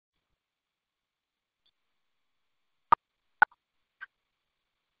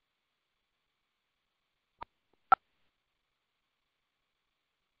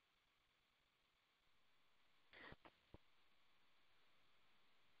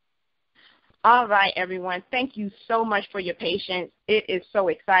All right, everyone. Thank you so much for your patience. It is so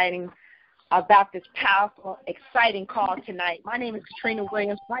exciting about this powerful, exciting call tonight. My name is Katrina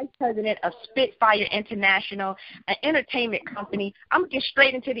Williams, Vice President of Spitfire International, an entertainment company. I'm going to get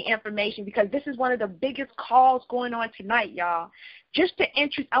straight into the information because this is one of the biggest calls going on tonight, y'all.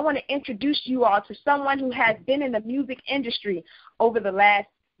 I want to introduce you all to someone who has been in the music industry over the last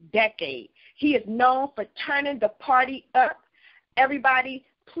decade. He is known for turning the party up. Everybody,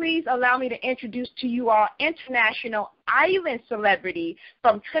 please allow me to introduce to you all international island celebrity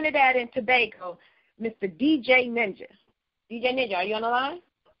from Trinidad and Tobago, Mr. DJ Nynjah. DJ Nynjah, are you on the line?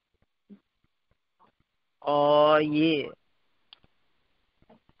 Oh, yeah.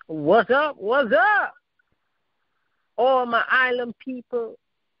 What's up? What's up? All my island people,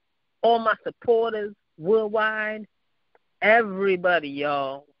 all my supporters worldwide, everybody,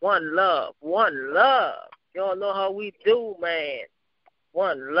 y'all. One love, one love. Y'all know how we do, man.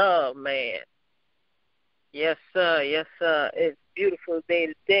 One love, man. Yes, sir. Yes, sir. It's a beautiful day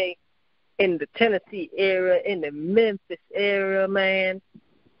today in the Tennessee area, in the Memphis area, man.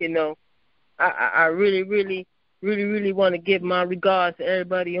 You know, I really want to give my regards to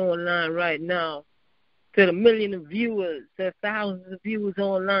everybody online right now. To the million of viewers, to thousands of viewers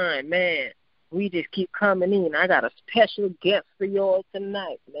online, man. We just keep coming in. I got a special guest for y'all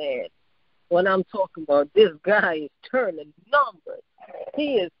tonight, man. When I'm talking about this guy is turning numbers.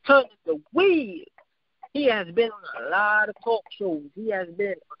 He is turning the wheel. He has been on a lot of talk shows. He has been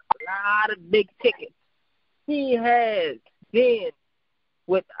on a lot of big tickets. He has been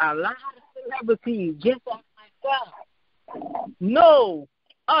with a lot of celebrities just like myself. No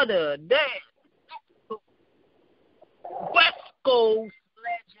other than West Coast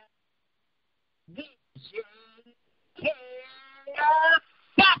legend DJ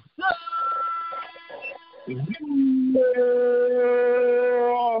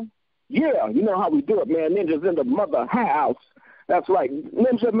Yeah, you know how we do it, man. Nynjah's in the mother house. That's right.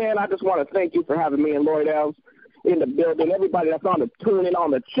 Nynjah, man, I just want to thank you for having me and Lloyd Elves in the building. Everybody that's on the tune-in,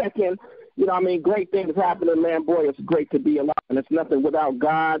 on the check-in, you know what I mean? Great things happening, man. Boy, it's great to be alive, and it's nothing without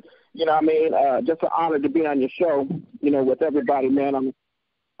God. You know what I mean? Just an honor to be on your show, you know, with everybody, man. I'm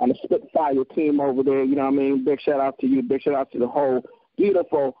on the Spitfire team over there, you know what I mean? Big shout-out to you. Big shout-out to the whole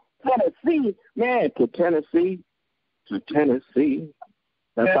beautiful Tennessee, man, to Tennessee.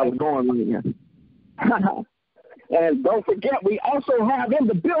 That's how it's going right here. And don't forget, we also have in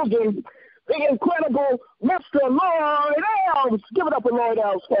the building the incredible Mr. Lloyd Elves. Give it up for Lloyd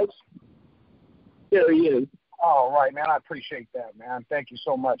Elves, folks. There he is. All right, man. I appreciate that, man. Thank you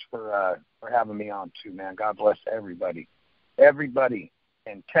so much for having me on, too, man. God bless everybody. Everybody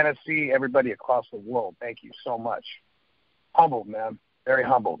in Tennessee, everybody across the world. Thank you so much. Humbled, man. Very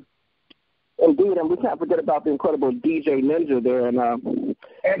humbled. Indeed, and we can't forget about the incredible DJ Nynjah there. And DJ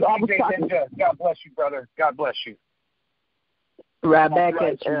Nynjah, God bless you, brother. God bless you. Right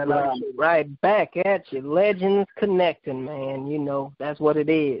back at you. Legends connecting, man. You know, that's what it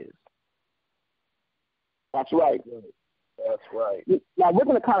is. That's right. That's right. Now, we're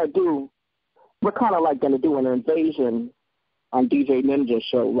going to do an invasion on DJ Nynjah's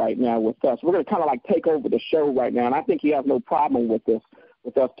show right now with us. We're going to kind of like take over the show right now, and I think he has no problem with this,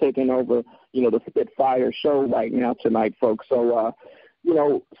 with us taking over, you know, the Spitfire show right now tonight, folks. So, you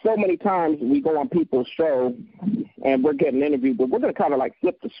know, so many times we go on people's show and we're getting interviewed, but we're going to kind of like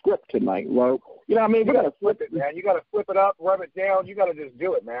flip the script tonight, right? You know what I mean? We're going to flip it, man. You got to flip it up, rub it down. You got to just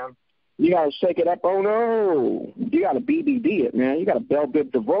do it, man. You got to shake it up. Oh, no. You got to BBD it, man. You got to Bell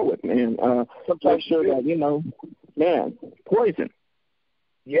Bib DeVoe it, man. Make sure that, you know, man, poison.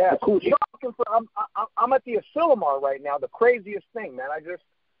 Yeah. Cool. You know, I'm at the Asilomar right now. The craziest thing, man.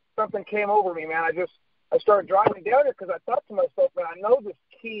 Something came over me, man. I started driving down here because I thought to myself, man, I know this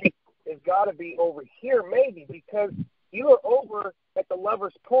key has got to be over here maybe because you were over at the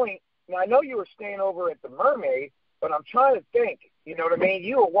Lover's Point. Now, I know you were staying over at the Mermaid, but I'm trying to think. You know what I mean?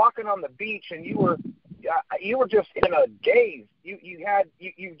 You were walking on the beach and you were just in a daze.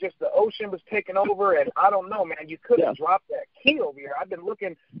 You just, the ocean was taking over, and I don't know, man. You couldn't drop that key over here. I've been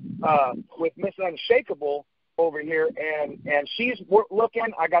looking with Miss Unshakable over here, and she's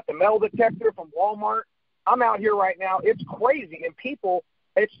looking. I got the metal detector from Walmart. I'm out here right now. It's crazy, and people,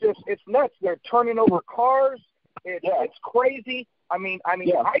 it's nuts. They're turning over cars. It's crazy. I mean, I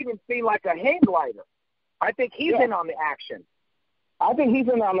even see like a hang glider. I think he's in on the action. I think he's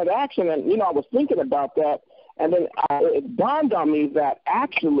in on the action, and, you know, I was thinking about that, and then it dawned on me that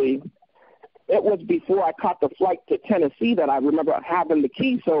actually it was before I caught the flight to Tennessee that I remember having the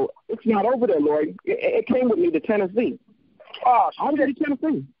key, so it's not over there, Lloyd. It came with me to Tennessee. Oh, I was in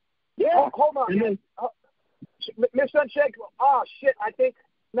Tennessee. Yeah. Oh, hold on. Miss Unshakable. Oh, shit, I think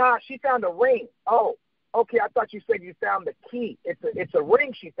Nah, she found a ring. Oh, okay. I thought you said you found the key. It's a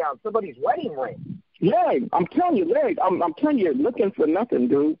ring she found. Somebody's wedding ring. Leg, I'm telling you, Leg. I'm telling you, you're looking for nothing,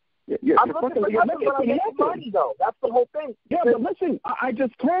 dude. I'm looking for nothing, but I'm making money, though. That's the whole thing. Yeah, but listen, I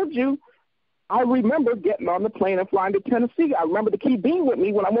just told you. I remember getting on the plane and flying to Tennessee. I remember the key being with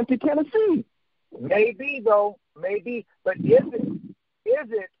me when I went to Tennessee. Maybe, though. Maybe. But is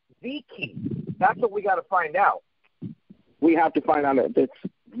it the key? That's what we got to find out. We have to find out if it's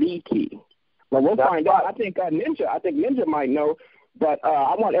the key. Well, we'll find out. I think Nynjah might know, but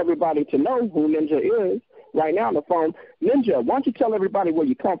I want everybody to know who Nynjah is right now on the phone. Nynjah, why don't you tell everybody where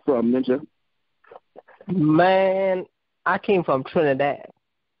you come from, Nynjah? Man, I came from Trinidad.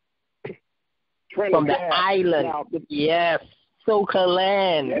 From the island. Now, yes. Soca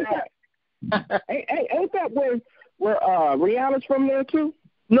land. Yeah. Ain't that where Rihanna's from there, too?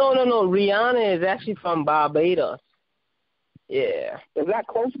 No. Rihanna is actually from Barbados. Yeah. Is that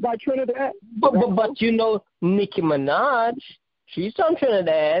close by Trinidad? But you know, Nicki Minaj, she's from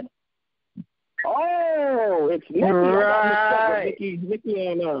Trinidad. Oh, it's Nicki. Right. Nicki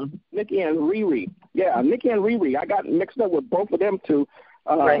and Riri. Yeah, Nicki and Riri. I got mixed up with both of them, too.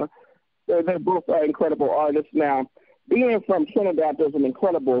 Right. They're both incredible artists. Now, being from Trinidad, there's an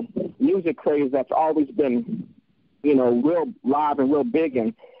incredible music craze that's always been, real live and real big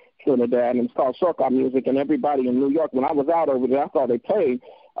in Trinidad, and it's called soca music. And everybody in New York, when I was out over there, I thought they played.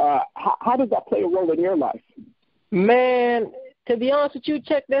 How does that play a role in your life? Man, to be honest with you,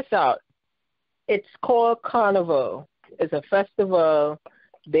 check this out. It's called Carnival. It's a festival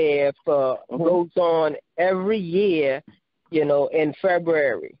there goes on every year, in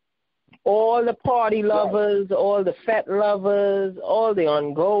February. All the party lovers, all the fat lovers, all the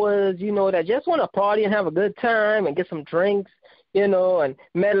ongoers, that just want to party and have a good time and get some drinks, and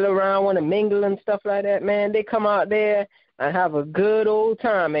meddle around, want to mingle and stuff like that, man. They come out there and have a good old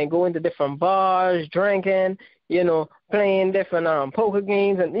time and go into different bars, drinking, playing different poker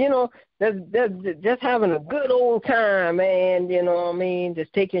games and, they're just having a good old time, man, what I mean?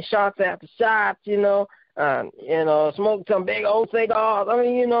 Just taking shots after shots, smoke some big old cigars. I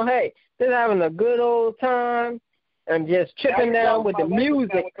mean, hey, just having a good old time and just tripping down with the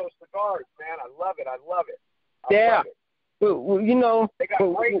music. With those cigars, man. I love it. I love it. They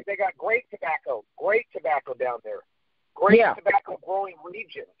got great tobacco down there. Great tobacco growing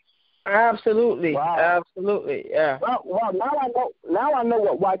regions. Absolutely. Wow. Absolutely. Yeah. Well, now I know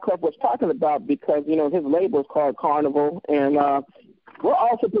what Wyclef was talking about because, his label is called Carnival, and we're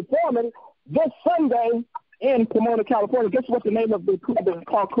also performing this Sunday in Pomona, California. Guess what the name of the club is? It's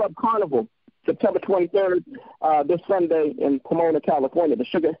called Club Carnival. September 23rd, this Sunday in Pomona, California, the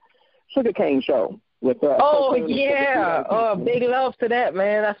Sugar Cane Show. With big love to that,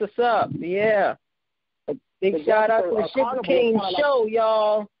 man. That's what's up. Yeah. Big shout out to the Sugar Cane Show,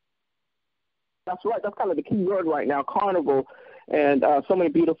 y'all. That's right. That's kind of the key word right now, Carnival. And so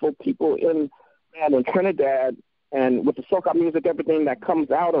many beautiful people in Trinidad. And with the soca music, everything that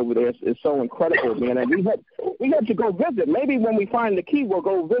comes out over there is so incredible, man. And we had to go visit. Maybe when we find the key, we'll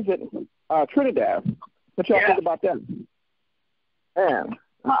go visit Trinidad. What y'all think about that? Man,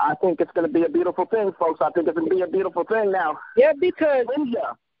 I think it's going to be a beautiful thing, folks. I think it's going to be a beautiful thing now. Yeah, because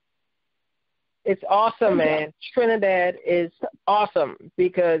Nynjah. It's awesome, man. Trinidad is awesome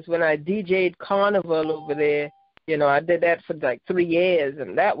because when I DJ'd Carnival over there, I did that for like 3 years,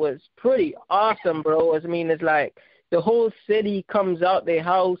 and that was pretty awesome, bro. I mean, it's like the whole city comes out their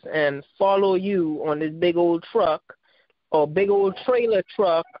house and follow you on this big old truck or big old trailer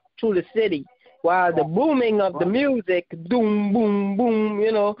truck through the city while the booming of the music, boom, boom, boom,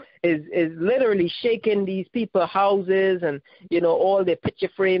 is literally shaking these people's houses and, all their picture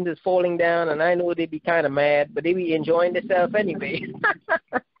frames is falling down, and I know they'd be kind of mad, but they be enjoying themselves anyway.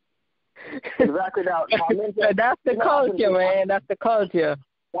 Exactly. Now, that's the culture, man. That's the culture.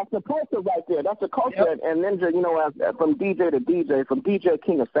 That's the culture right there. That's the culture. Yep. And Nynjah, from DJ to DJ, from DJ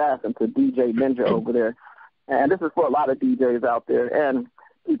King Assassin to DJ Nynjah over there, and this is for a lot of DJs out there and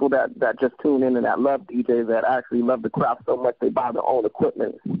people that just tune in and that love DJs, that actually love the craft so much they buy their own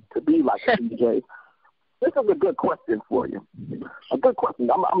equipment to be like a DJ. This is a good question for you. A good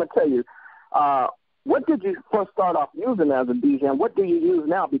question. I'm going to tell you, what did you first start off using as a DJ, and what do you use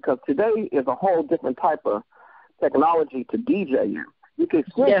now? Because today is a whole different type of technology to DJ you. You can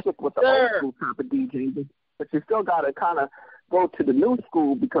stick with the old school type of DJ, but you still got to kind of go to the new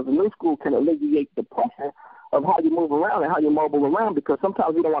school because the new school can alleviate the pressure of how you move around and how you mobile around, because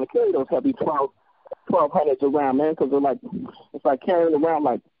sometimes you don't want to carry those heavy 1200s around, man, because it's like carrying around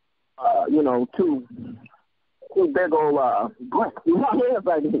like, two two big old bricks. You know what I mean?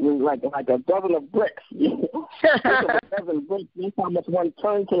 It's like a dozen of bricks. Think of a dozen bricks. That's how much one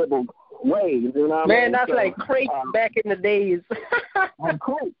turntable weighs. You know what I mean? Man, that's like crates back in the days. And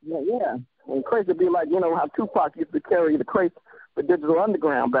crates, yeah. And crates would be like, you know, how Tupac used to carry the crates for Digital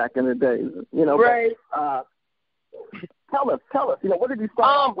Underground back in the days. You know, right. But, tell us. You know, what did you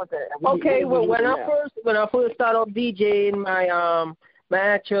start off with that? Okay, well, when I first started off DJing,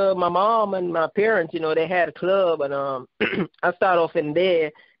 my mom and my parents, you know, they had a club, and I started off in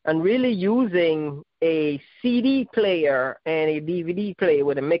there and really using a CD player and a DVD player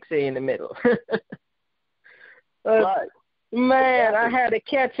with a mixer in the middle. Right. Man, I had to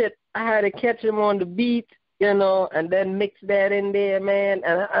catch it. I had to catch them on the beat, you know, and then mix that in there, man.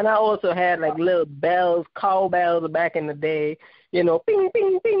 And I also had like little bells, cowbells back in the day, you know, ping,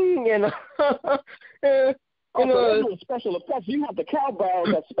 ping, ping, you know. You know, special effects. You have the cowbells,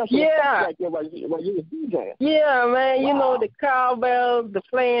 that special effects right there while you was DJing. Yeah, man. Wow. You know, the cowbells, the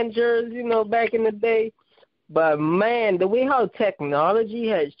flangers, you know, back in the day. But, man, the way how technology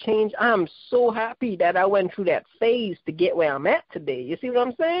has changed, I'm so happy that I went through that phase to get where I'm at today. You see what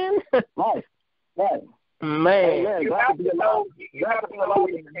I'm saying? Right. Man. Hey, you have to know where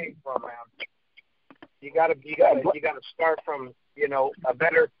you came from, man. You got to start from, you know, a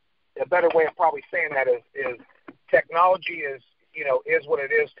better way of probably saying that is technology is what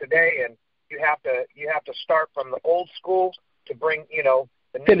it is today, and you have to start from the old school to bring, you know,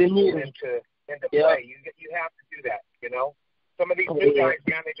 the new school into play. You have to do that, you know. Some of these new guys,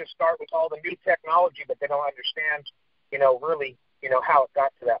 man, they just start with all the new technology, but they don't understand, you know, really, you know, how it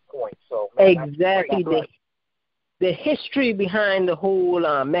got to that point. So man, exactly the history behind the whole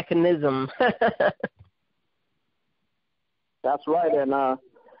mechanism. That's right, and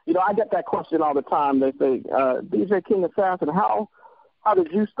you know, I get that question all the time. They say, DJ King Assassin, how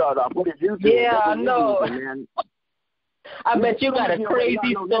did you start off? What did you do? Yeah, I know. I bet you got a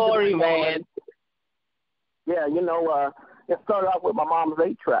crazy story, man. Yeah, you know, it started out with my mom's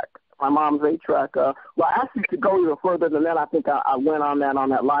 8-track. Well, actually, to go even further than that, I think I went on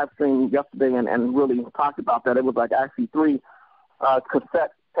that live stream yesterday and really talked about that. It was like actually 3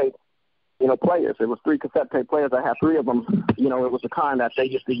 cassette tape, you know, players. It was 3 cassette tape players. I had 3 of them. You know, it was the kind that they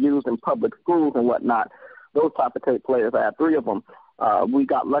used to use in public schools and whatnot. Those type of tape players. I had 3 of them. We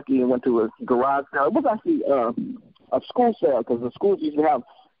got lucky and went to a garage sale. It was actually a school sale because the schools used to have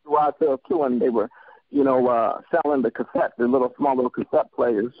garage sales too, and they were, you know, selling the cassettes, the small little cassette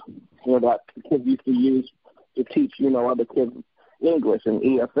players, you know, that kids used to use to teach, you know, other kids English and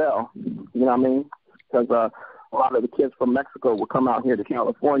ESL. You know what I mean? Because a lot of the kids from Mexico would come out here to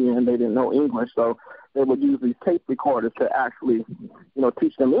California and they didn't know English, so they would use these tape recorders to actually, you know,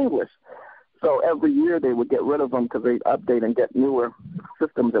 teach them English. So every year they would get rid of them because they'd update and get newer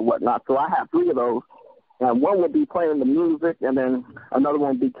systems and whatnot. So I have 3 of those. And one would be playing the music, and then another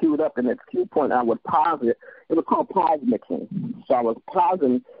one would be queued up, and its cue point, I would pause it. It was called pause mixing. So I was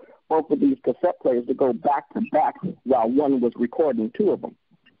pausing both of these cassette players to go back to back while one was recording 2 of them.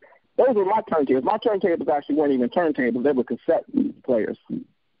 Those were my turntables. My turntables actually weren't even turntables. They were cassette players.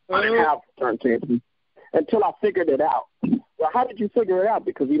 I didn't have turntables until I figured it out. Well, how did you figure it out?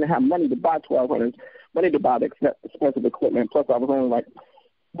 Because you didn't have money to buy 1,200, money to buy the expensive equipment. Plus, I was only like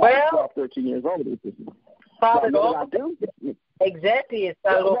 12, 13 years old. Started off. Exactly. It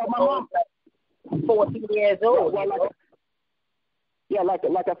started off my mom, like 14 years old. Like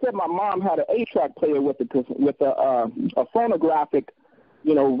I said, my mom had an 8-track player with a phonographic,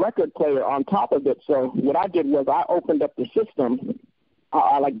 you know, record player on top of it. So what I did was I opened up the system.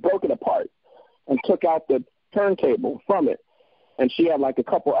 I like broke it apart and took out the turntable from it. And she had like a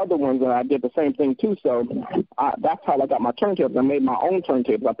couple other ones, and I did the same thing too. So that's how I got my turntables. I made my own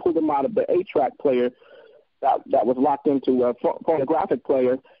turntables. I pulled them out of the 8-track player that was locked into a phonographic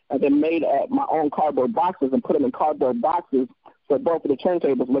player, and then made my own cardboard boxes and put them in cardboard boxes so both of the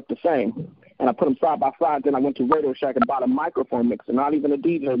turntables looked the same. And I put them side by side. Then I went to Radio Shack and bought a microphone mixer, not even a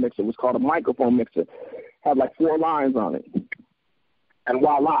DJ mixer. It was called a microphone mixer. Had like 4 lines on it. And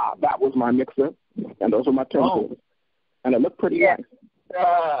voila, that was my mixer, and those were my turntables. And it looked pretty nice.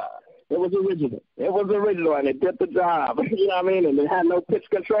 It was original, and it did the job. You know what I mean? And it had no pitch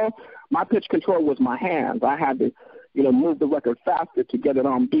control. My pitch control was my hands. I had to, you know, move the record faster to get it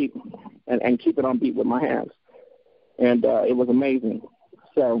on beat and keep it on beat with my hands. And it was amazing.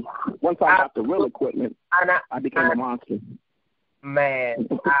 So once I got the real equipment, I became a monster. Man,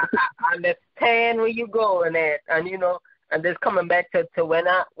 I understand where you're going at. And, you know, and just coming back to when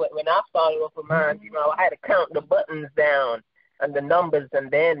I started off with mine, you know, I had to count the buttons down and the numbers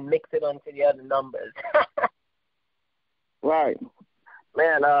and then mix it onto the other numbers. Right.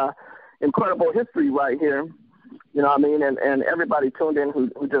 Man, incredible history right here. You know what I mean? And everybody tuned in who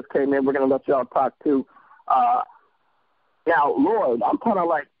just came in. We're going to let y'all talk too. Now, Lloyd, I'm kind of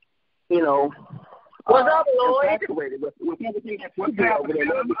like, you know, what's up, Lloyd? infatuated with everything that's What's over there.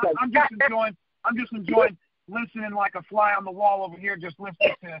 happening? I'm just enjoying listening like a fly on the wall over here, just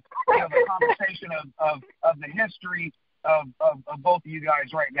listening to the conversation of the history of both of you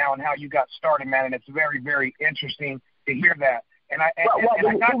guys right now and how you got started, man. And it's very, very interesting to hear that.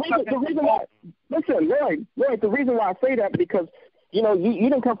 Listen, Lloyd, the reason why I say that because, you know, you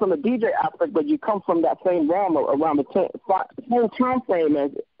didn't come from the DJ aspect, but you come from that same realm around the same time frame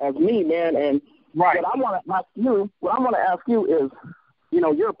as me, man. And right. What I want to ask you is, you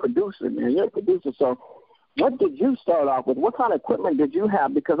know, you're a producer, man. You're a producer. So what did you start off with? What kind of equipment did you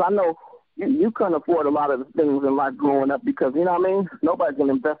have? Because I know you couldn't afford a lot of the things in life growing up because, you know what I mean? Nobody's going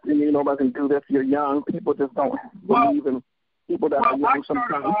to invest in you. Nobody's going to do this. You're young. People just don't believe in people that are young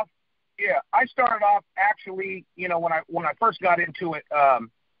sometimes. I started off actually, you know, when I first got into it,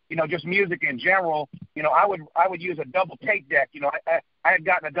 you know, just music in general, you know, I would use a double tape deck. You know, I had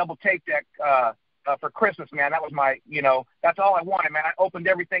gotten a double tape deck for Christmas, man. That was my, you know, that's all I wanted, man. I opened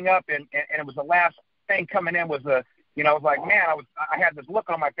everything up and it was the last thing coming in was you know, I was like, man, I had this look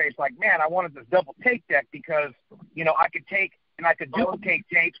on my face like, man, I wanted this double tape deck because, you know, I could take and I could duplicate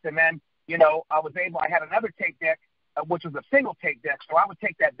tapes and then, you know, I had another tape deck, which was a single tape deck. So I would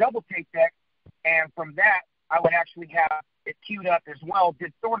take that double tape deck and from that, I would actually have it queued up as well.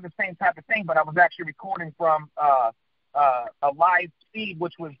 Did sort of the same type of thing, but I was actually recording from a live feed,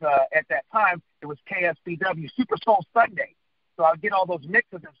 which was at that time, it was KSBW, Super Soul Sunday. So I would get all those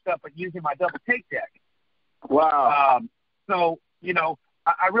mixes and stuff, but using my double tape deck. Wow. So, you know,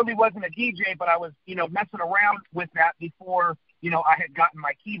 I really wasn't a DJ, but I was, you know, messing around with that before, you know, I had gotten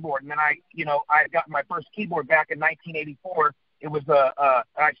my keyboard. And then I had gotten my first keyboard back in 1984. It was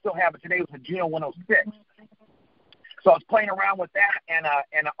I still have it today. It was a Juno 106. So I was playing around with that and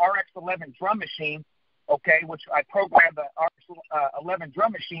an RX-11 drum machine, okay, which I programmed the RX-11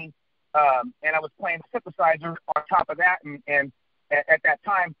 drum machine, and I was playing the synthesizer on top of that. And at that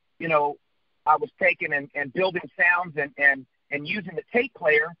time, you know, I was taking and building sounds and using the tape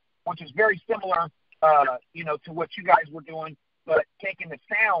player, which is very similar, you know, to what you guys were doing, but taking the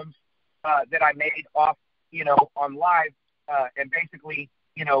sounds that I made off, you know, on live and basically,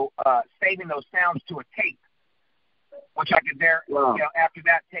 you know, saving those sounds to a tape, which I could you know, after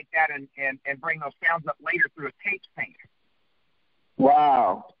that, take that and bring those sounds up later through a tape sync.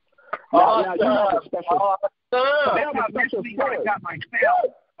 Wow. Now you have a special. That's how initially I got my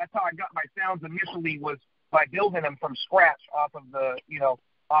sound. That's how I got my sounds initially was by building them from scratch off of the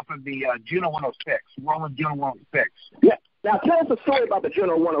Juno 106, Roland Juno 106. Yeah. Now tell us a story about the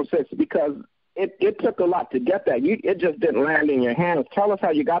Juno 106 because it took a lot to get that. It just didn't land in your hands. Tell us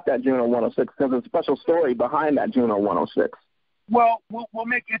how you got that Juno 106 because there's a special story behind that Juno 106. Well, we'll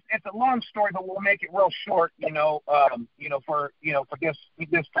make it. It's a long story, but we'll make it real short. For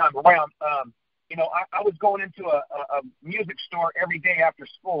this time around. You know, I was going into a music store every day after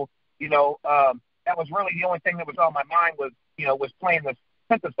school. You know, that was really the only thing that was on my mind was playing the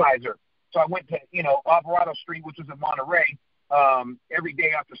synthesizer. So I went to, you know, Alvarado Street, which was in Monterey, every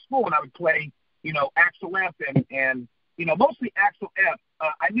day after school, and I would play, you know, Axel F and you know, mostly Axel F.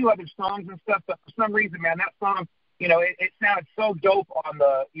 I knew other songs and stuff, but for some reason, man, that song, you know, it sounded so dope on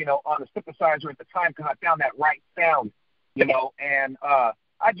the synthesizer at the time because I found that right sound, you know, and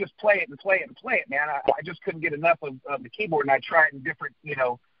I just play it and play it and play it, man. I just couldn't get enough of the keyboard, and I tried in different, you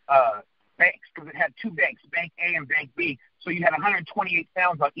know, banks because it had two banks, Bank A and Bank B. So you had 128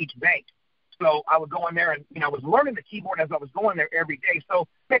 sounds on each bank. So I would go in there and, you know, I was learning the keyboard as I was going there every day. So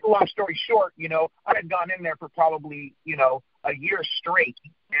make a long story short, you know, I had gone in there for probably, you know, a year straight,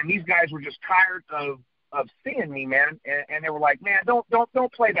 and these guys were just tired of seeing me, man. And they were like, man,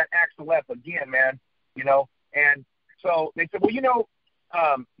 don't play that Axel F again, man, you know. And so they said, well, you know,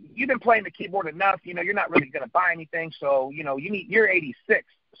 you've been playing the keyboard enough, you know, you're not really going to buy anything. So, you know, you're 86.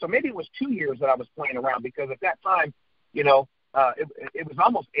 So maybe it was 2 years that I was playing around because at that time, you know, it was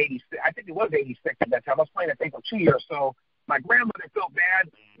almost 86. I think it was 86 at that time. I was playing, I think, for 2 years. So my grandmother felt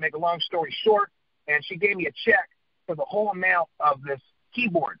bad, to make a long story short, and she gave me a check for the whole amount of this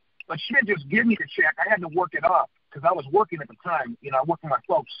keyboard. But she didn't just give me the check. I had to work it off because I was working at the time. You know, I worked for my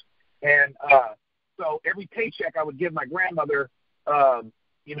folks. And so every paycheck I would give my grandmother,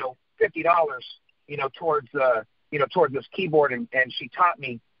 you know, $50, you know, towards this keyboard. And she taught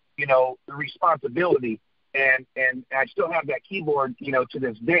me, you know, the responsibility. And I still have that keyboard, you know, to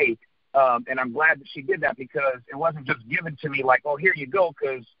this day. And I'm glad that she did that because it wasn't just given to me like, oh, here you go,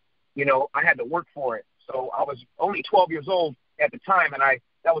 because, you know, I had to work for it. So I was only 12 years old at the time, and I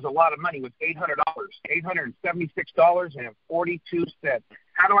that was a lot of money. It was $800, $876.42.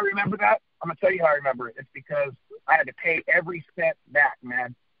 How do I remember that? I'm going to tell you how I remember it. It's because I had to pay every cent back,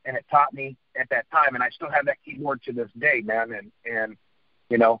 man, and it taught me at that time, and I still have that keyboard to this day, man, and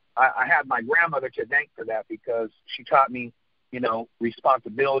you know, I have my grandmother to thank for that because she taught me, you know,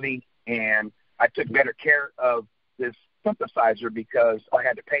 responsibility, and I took better care of this synthesizer because I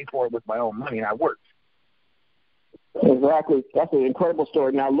had to pay for it with my own money, and I worked. Exactly. That's an incredible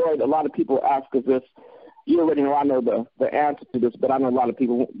story. Now, Lloyd, a lot of people ask us this. You already know I know the answer to this, but I know a lot of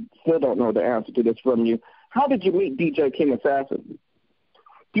people still don't know the answer to this from you. How did you meet DJ King Assassin?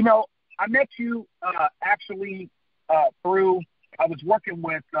 You know, I met you actually through – I was working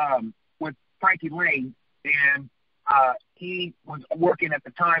with Frankie Lane, and he was working at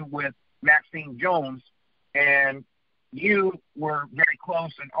the time with Maxine Jones, and you were very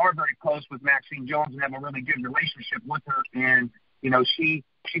close and are very close with Maxine Jones and have a really good relationship with her. And, you know, she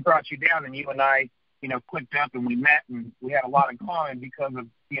brought you down, and you and I, you know, clicked up, and we met, and we had a lot in common because of,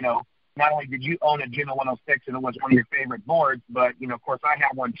 you know, not only did you own a Gino 106 and it was one of your favorite boards, but, you know, of course I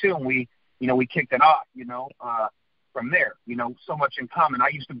have one too, and we kicked it off, you know, from there, you know, so much in common. I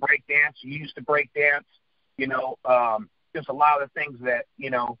used to break dance. You used to break dance, you know, just a lot of the things that, you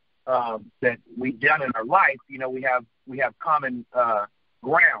know, that we've done in our life, you know, we have common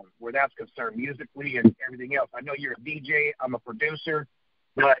ground where that's concerned, musically and everything else. I know you're a DJ, I'm a producer,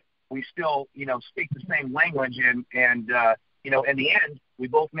 but we still, you know, speak the same language, and you know, in the end, we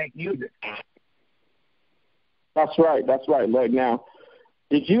both make music. That's right, Lloyd. Now,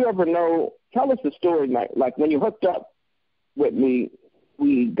 did you ever know, tell us the story, like when you hooked up with me,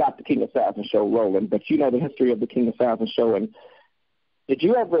 we got the King Assassin show rolling, but you know the history of the King Assassin show, and did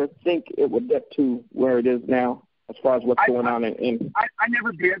you ever think it would get to where it is now as far as what's going on? I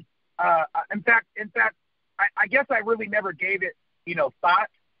never did. In fact, I guess I really never gave it, you know, thought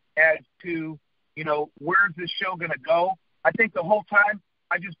as to, you know, where's this show going to go. I think the whole time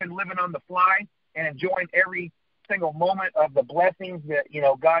I've just been living on the fly and enjoying every single moment of the blessings that, you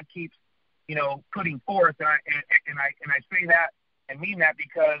know, God keeps, you know, putting forth. And I say that and mean that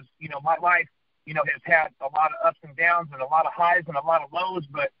because, you know, my life, you know, has had a lot of ups and downs and a lot of highs and a lot of lows.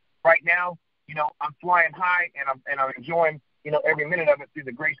 But right now, you know, I'm flying high, and I'm enjoying, you know, every minute of it through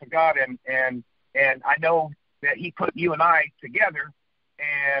the grace of God. And I know that He put you and I together.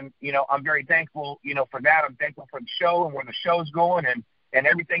 And, you know, I'm very thankful, you know, for that. I'm thankful for the show and where the show's going, and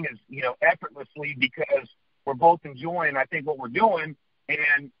everything is, you know, effortlessly because we're both enjoying, I think, what we're doing.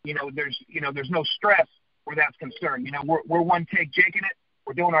 And, you know, there's no stress where that's concerned. You know, we're one take jaking it.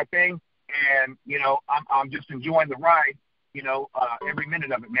 We're doing our thing. And, you know, I'm just enjoying the ride, you know, every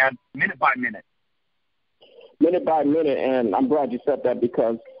minute of it, man, minute by minute. Minute by minute. And I'm glad you said that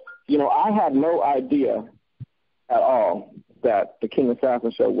because, you know, I had no idea at all that the King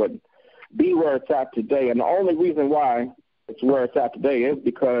Assassin show would be where it's at today. And the only reason why it's where it's at today is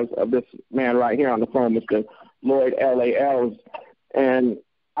because of this man right here on the phone, Mr. Lloyd L.A. Elves. And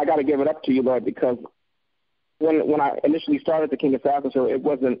I got to give it up to you, Lloyd, because when I initially started the King Assassin show, it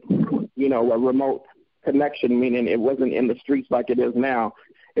wasn't, you know, a remote connection, meaning it wasn't in the streets like it is now.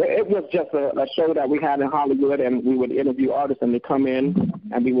 It was just a show that we had in Hollywood, and we would interview artists, and they come in,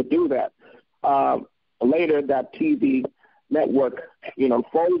 and we would do that. Later, that TV network, you know,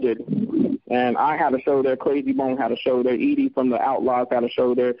 folded, and I had a show there. Crazy Bone had a show there. Edie from the Outlaws had a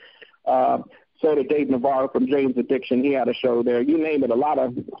show there. So did Dave Navarro from James Addiction. He had a show there. You name it. A lot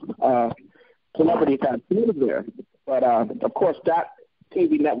of celebrities had shows there. But, of course, that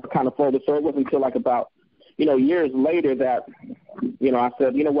TV network kind of folded, so it wasn't until like about, you know, years later that, you know, I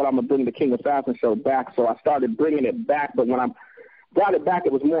said, you know what, I'm going to bring the King Assassin show back. So I started bringing it back, but when I brought it back,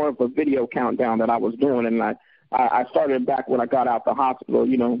 it was more of a video countdown that I was doing, and I started back when I got out the hospital,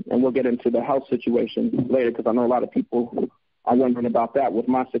 you know, and we'll get into the health situation later because I know a lot of people are wondering about that with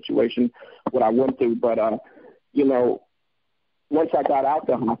my situation, what I went through. But, you know, once I got out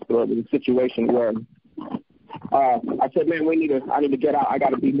the hospital, it was a situation where I said, man, I need to get out. I got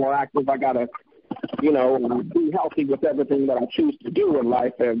to be more active. I got to, you know, be healthy with everything that I choose to do in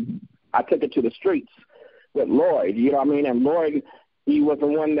life. And I took it to the streets with Lloyd, you know what I mean? And Lloyd, he was the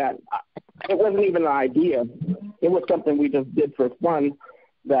one that it wasn't even an idea. It was something we just did for fun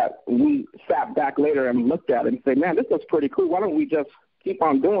that we sat back later and looked at it and said, man, this is pretty cool. Why don't we just keep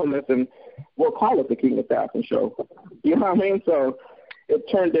on doing this and we'll call it the King Assassin show. You know what I mean? So it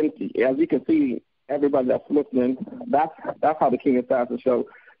turned into, as you can see, everybody that's listening, that's how the King Assassin show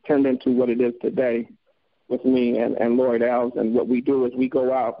turned into what it is today with me and Lloyd Elves. And what we do is we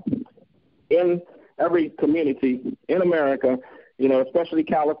go out in every community in America, you know, especially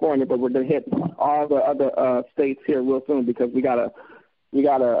California, but we're going to hit all the other states here real soon because we got a we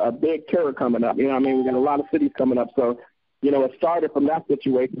got a big tour coming up. You know what I mean? We got a lot of cities coming up. So, you know, it started from that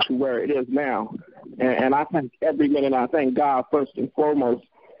situation to where it is now. And I thank every minute. I thank God first and foremost,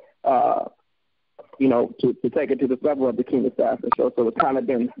 you know, to take it to this level of the King Assassin Show. So it's kind of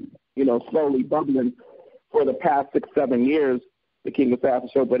been, you know, slowly bubbling for the past 6-7 years, the King Assassin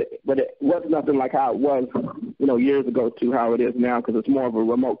Show. But it was nothing like how it was, you know, years ago to how it is now, because it's more of a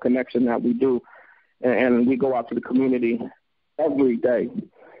remote connection that we do. And we go out to the community every day.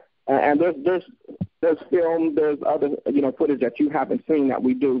 And there's film, there's other, you know, footage that you haven't seen that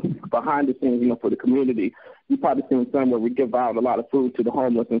we do behind the scenes, you know, for the community. You've probably seen some where we give out a lot of food to the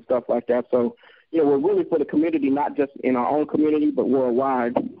homeless and stuff like that. So, you know, we're really for the community, not just in our own community, but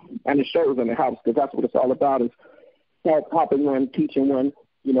worldwide. And it shows and it helps, because that's what it's all about, is helping one, teaching one,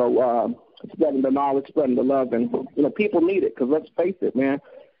 you know, spreading the knowledge, spreading the love. And, you know, people need it, because let's face it, man,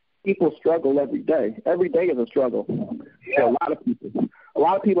 people struggle every day. Every day is a struggle for a lot of people. A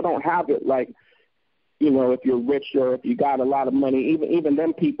lot of people don't have it like, you know, if you're rich or if you got a lot of money, even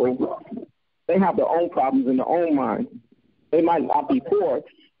them people, they have their own problems in their own mind. They might not be poor,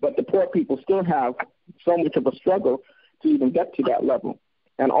 but the poor people still have so much of a struggle to even get to that level,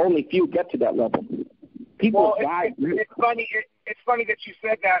 and only few get to that level. People die. It's funny. It's funny that you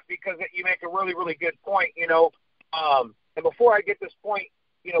said that, because you make a really, really good point. You know, and before I get this point,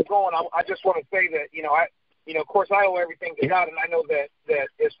 you know, going, I just want to say that, you know, of course, I owe everything to God, and I know that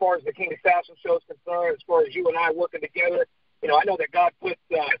as far as the King Assassin Show is concerned, as far as you and I working together, you know, I know that God put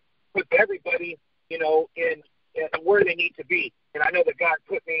everybody, you know, in where they need to be, and I know that God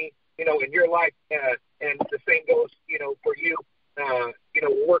put me, you know, in your life, and the same goes, you know, for you, you know,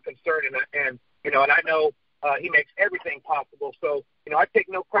 where we're concerned, and you know, and I know He makes everything possible. So, you know, I take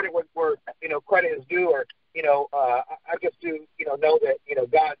no credit where you know, credit is due, or you know, I just do, you know that, you know,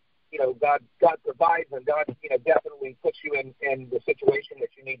 God. You know, God provides, and God, you know, definitely puts you in the situation that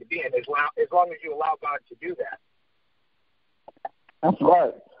you need to be in, as long as you allow God to do that. That's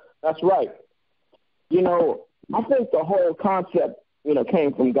right. That's right. You know, I think the whole concept, you know,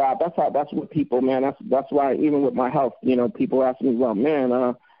 came from God. That's what people, man. That's why even with my health, you know, people ask me, well,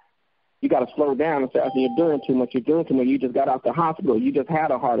 man, you got to slow down and say, you're doing too much. You're doing too much. You just got out the hospital. You just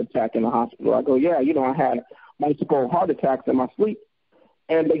had a heart attack in the hospital. I go, yeah, you know, I had multiple heart attacks in my sleep.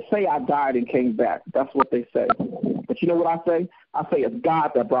 And they say I died and came back. That's what they say. But you know what I say? I say it's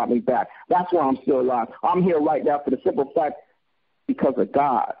God that brought me back. That's why I'm still alive. I'm here right now for the simple fact because of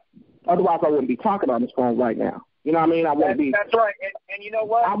God. Otherwise, I wouldn't be talking on this phone right now. You know what I mean? I wouldn't be. That's right. And you know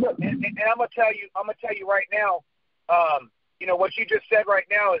what? And I'm gonna tell you right now. You know what you just said right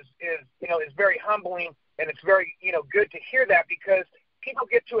now is you know, is very humbling, and it's very, you know, good to hear that, because people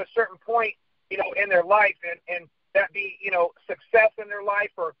get to a certain point, you know, in their life, and that be, you know, success in their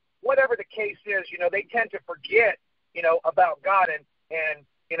life or whatever the case is, you know, they tend to forget, you know, about God, and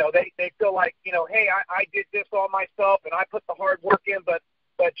you know, they feel like, you know, hey, I did this all myself and I put the hard work in, but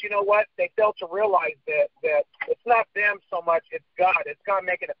you know what? They fail to realize that it's not them so much, it's God. It's God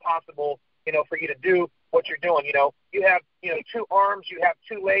making it possible, you know, for you to do what you're doing. You know, you have, you know, 2 arms, you have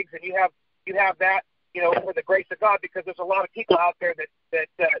 2 legs, and you have that, you know, for the grace of God, because there's a lot of people out there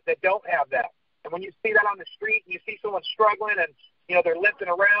that don't have that. And when you see that on the street, and you see someone struggling, and you know, they're limping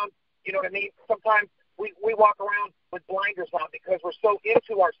around, you know what I mean? Sometimes we walk around with blinders on, because we're so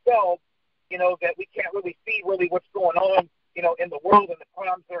into ourselves, you know, that we can't really see what's going on, you know, in the world and the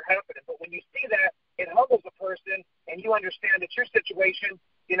problems that are happening. But when you see that, it humbles a person, and you understand that your situation,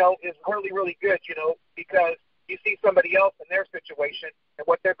 you know, is really, really good, you know, because you see somebody else in their situation and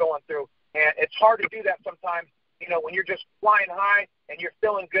what they're going through. And it's hard to do that sometimes, you know, when you're just flying high and you're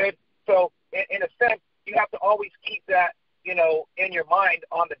feeling good. So in a sense, you have to always keep that, you know, in your mind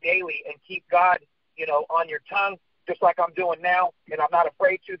on the daily, and keep God, you know, on your tongue, just like I'm doing now. And I'm not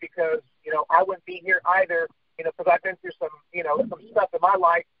afraid to, because, you know, I wouldn't be here either, you know, because I've been through some, you know, some stuff in my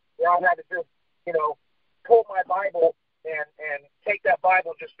life where I had to just, you know, pull my Bible and take that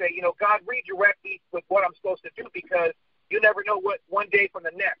Bible and just say, you know, God, redirect me with what I'm supposed to do, because you never know what one day from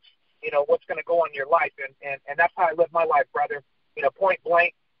the next, you know, what's going to go on in your life. And that's how I live my life, brother, you know, point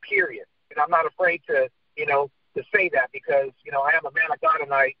blank, period. And I'm not afraid to, you know, to say that, because, you know, I am a man of God,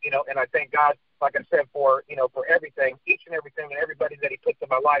 and I, you know, and I thank God, like I said, for, you know, for everything, each and everything, and everybody that He puts in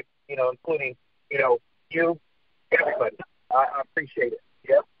my life, you know, including, you know, you, everybody. I appreciate it.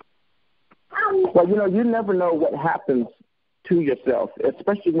 Yep. Well, you know, you never know what happens to yourself,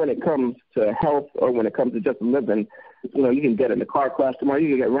 especially when it comes to health, or when it comes to just living. You know, you can get in a car crash tomorrow. You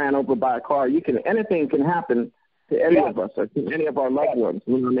can get ran over by a car. Anything can happen to any of us, or to any of our loved ones.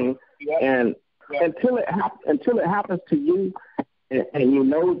 You know what I mean? And until it happens to you, and you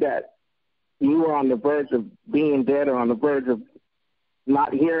know that you are on the verge of being dead, or on the verge of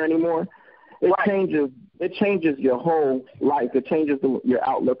not here anymore, it changes your whole life. It changes your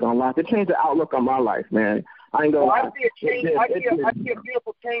outlook on life. It changed the outlook on my life, man. I ain't gonna lie. I see a change. I see a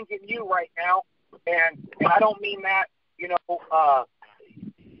beautiful change in you right now, and I don't mean that. You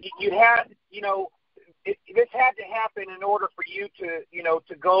had, this had to happen in order for you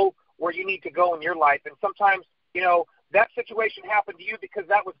to go where you need to go in your life. And sometimes, that situation happened to you because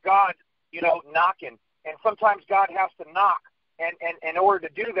that was God, knocking. And sometimes God has to knock, and in order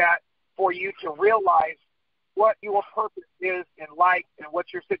to do that, for you to realize what your purpose is in life and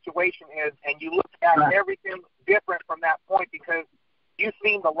what your situation is, and you look at everything different from that point because you've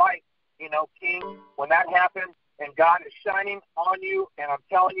seen the light, King, when that happened, and God is shining on you, and I'm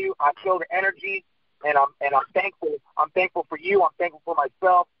telling you, I feel the energy, and I'm thankful. I'm thankful for you. I'm thankful for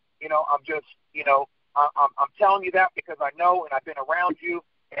myself. I'm just, I'm telling you that because I know, and I've been around you,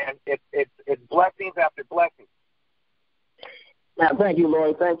 and it's blessings after blessings. Yeah, thank you,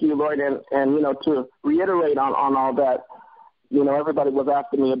 Lloyd. Thank you, Lloyd. And to reiterate on all that, everybody was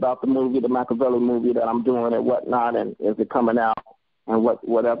asking me about the movie, the Machiavelli movie that I'm doing and whatnot, and is it coming out and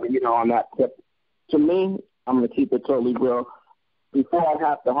whatever, on that tip. To me, I'm going to keep it totally real. Before I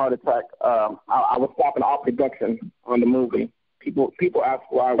had the heart attack, I was stopping all production on the movie. People ask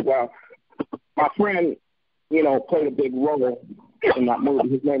why. Well, my friend, played a big role in that movie.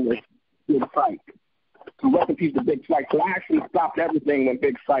 His name was Big Psych. So rest in peace to Big Psych. So I actually stopped everything when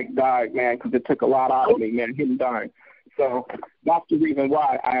Big Psych died, man, because it took a lot out of me, man, him dying. So that's the reason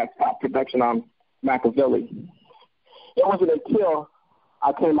why I had stopped production on Machiavelli. It wasn't until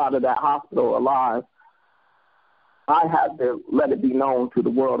I came out of that hospital alive, I had to let it be known to the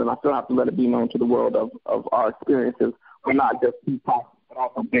world, and I still have to let it be known to the world of our experiences, but not just Tupac, but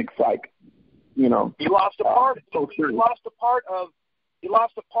also Big Psych. You lost a part. You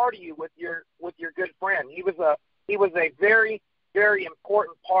lost a part of you with your good friend. He was a very, very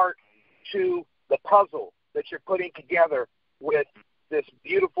important part to the puzzle that you're putting together with this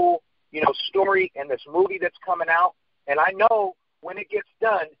beautiful, story and this movie that's coming out. And I know when it gets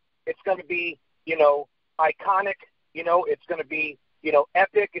done, it's going to be, iconic. It's going to be,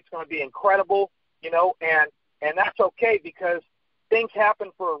 epic. It's going to be incredible. And that's okay because things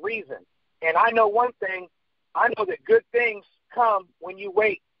happen for a reason. And I know one thing. I know that good things come when you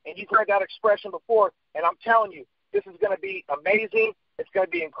wait. And you've heard that expression before. And I'm telling you, this is going to be amazing. It's going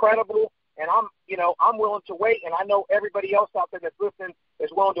to be incredible. And I'm willing to wait. And I know everybody else out there that's listening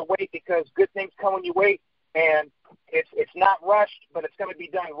is willing to wait because good things come when you wait. And it's not rushed, but it's going to be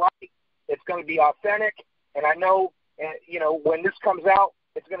done right. It's going to be authentic. And I know, when this comes out,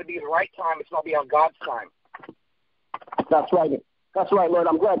 it's going to be the right time. It's going to be on God's time. That's right. That's right, Lloyd.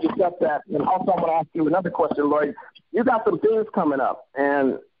 I'm glad you said that. And also, I'm going to ask you another question, Lloyd. You got some things coming up,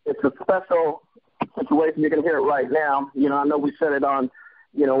 and it's a special situation. You're going to hear it right now. I know we said it on,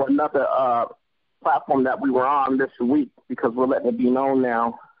 another platform that we were on this week because we're letting it be known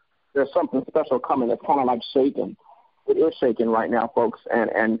now. There's something special coming. It's kind of like shaking. It is shaking right now, folks,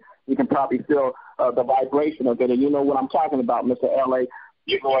 and you can probably feel the vibration of it. And you know what I'm talking about, Mr. L.A.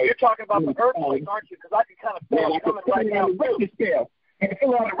 You're talking about the earthquake, aren't you? Because I can kind of feel it coming right now. I can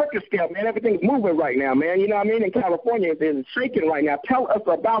feel it on the Richter scale, man. Everything's moving right now, man. You know what I mean? In California, it's shaking right now. Tell us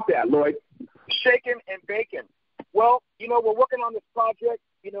about that, Lloyd. Shaking and baking. Well, we're working on this project.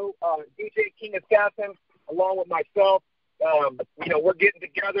 DJ King Assassin, along with myself. We're getting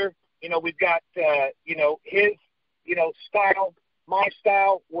together. We've got, his, style, my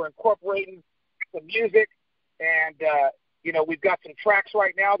style. We're incorporating some music, and we've got some tracks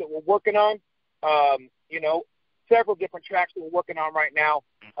right now that we're working on. Several different tracks that we're working on right now.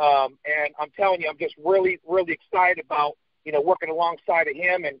 And I'm telling you, I'm just really, really excited about, working alongside of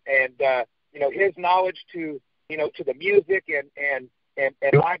him and his knowledge to the music and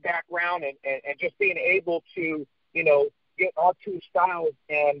my background and just being able to, get our two styles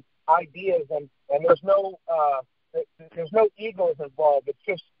and ideas and there's no egos involved.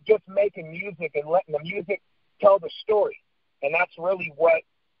 It's just making music and letting the music tell the story. And that's really what,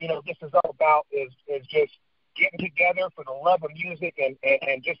 this is all about is just getting together for the love of music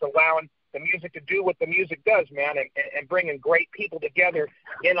and just allowing the music to do what the music does, man, and bringing great people together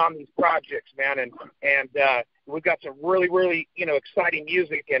in on these projects, man. And we've got some really, really, exciting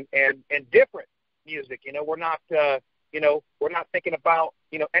music and different music. We're not thinking about,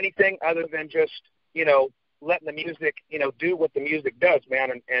 anything other than just, letting the music, do what the music does, man.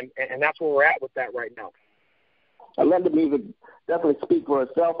 And that's where we're at with that right now. I let the music definitely speak for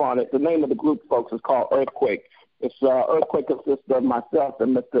itself on it. The name of the group, folks, is called Earthquake. It's Earthquake consists of myself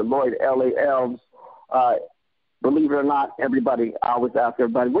and Mr. Lloyd, L.A. Elves. Believe it or not, everybody, I always ask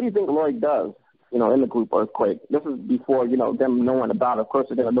everybody, what do you think Lloyd does? in the group Earthquake. This is before, them knowing about it. Of course,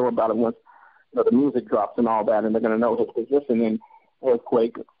 they're going to know about it once, the music drops and all that, and they're going to know his position in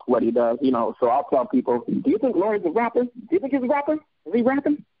Earthquake, what he does, So I'll tell people, do you think Lloyd's a rapper? Do you think he's a rapper? Is he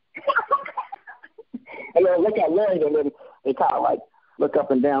rapping? And they'll look at Lloyd, and then they kind of like look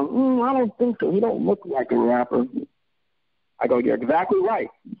up and down. I don't think so. He don't look like a rapper. I go, you're exactly right.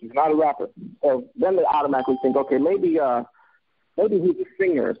 He's not a rapper. So then they automatically think, okay, maybe he's a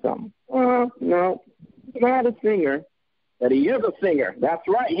singer or something. No, he's not a singer, but he is a singer. That's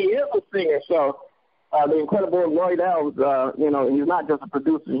right, he is a singer. So the incredible Lloyd Elves, he's not just a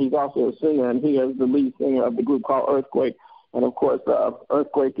producer, he's also a singer, and he is the lead singer of the group called Earthquake. And, of course,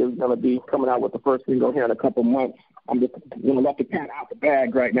 Earthquake is going to be coming out with the first single here in a couple months. I'm just going to let the cat out the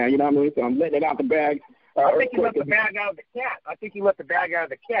bag right now, you know what I mean? So I'm letting it out the bag. I think you let the bag out of the cat. I think you let the bag out of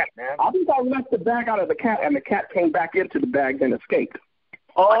the cat, man. I think I let the bag out of the cat, and the cat came back into the bag and escaped.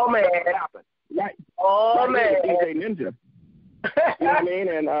 Oh, man. That happened. Right. Oh, man. DJ Nynjah. You know what I mean?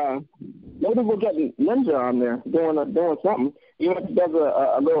 And maybe we'll get Nynjah on there doing something. Even if he does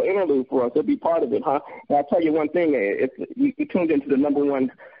a little interlude for us, it'll be part of it, huh? And I'll tell you one thing, you tuned into the number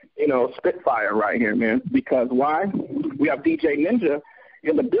one, Spitfire right here, man. Because why? We have DJ Nynjah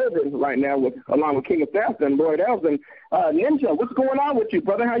in the building right now along with King of Theft and Lloyd Elves. And Nynjah, what's going on with you,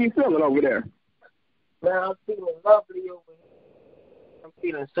 brother? How you feeling over there? Man, I'm feeling lovely over here. I'm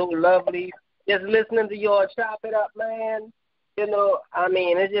feeling so lovely. Just listening to y'all chop it up, man. It's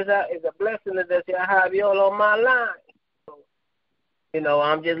a blessing that I have y'all on my line.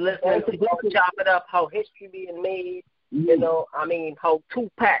 I'm just listening to y'all chop it up, how history being made, how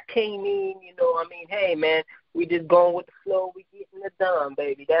Tupac came in, hey, man, we just going with the flow, we getting it done,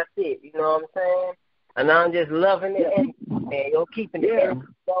 baby, that's it, you know what I'm saying? And I'm just loving it, and man, you're keeping the energy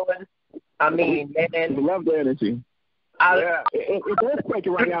going. Man. I love the energy. It's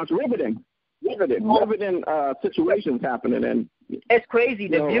earthquaking right now, it's riveting situations happening, and it's crazy,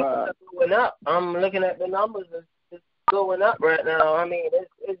 the views are going up. I'm looking at the numbers, it's going up right now.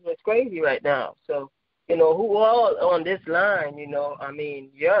 It's crazy right now. So, who all on this line,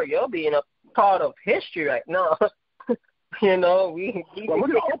 you're being a part of history right now. We're going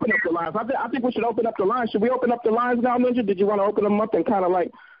to open up the lines. I think we should open up the lines. Should we open up the lines now, Nynjah? Did you want to open them up and kind of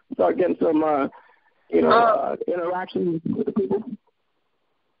like start getting some, interaction with the people?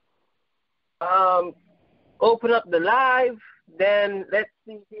 Open up the live, then let's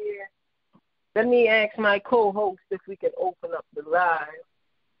see here. Let me ask my co-host if we can open up the live.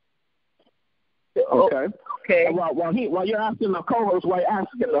 Okay. Okay. While you're asking the co-host,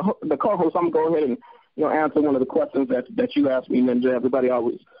 the co-host, I'm going to go ahead and answer one of the questions that you asked me, Nynjah. Everybody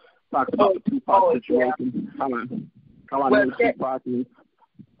always talks about the Tupac situation. How I knew Tupac and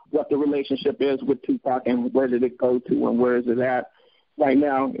what the relationship is with Tupac and where did it go to and where is it at. Right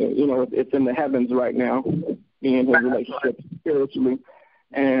now, it's in the heavens right now, me and his relationship spiritually.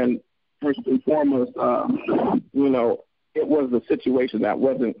 And first and foremost, it was a situation that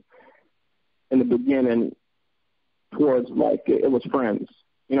wasn't in the beginning towards like it was friends.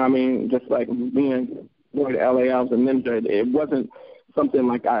 You know what I mean? Just like being Lloyd, LA Elves, and Nynjah, it wasn't something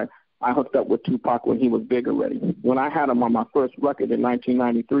like I hooked up with Tupac when he was big already. When I had him on my first record in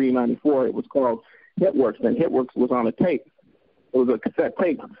 1993, 94, it was called Hitworks, and Hitworks was on a tape. It was a cassette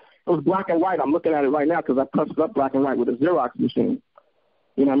tape. It was black and white. I'm looking at it right now because I pressed it up black and white with a Xerox machine.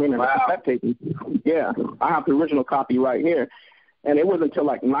 You know what I mean? And a cassette tape. Yeah, I have the original copy right here. And it wasn't until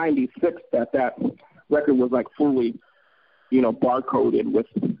like 96 that record was like fully, barcoded with,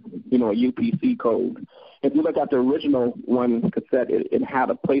 a UPC code. If you look at the original one cassette, it had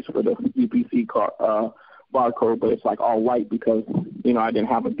a place for the UPC barcode, but it's like all white because, I didn't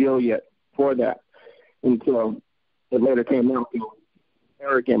have a deal yet for that until it later came out through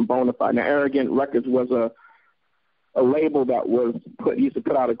Arrogant Bonafide. Now, Arrogant Records was a label that used to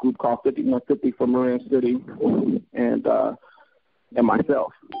put out a group called 5150 from Marin City and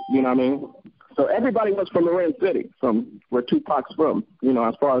myself. You know what I mean? So everybody was from Marin City, from where Tupac's from,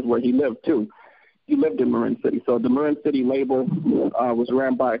 as far as where he lived, too. He lived in Marin City. So the Marin City label was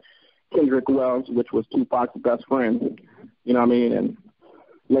ran by Kendrick Wells, which was Tupac's best friend. You know what I mean? And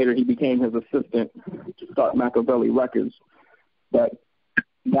later he became his assistant to start Machiavelli Records. But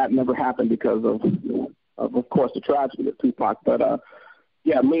that never happened because of course, the tragedy of Tupac. But,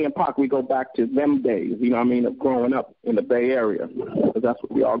 me and Pac, we go back to them days, of growing up in the Bay Area. Because that's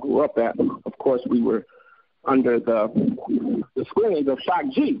what we all grew up at. Of course, we were under the screens of Shock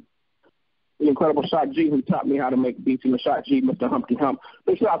G, the incredible Shock G, who taught me how to make beats. And the Shock G, Mr. Humpty Hump.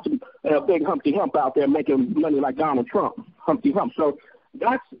 They shout to big Humpty Hump out there making money like Donald Trump, Humpty Hump. So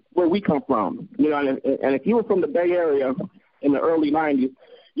that's where we come from. And if you were from the Bay Area in the early 90s,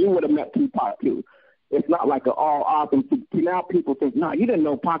 you would have met Tupac too. It's not like an all awesome. Now people think, nah, you didn't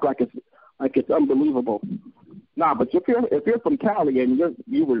know Pac like it's unbelievable. Nah, but if you're from Cali and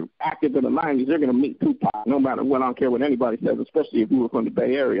you were active in the 90s, you're gonna meet Tupac no matter what. I don't care what anybody says, especially if you were from the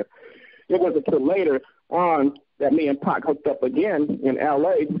Bay Area. It wasn't until later on that me and Pac hooked up again in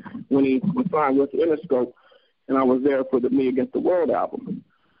L.A. when he was signed with Interscope, and I was there for the Me Against the World album.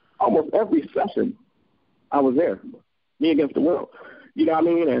 Almost every session, I was there. Me Against the World. You know what I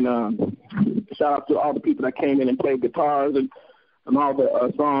mean? And shout out to all the people that came in and played guitars and all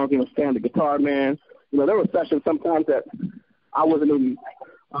the songs, Stan the Guitar Man. There were sessions sometimes that I wasn't even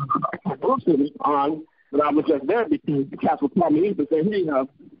producing on, but I was just there because the cats would call me in and say, hey,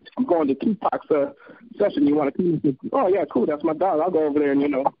 I'm going to Tupac's session. You want to come? And say, oh, yeah, cool. That's my dog. I'll go over there and,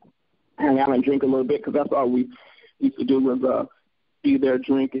 hang out and drink a little bit because that's all we used to do was be there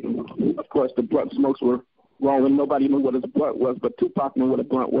drinking. Of course, the blunt smokes were rolling. Nobody knew what a blunt was, but Tupac knew what a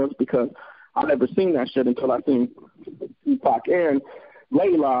blunt was because I never seen that shit until I seen Tupac and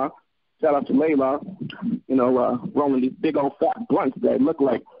Layla. Shout out to Layla, rolling these big old fat blunts that looked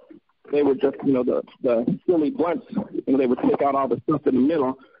like they were just, the silly blunts. They would take out all the stuff in the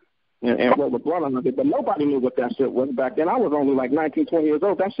middle and roll the blunt on it. But nobody knew what that shit was back then. I was only like 19, 20 years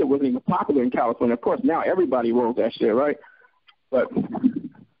old. That shit wasn't even popular in California. Of course, now everybody rolls that shit, right? But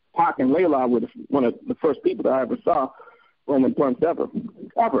Pac and Layla were one of the first people that I ever saw rolling blunts ever.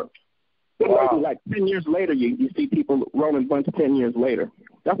 Wow. Maybe like 10 years later, you see people rolling blunts 10 years later.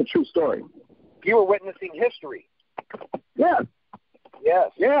 That's a true story. You were witnessing history. Yeah. Yes.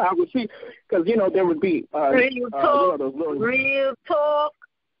 Yeah, I would see, because, there would be real talk, those little... real talk.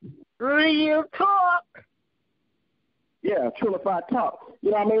 Yeah, trilified talk. You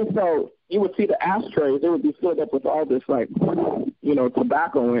know what I mean? So you would see the ashtrays. They would be filled up with all this,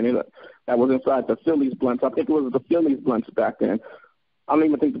 tobacco in it that was inside the Phillies blunts. I think it was the Phillies blunts back then. I don't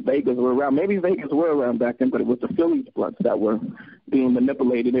even think the Vegas were around. Maybe Vegas were around back then, but it was the Phillies blunts that were being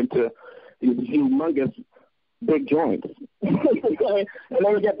manipulated into these humongous big joints. And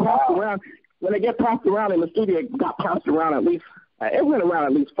they would get passed around. When they get passed around in the studio, it got passed around it went around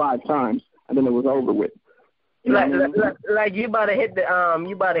at least 5 times, and then it was over with. Like you about to hit on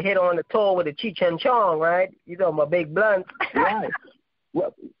the tour with the Cheech and Chong, right? You know my big blunt. Right.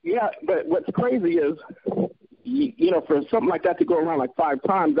 Well, yeah, but what's crazy is, for something like that to go around like 5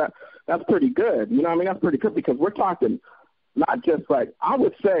 times, that's pretty good. You know what I mean? That's pretty good because we're talking not just I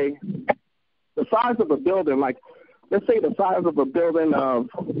would say the size of a building, let's say the size of a building of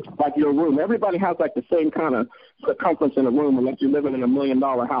like your room. Everybody has like the same kind of circumference in a room unless you're living in $1 million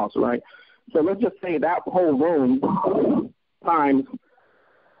house, right? So let's just say that whole room times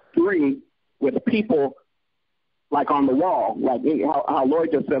 3 with people like on the wall, like how Lloyd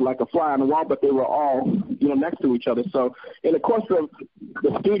just said, like a fly on the wall, but they were all, next to each other. So in the course of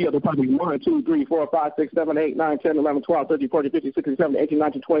the studio, there's probably 1, 2, 3, 4, 5, 6, 7, 8, 9, 10, 11, 12, 13, 14, 15, 16, 17, 18,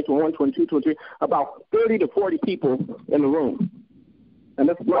 19, 20, 21, 22, 23, about 30 to 40 people in the room. And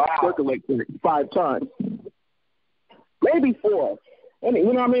this blood circulates 5 times. Maybe 4. And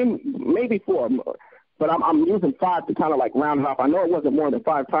you know what I mean? Maybe 4. But I'm using 5 to kind of round it up. I know it wasn't more than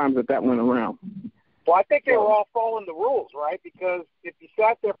 5 times that went around. Well, I think they were all following the rules, right? Because if you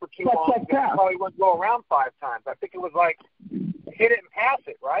sat there for too long, you probably wouldn't go around 5 times. I think it was hit it and pass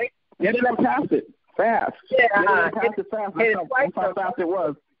it, right? Hit it and pass it fast. Yeah, hit it and pass it fast. That's how fast it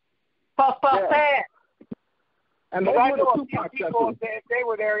was. Puff, pass. And those were the Tupac sessions. If they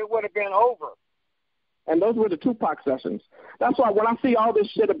were there, it would have been over. And those were the Tupac sessions. That's why when I see all this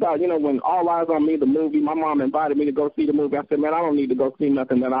shit about, when All Eyes on Me, the movie, my mom invited me to go see the movie. I said, man, I don't need to go see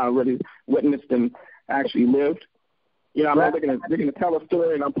nothing that I already witnessed and actually lived. They're gonna tell a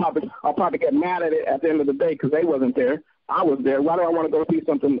story, and I'll probably get mad at it at the end of the day because they wasn't there. I was there. Why do I want to go see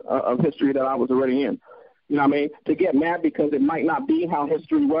something of history that I was already in? You know what I mean? To get mad because it might not be how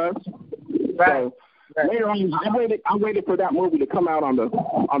history was. Right. So later on, I waited for that movie to come out on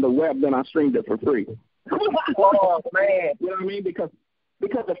the web. Then I streamed it for free. Oh man! You know what I mean? Because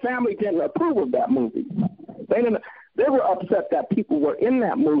the family didn't approve of that movie. They were upset that people were in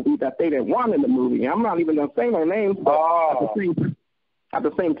that movie that they didn't want in the movie. I'm not even gonna say no names, but at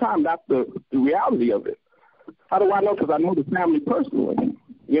the same time, that's the reality of it. How do I know? Because I know the family personally.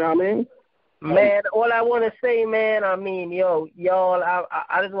 You know what I mean? Man, all I want to say, man, y'all,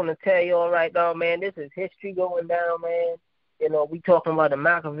 I just want to tell y'all right now, man, this is history going down, man. We talking about the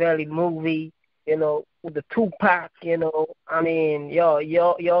Machiavelli movie, with the Tupac, y'all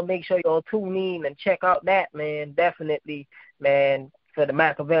make sure y'all tune in and check out that, man, definitely, man, for the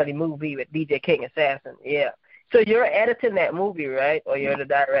Machiavelli movie with DJ King Assassin, yeah. So you're editing that movie, right, or you're the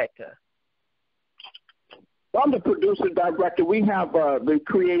director? I'm the producer, director. We have the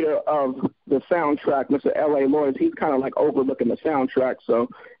creator of the soundtrack, Mr. L.A. Lloyd. He's kind of like overlooking the soundtrack. So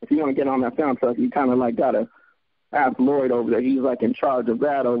if you want to get on that soundtrack, you kind of like got to ask Lloyd over there. He's like in charge of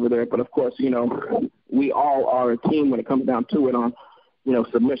that over there. But, of course, you know, we all are a team when it comes down to it on, you know,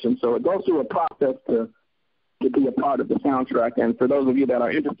 submission. So it goes through a process to be a part of the soundtrack. And for those of you that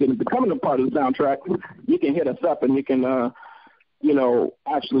are interested in becoming a part of the soundtrack, you can hit us up and you can, you know,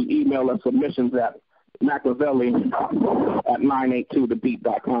 actually email us submissions at Machiavelli at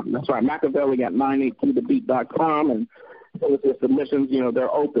 982thebeat.com. That's right, Machiavelli at 982thebeat.com. And so with your submissions, you know,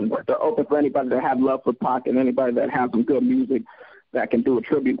 they're open. They're open for anybody that has love for Pac and anybody that has some good music that can do a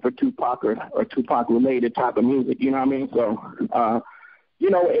tribute for Tupac or Tupac-related type of music. You know what I mean? So,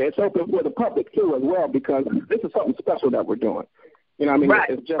 you know, it's open for the public, too, as well, because this is something special that we're doing. You know what I mean? Right,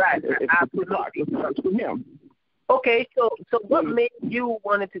 it's just, right. It's for Tupac. It's for him. Okay, so what made you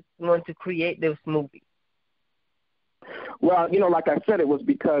want to create this movie? Well, you know, like I said, it was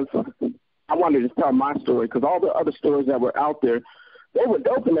because I wanted to tell my story, because all the other stories that were out there, they were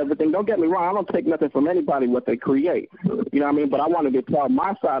dope and everything. Don't get me wrong. I don't take nothing from anybody what they create. You know what I mean? But I wanted to tell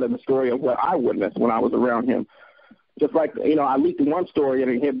my side of the story of what I witnessed when I was around him. Just like, you know, I leaked one story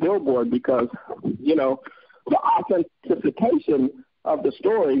and it hit Billboard because, you know, the authentication of the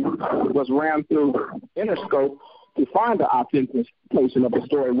story was ran through Interscope to find the authentication of the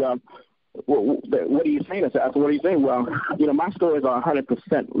story. Well, what are you saying? I said, what are you saying? Well, you know, my stories are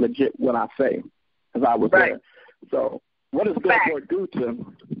 100% legit what I say, because I was there. So what does Billboard do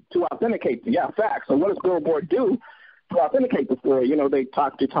to authenticate? Yeah, facts. So what does Billboard do to authenticate the story? You know, they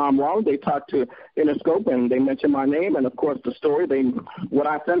talked to Tom Wong, they talked to Interscope, and they mentioned my name, and of course the story, what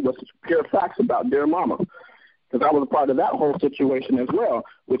I said was pure facts about Dear Mama, because I was a part of that whole situation as well,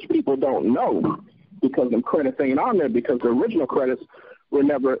 which people don't know because the credits ain't on there, because the original credits were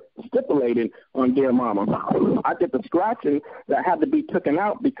never stipulated on Dear Mama. I did the scratching that had to be taken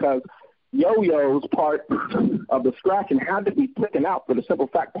out because Yo-Yo's part of the scratching had to be taken out for the simple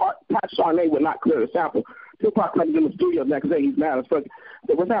fact Pat Charnay would not clear the sample. Tupac comes in the studio the next day, he's mad as fuck. I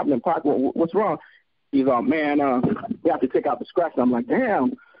said, what's happening, Pac? What's wrong? He's like, man, we have to take out the scratch. I'm like,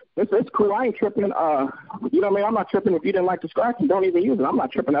 damn, it's cool. I ain't tripping. You know what I mean? I'm not tripping. If you didn't like the scratch, don't even use it. I'm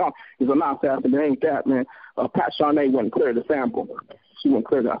not tripping at all. He's like, nah, it ain't that, man. Pat Charnay wouldn't clear the sample. She wouldn't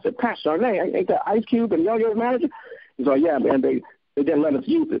clear it. I said, Pat Charnay, ain't that Ice Cube and Yo-Yo's manager? He's like, yeah, man, they didn't let us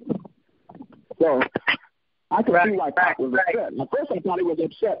use it. So I could see why Pac was upset. At first I thought he was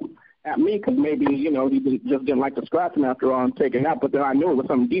upset at me because maybe, you know, he just didn't like the scratching after all and taking it out. But then I knew it was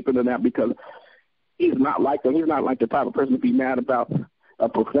something deeper than that, because he's not like the type of person to be mad about a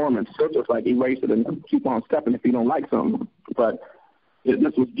performance. He'll just like erase it and keep on stepping if you don't like something. But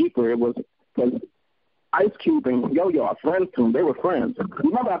this was deeper. It was because Ice Cube and Yo-Yo are friends to him. They were friends.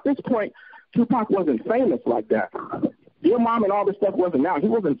 Remember, at this point, Tupac wasn't famous like that. Dear Mom and all this stuff wasn't out. He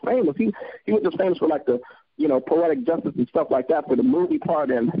wasn't famous. He was just famous for like the, you know, poetic justice and stuff like that for the movie part,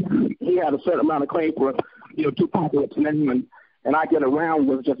 and he had a certain amount of claim for, you know, Tupac and I Get Around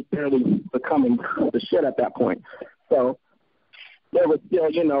was just barely becoming the shit at that point. So there was still,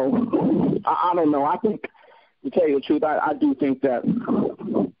 you know, I don't know. I think, to tell you the truth, I do think that,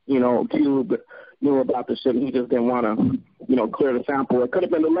 you know, Cube knew about the shit and he just didn't want to, you know, clear the sample. It could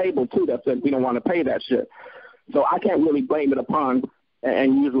have been the label, too, that said we don't want to pay that shit. So I can't really blame it upon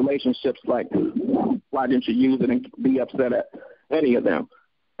and use relationships like, why didn't you use it, and be upset at any of them?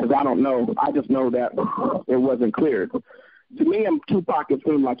 Because I don't know. I just know that it wasn't cleared. To me and Tupac, it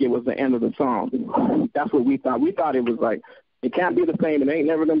seemed like it was the end of the song. That's what we thought. We thought it was like, it can't be the same. It ain't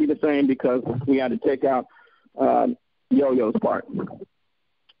never going to be the same because we had to take out Yo-Yo's part.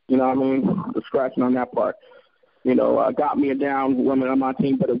 You know what I mean? The scratching on that part. You know, got me a down woman on my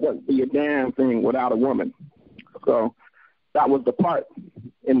team, but it wouldn't be a damn thing without a woman. So that was the part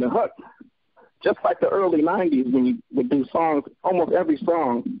in the hook. Just like the early 90s when you would do songs, almost every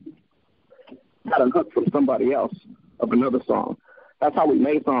song had a hook from somebody else of another song. That's how we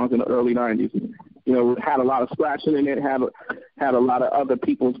made songs in the early 90s. You know, it had a lot of scratching in it, had a lot of other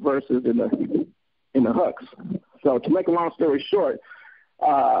people's verses in the hooks. So to make a long story short,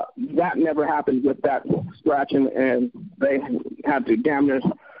 that never happened with that scratching, and they had to damn near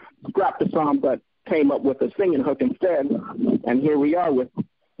scrap the song, but came up with a singing hook instead. And here we are with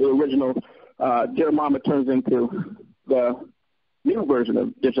the original Dear Mama turns into the new version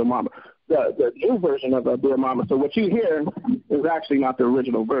of Digital Mama, the new version of Dear Mama. So what you hear is actually not the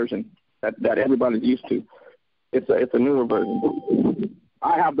original version that everybody's used to. It's a newer version.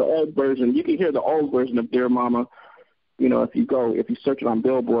 I have the old version. You can hear the old version of Dear Mama. You know, if you search it on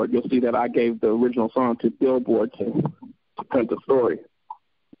Billboard, you'll see that I gave the original song to Billboard to print the story.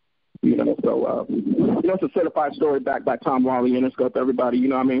 You know, so it's a certified story backed by Tom Wally and Interscope, everybody. You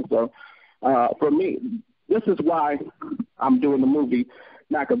know what I mean? So for me, this is why I'm doing the movie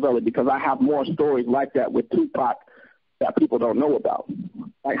Machiavelli, because I have more stories like that with Tupac that people don't know about.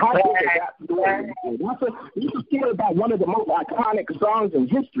 Like, how big is that story? That's a story about one of the most iconic songs in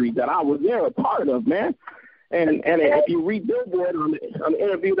history that I was there a part of, man. And if you read Billboard on the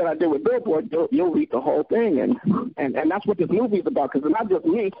interview that I did with Billboard, you'll read the whole thing. And that's what this movie is about, because it's not just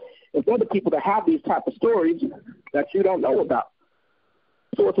me. It's other people that have these type of stories that you don't know about.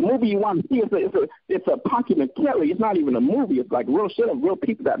 So it's a movie you want to see. It's a documentary. It's not even a movie. It's like real shit of real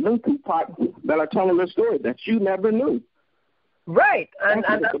people that knew Tupac that are telling their story that you never knew. Right. And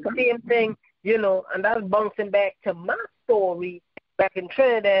that's the same thing, you know, and that's bouncing back to my story. Back in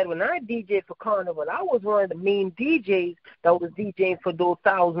Trinidad, when I DJed for Carnival, I was one of the main DJs that was DJing for those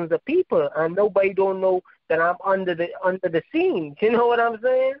thousands of people, and nobody don't know that I'm under the scenes. You know what I'm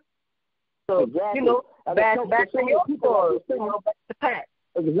saying? So, exactly. You know, back to your story, back to Pat.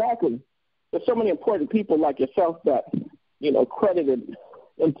 Exactly. There's so many important people like yourself that, you know, credited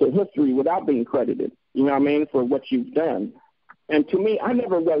into history without being credited, you know what I mean, for what you've done. And to me, I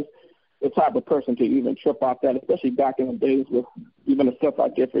never was the type of person to even trip off that, especially back in the days with even the stuff I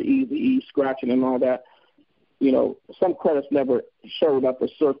did for Eazy-E, scratching and all that. You know, some credits never showed up or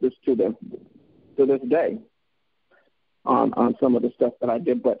surfaced to this day on some of the stuff that I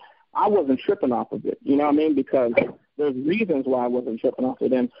did. But I wasn't tripping off of it, you know what I mean, because there's reasons why I wasn't tripping off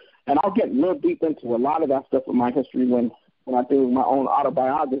of it. And I'll get real deep into a lot of that stuff with my history when I do my own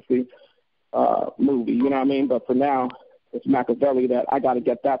autobiography movie, you know what I mean? But for now, it's Machiavelli that I got to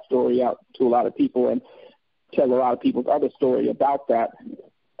get that story out to a lot of people and tell a lot of people's other story about that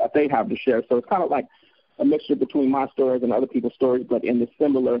they have to share. So it's kind of like a mixture between my stories and other people's stories, but in the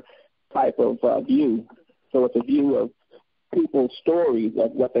similar type of view. So it's a view of people's stories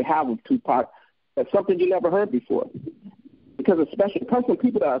of what they have with Tupac. That's something you never heard before. Because it comes from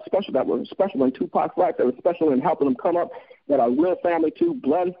people that are special, that were special in Tupac's life, that were special in helping him come up, that are real family too,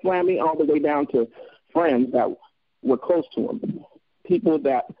 blood family, all the way down to friends that were close to him, people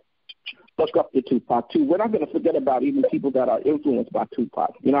that look up to Tupac too. We're not going to forget about even people that are influenced by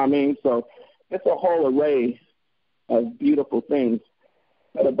Tupac. You know what I mean? So it's a whole array of beautiful things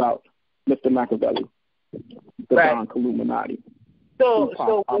said about Mr. Machiavelli, the Don Illuminati.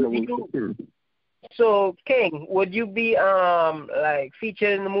 So King, would you be like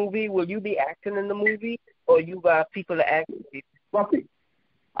featured in the movie? Will you be acting in the movie, or you got people to act? Well, see,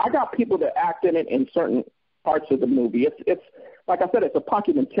 I got people that act in it in certain parts of the movie. It's like I said, it's a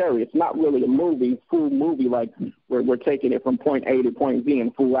documentary. It's not really a movie, full movie, like we're taking it from point A to point B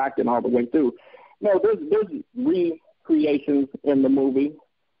and full acting all the way through. No, there's recreations in the movie.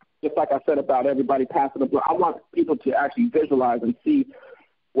 Just like I said about everybody passing the blood, I want people to actually visualize and see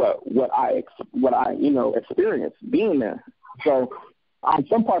what I experienced being there. So on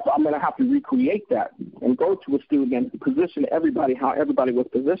some parts, I'm going to have to recreate that and go to a studio and position everybody how everybody was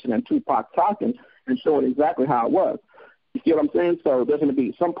positioned and Tupac talking and showing exactly how it was. You see what I'm saying? So there's going to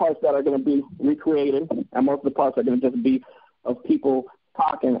be some parts that are going to be recreated, and most of the parts are going to just be of people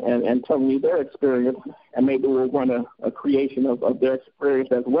talking and telling me their experience, and maybe we'll run a creation of their experience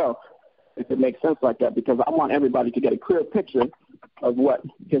as well, if it makes sense like that, because I want everybody to get a clear picture of what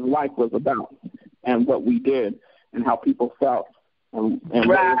his life was about and what we did and how people felt and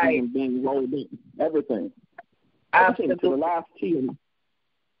being rolled in, everything. Everything to the last T.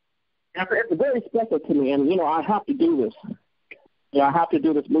 It's very special to me, and, I have to do this. I have to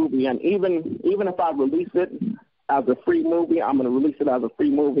do this movie, and even if I release it as a free movie, I'm going to release it as a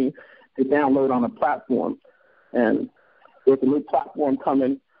free movie to download on a platform. And there's a new platform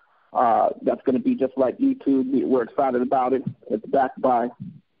coming that's going to be just like YouTube. We're excited about it. It's backed by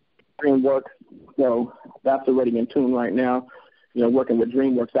DreamWorks, so that's already in tune right now. Working with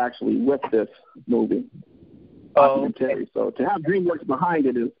DreamWorks actually with this movie. Okay. So to have DreamWorks behind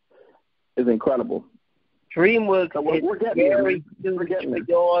it is incredible. DreamWorks so we're very huge. For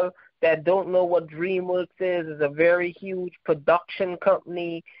y'all that don't know what DreamWorks is a very huge production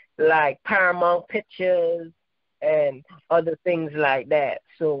company like Paramount Pictures and other things like that.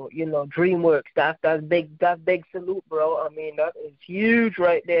 So, DreamWorks, that's big salute, bro. I mean, that is huge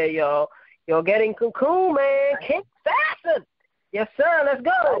right there, y'all. You're getting cocoon, man. Kick fasten. Yes, sir. Let's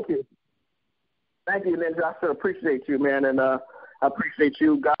go. Thank you, Nynjah. I sure appreciate you, man, and I appreciate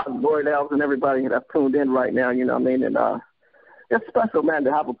you, God, Lloyd, Elves, and everybody that's tuned in right now. You know what I mean? And it's special, man,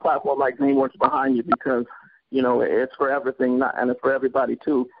 to have a platform like DreamWorks behind you because it's for everything, and it's for everybody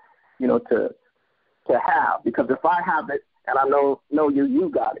too. To have, because if I have it and I know you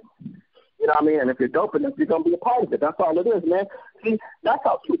got it. You know what I mean? And if you're dope enough, you're gonna be a part of it. That's all it is, man. See, that's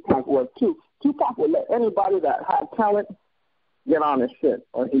how Tupac was, too. Tupac would let anybody that had talent get on his shit,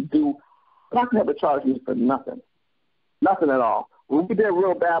 or he'd do. Pac never charged me for nothing. Nothing at all. When we did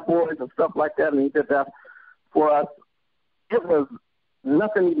Real Bad Boys and stuff like that, and he did that for us, it was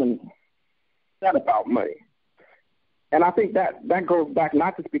nothing even said about money. And I think that goes back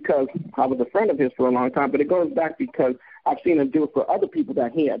not just because I was a friend of his for a long time, but it goes back because I've seen him do it for other people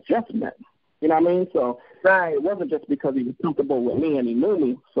that he had just met. You know what I mean? So right. It wasn't just because he was comfortable with me and he knew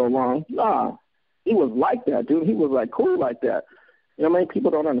me so long. Nah, he was like that, dude. He was like cool like that. You know what I mean?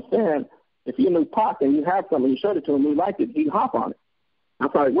 People don't understand. If you knew Pac and you had something, you showed it to him, he liked it, he'd hop on it.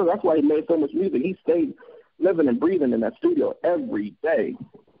 That's why he made so much music. He stayed living and breathing in that studio every day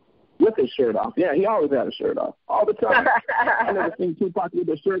with his shirt off. Yeah, he always had a shirt off all the time. I never seen Tupac with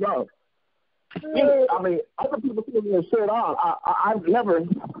his shirt off. Yeah, I mean, other people see him with his shirt on. I've never,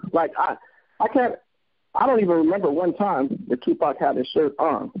 like, I don't even remember one time that Tupac had his shirt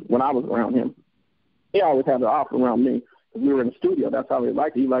on when I was around him. He always had it off around me. We were in the studio. That's how he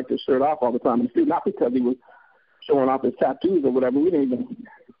liked it. He liked his shirt off all the time in the studio, not because he was showing off his tattoos or whatever. We didn't even,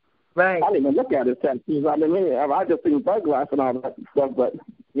 right. I didn't even look at his tattoos. I mean, I just seen Bug Life and all that stuff, but,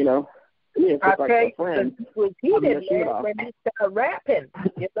 you know, to me it's just like a friend. When he started rapping,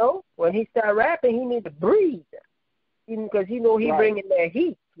 you know, when he started rapping, he need to breathe. Because he know he bringing that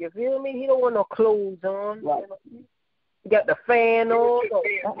heat. You feel me? He don't want no clothes on. Right. He got the fan on.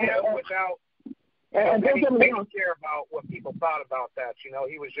 Without and he didn't care about what people thought about that. You know,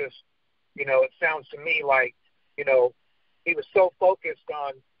 he was just, you know, it sounds to me like, you know, he was so focused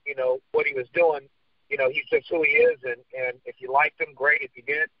on, you know, what he was doing. You know, he's just who he is, and if you liked him, great. If you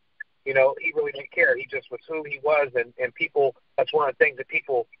didn't, you know, he really didn't care. He just was who he was, and people, that's one of the things that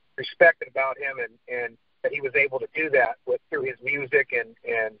people respected about him, and that he was able to do that through his music,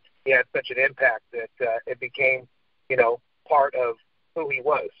 and he had such an impact that it became, you know, part of who he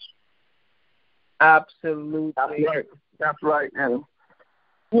was. Absolutely. That's right. And,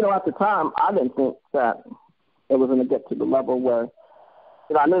 you know, at the time, I didn't think that it was going to get to the level where,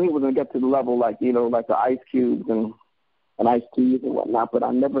 you know, I knew he was going to get to the level like, you know, like the Ice Cubes and Ice Teas and whatnot, but I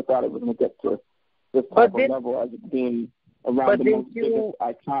never thought it was going to get to this type of level as being around the most biggest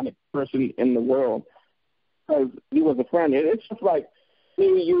iconic person in the world. Because he was a friend. It's just like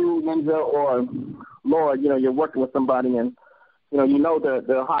me, you, Nynjah, or Lloyd, you know, you're working with somebody and, you know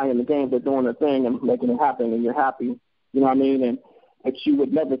they're high in the game, they're doing their thing and making it happen, and you're happy. You know what I mean? And you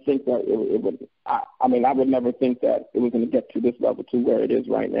would never think that it would. I mean, I would never think that it was going to get to this level, to where it is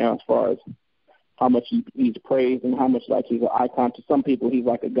right now, as far as how much he's praised and how much like he's an icon. To some people, he's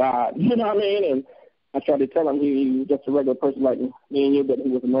like a god. You know what I mean? And I tried to tell him he was just a regular person like me and you, but he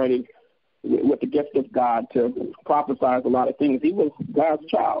was anointed with the gift of God to prophesize a lot of things. He was God's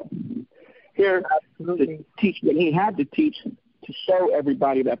child. Here to teach what he had to teach, to show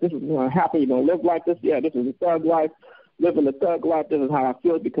everybody that this is going to happen. You're going to live like this. Yeah, this is a thug life. Living the thug life. This is how I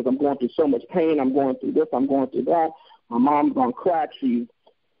feel because I'm going through so much pain. I'm going through this. I'm going through that. My mom's on crack. She's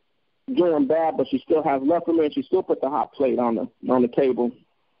doing bad, but she still has love for me, and she still put the hot plate on the table.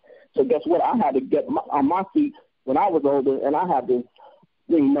 So guess what? I had to get on my feet when I was older, and I had to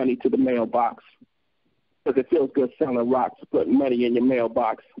bring money to the mailbox because it feels good selling rocks, putting money in your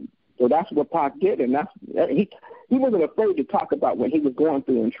mailbox. So that's what Pac did, and he wasn't afraid to talk about what he was going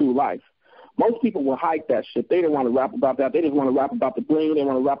through in true life. Most people will hide that shit. They didn't want to rap about that. They just want to rap about the bling. They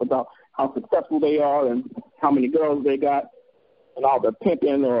want to rap about how successful they are and how many girls they got and all the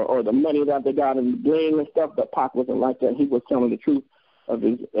pimping or the money that they got and the bling and stuff. But Pac wasn't like that. He was telling the truth of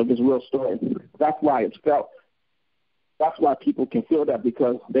his real story. That's why it's felt. That's why people can feel that,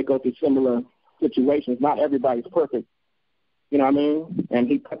 because they go through similar situations. Not everybody's perfect. You know what I mean? And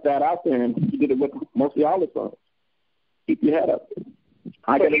he put that out there, and he did it with mostly all his songs. Keep your head up.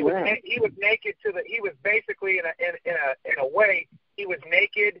 He was naked to the. He was basically in a way he was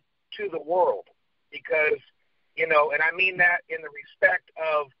naked to the world, because, you know, and I mean that in the respect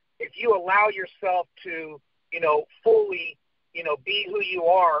of, if you allow yourself to, you know, fully, you know, be who you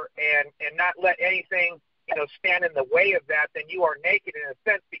are and not let anything, you know, stand in the way of that, then you are naked in a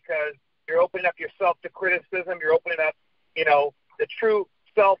sense, because you're opening up yourself to criticism. You're opening up, you know, the true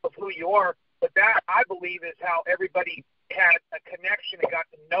self of who you are. But that, I believe, is how everybody had a connection and got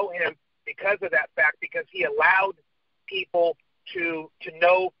to know him, because of that fact, because he allowed people to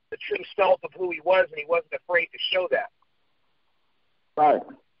know the true self of who he was, and he wasn't afraid to show that. Right.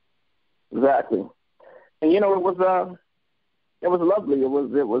 Exactly. And, you know, it was lovely. It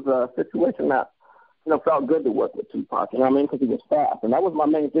was a situation that, you know, felt good to work with Tupac, you know what I mean, because he was fast. And that was my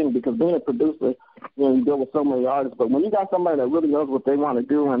main thing, because being a producer, you know, you deal with so many artists. But when you got somebody that really knows what they want to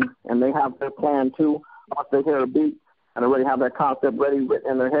do and they have their plan too, once they hear a beat, and already have that concept ready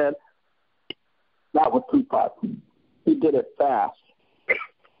written in their head, that was Tupac. He did it fast.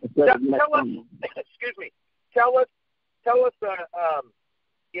 Tell us, excuse me. Tell us.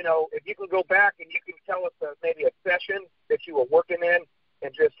 You know, if you can go back and you can tell us maybe a session that you were working in,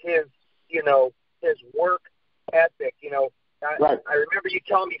 and just his, you know, his work ethic. You know, right. I remember you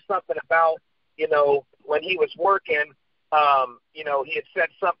telling me something about, you know, when he was working, you know, he had said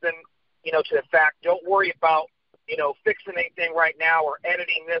something, you know, to the fact, don't worry about, you know, fixing anything right now or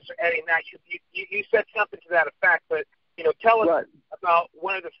editing this or editing that. You said something to that effect, but, you know, tell us right. about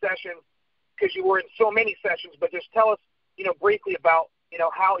one of the sessions, because you were in so many sessions, but just tell us, you know, briefly about, you know,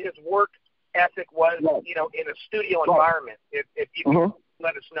 how his work ethic was, right. you know, in a studio environment, if you can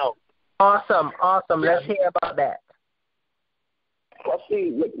let us know. Awesome. Let's hear about that. Well,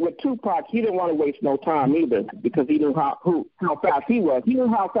 see, with Tupac, he didn't want to waste no time either, because he knew how fast he was. He knew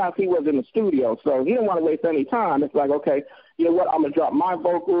how fast he was in the studio, so he didn't want to waste any time. It's like, okay, you know what, I'm going to drop my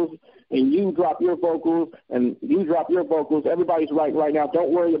vocals, and you drop your vocals, and you drop your vocals. Everybody's right now.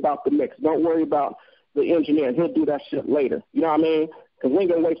 Don't worry about the mix. Don't worry about the engineer. He'll do that shit later. You know what I mean? Because we ain't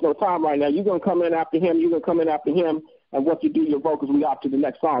going to waste no time right now. You're going to come in after him. You're going to come in after him. And once you do your vocals, we out to the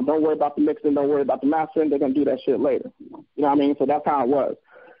next song. Don't worry about the mixing. Don't worry about the mastering. They're going to do that shit later. You know what I mean? So that's how it was.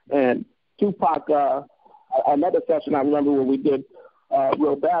 And Tupac, another session I remember when we did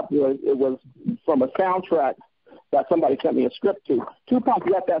Real Bad Boys, it was from a soundtrack that somebody sent me a script to. Tupac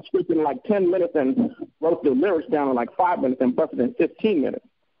got that script in like 10 minutes and wrote the lyrics down in like 5 minutes and busted in 15 minutes.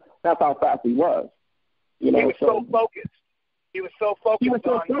 That's how fast he was. You know, he was so focused. He was so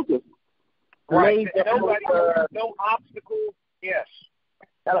focused. Right. No obstacles. Yes.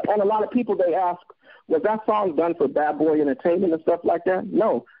 And a lot of people, they ask, was that song done for Bad Boy Entertainment and stuff like that?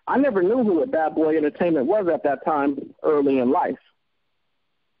 No. I never knew who a Bad Boy Entertainment was at that time early in life.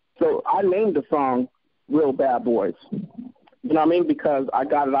 So I named the song Real Bad Boys. You know what I mean? Because I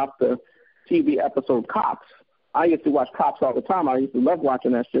got it off the TV episode Cops. I used to watch Cops all the time. I used to love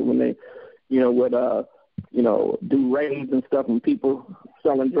watching that shit when they, you know, would, you know, do raids and stuff and people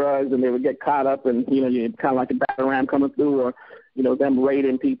selling drugs, and they would get caught up, and, you know, you kind of like a battle ram coming through, or, you know, them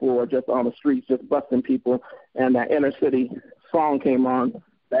raiding people, or just on the streets just busting people, and that inner city song came on,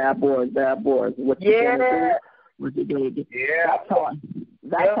 Bad Boys, Bad Boys. What you gonna do? Yeah.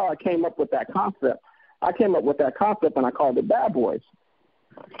 That's how I came up with that concept. I came up with that concept, and I called it Bad Boys.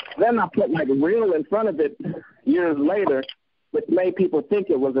 Then I put like a reel in front of it years later, which made people think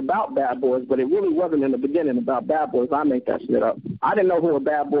it was about Bad Boys, but it really wasn't in the beginning about Bad Boys. I made that shit up. I didn't know who a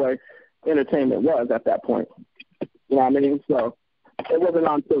Bad Boy Entertainment was at that point. You know what I mean? So it wasn't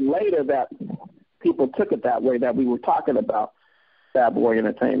until later that people took it that way, that we were talking about Bad Boy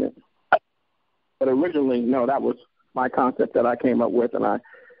Entertainment. But originally, no, that was my concept that I came up with, and I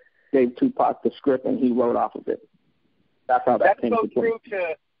gave Tupac the script, and he wrote off of it. That's how that came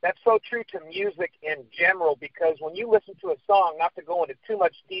to That's so true to music in general, because when you listen to a song, not to go into too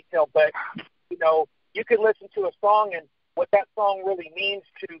much detail, but, you know, you can listen to a song, and what that song really means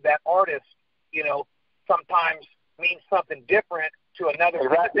to that artist, you know, sometimes means something different to another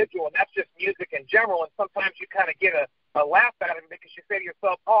individual, and that's just music in general. And sometimes you kind of get a laugh at it because you say to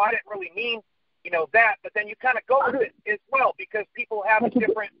yourself, oh, I didn't really mean, you know, that, but then you kind of go with it as well, because people have a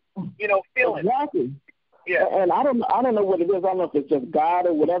different, you know, feeling. Exactly. Yeah. And I don't know what it is. I don't know if it's just God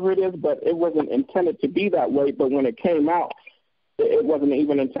or whatever it is, but it wasn't intended to be that way. But when it came out, it wasn't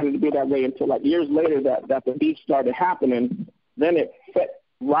even intended to be that way until like years later that the beat started happening. Then it fit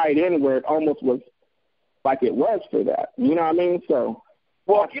right in where it almost was like it was for that. You know what I mean? So,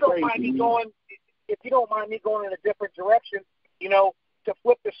 well, if you don't mind me going in a different direction, you know, to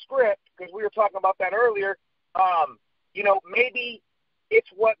flip the script, because we were talking about that earlier. You know, maybe it's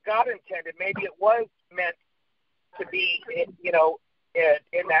what God intended. Maybe it was meant to be, you know,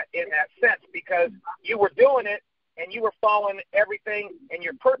 in that sense, because you were doing it and you were following everything in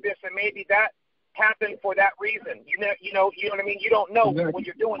your purpose, and maybe that happened for that reason. You know what I mean? You don't know when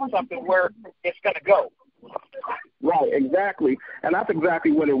you're doing something where it's going to go. Right, exactly. And that's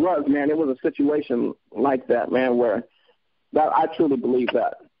exactly what it was, man. It was a situation like that, man, where that I truly believe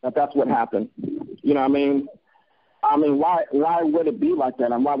that's what happened. You know what I mean? Why would it be like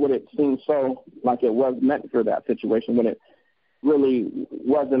that, and why would it seem so like it was meant for that situation when it really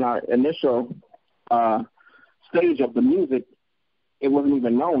wasn't our initial stage of the music? It wasn't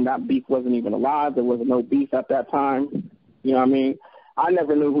even known. That beef wasn't even alive. There was no beef at that time. You know what I mean? I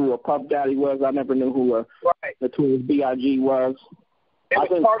never knew who a Puff Daddy was. I never knew who the Notorious B.I.G. was. I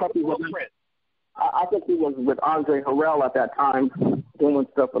think part of the blueprint. I think he was with Andre Harrell at that time, doing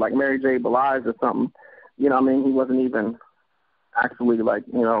stuff with like Mary J. Blige or something. You know what I mean? He wasn't even actually like,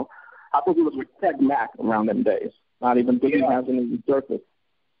 you know, I think he was with Tech Mac around them days. Not even Biggie hasn't even surfaced.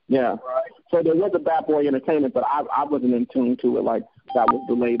 Yeah. Right. So there was a Bad Boy Entertainment, but I wasn't in tune to it like that was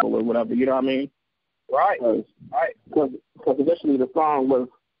the label or whatever. You know what I mean? Right. Right. Because initially the song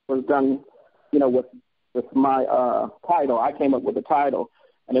was done, you know, with my title. I came up with the title,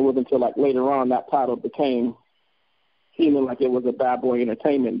 and it wasn't until like later on that title became seeming like it was a Bad Boy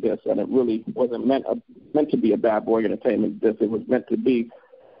Entertainment disc, and it really wasn't meant to be a Bad Boy Entertainment disc. It was meant to be,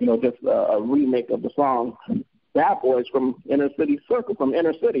 you know, just a remake of the song Bad Boys from Inner City Circle, from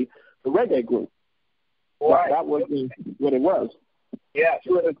Inner City, the reggae group. Right. That was what it was. Yes.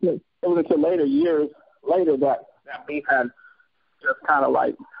 It was until years later that beat had just kind of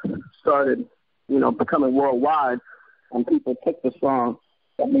like started, you know, becoming worldwide, and people took the song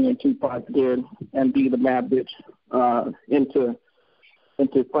that me and Tupac did and Be the Mad Bitch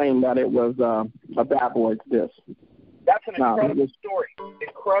into claim that it was a Bad Boys disc. That's an incredible story.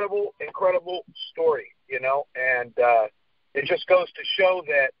 Incredible story, you know, and it just goes to show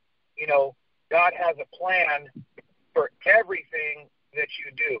that, you know, God has a plan for everything that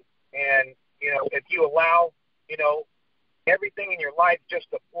you do. And, you know, if you allow, you know, everything in your life just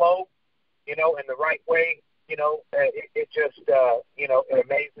to flow, you know, in the right way, you know, it just, you know, it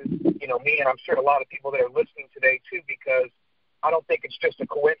amazes, you know, me, and I'm sure a lot of people that are listening today too, because I don't think it's just a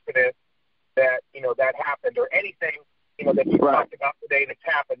coincidence that, you know, that happened or anything, you know, that you talked about today that's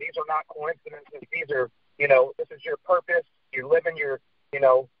happened. These are not coincidences. These are, you know, this is your purpose. You're living your, you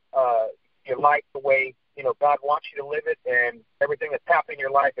know, your life the way, you know, God wants you to live it, and everything that's happening in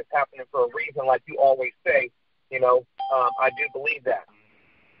your life is happening for a reason, like you always say. You know, I do believe that.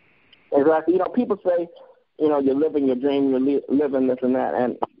 Exactly. You know, people say, you know, you're living your dream, you're living this and that,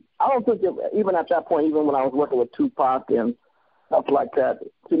 and I don't think even at that point, even when I was working with Tupac and stuff like that,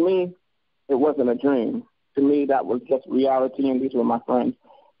 to me, it wasn't a dream. To me, that was just reality, and these were my friends.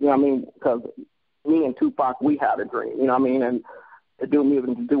 You know what I mean? Because me and Tupac, we had a dream, you know what I mean? And to do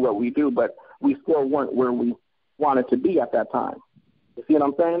music, to do what we do, but we still weren't where we wanted to be at that time. You see what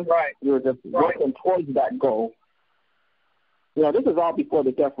I'm saying? Right. We were just working towards that goal. You know, this is all before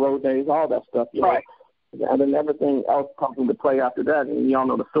the Death Row days, all that stuff, you know. And then everything else comes into play after that, and you all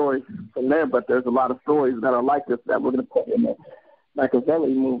know the story from there, but there's a lot of stories that are like this that we're going to put in the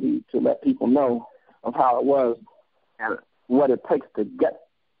Machiavelli movie to let people know of how it was and what it takes to get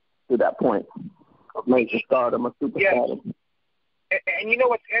to that point of major stardom or superstardom. Yes. And you know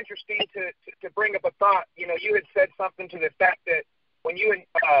what's interesting to bring up a thought, you know, you had said something to the fact that when you and,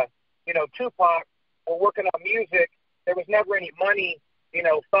 you know, Tupac were working on music, there was never any money, you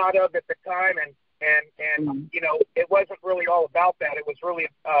know, thought of at the time, and you know, it wasn't really all about that. It was really,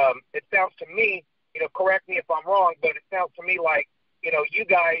 it sounds to me, you know, correct me if I'm wrong, but it sounds to me like, you know, you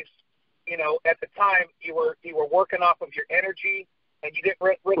guys, you know, at the time you were working off of your energy, and you didn't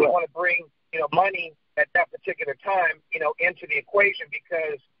really want to bring, you know, money at that particular time, you know, into the equation,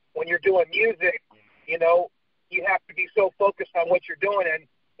 because when you're doing music, you know, you have to be so focused on what you're doing,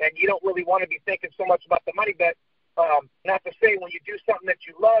 and you don't really want to be thinking so much about the money. But not to say when you do something that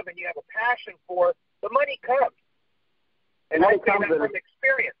you love and you have a passion for, the money comes. And I say that from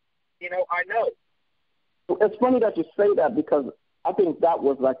experience. You know, I know. It's funny that you say that, because I think that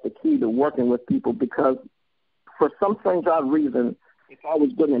was like the key to working with people, because for some strange odd reason, it's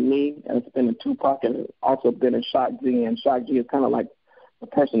always been in me, and it's been in Tupac, and it's also been in Shock G, and Shock G is kind of like the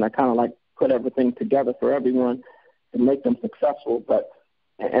person that kind of like put everything together for everyone to make them successful.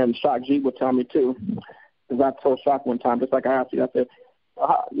 And Shock G would tell me too, because I told Shock one time, just like I asked you, I said,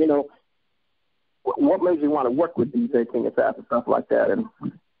 you know, what made you want to work with DJ King Assassin and stuff like that? And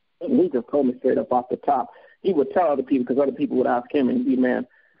he just told me straight up off the top. He would tell other people, because other people would ask him, and he'd be, man,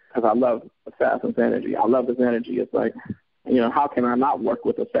 because I love Assassin's energy. I love his energy. It's like, you know, how can I not work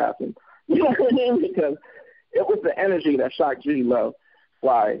with Assassin? You know what I mean? Because it was the energy that Shock G loved.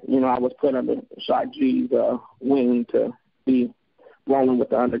 Why, you know, I was put under Shock G's wing to be rolling with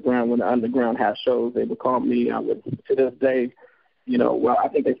the underground. When the underground had shows, they would call me. I would, to this day, you know, well, I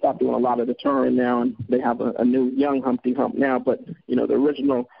think they stopped doing a lot of the touring now, and they have a new young Humpty Hump now. But, you know, the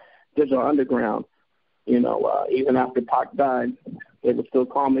original Digital Underground, you know, even after Pac died, they would still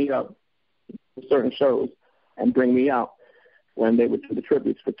call me up for certain shows and bring me out when they would do the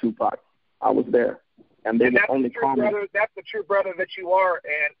tributes for Tupac. I was there, and they would only call me. That's the true brother that you are,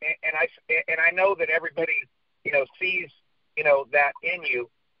 and I know that everybody, you know, sees, you know, that in you,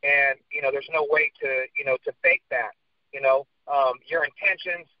 and you know, there's no way to, you know, to fake that. You know, your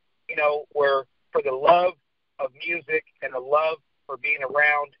intentions, you know, were for the love of music and the love for being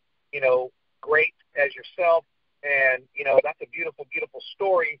around, you know, great as yourself, and you know, that's a beautiful, beautiful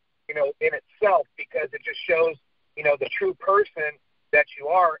story, you know, in itself, because it just shows, you know, the true person that you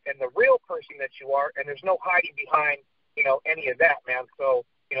are and the real person that you you are, and there's no hiding behind, any of that, man. So,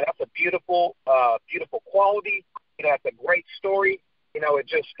 that's a beautiful, beautiful quality. That's a great story. It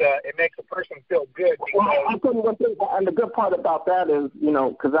just it makes a person feel good. Well, I'll tell you one thing, and the good part about that is,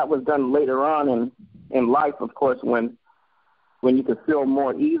 because that was done later on in life, of course, when you could feel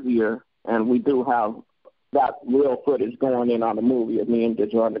more easier, and we do have that real footage going in on the movie of me and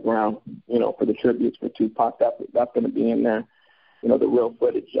Nynjah on the ground, for the tributes for Tupac. That's going to be in there, the real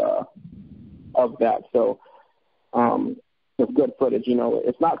footage of that. So it's good footage.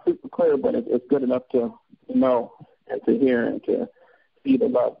 It's not super clear, but it's good enough to know and to hear and to see the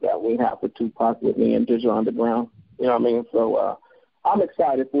love that we have for Tupac with me and Nynjah on the ground. You know what I mean? So I'm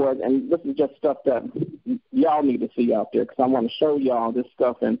excited for it, and this is just stuff that y'all need to see out there, because I want to show y'all this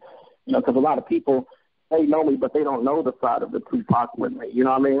stuff. And, because a lot of people, they know me, but they don't know the side of the Tupac with me. You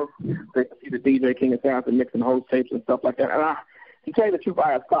know what I mean? They see the DJ King of Sounds and mixing host tapes and stuff like that. And to tell you the truth,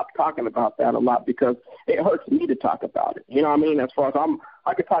 I have stopped talking about that a lot because it hurts me to talk about it. You know what I mean? As far as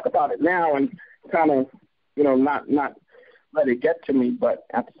I could talk about it now and kind of, not let it get to me, but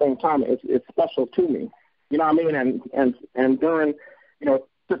at the same time, it's special to me. You know what I mean? And during, it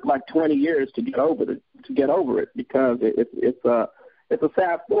took like 20 years to get over it because it's a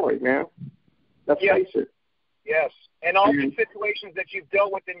sad story, man. Let's face it. Yes, and all the situations that you've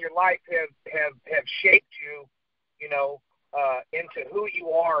dealt with in your life have shaped you, into who you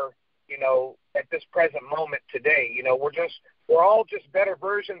are, at this present moment today. We're all just better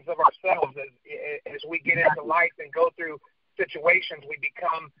versions of ourselves as we get into life and go through situations. We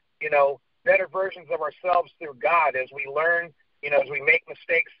become, better versions of ourselves through God as we learn, as we make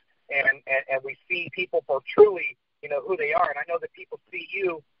mistakes and we see people for truly, who they are. And I know that people see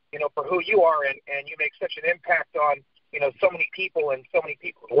you, for who you are, and you make such an impact on, so many people and so many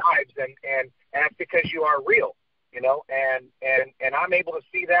people's lives, and that's because you are real, and I'm able to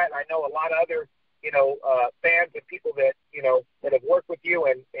see that. I know a lot of other, fans and people that, that have worked with you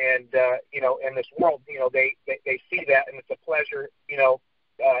and in this world, they see that, and it's a pleasure,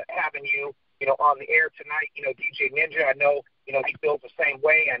 having you, on the air tonight. DJ Nynjah, I know, he feels the same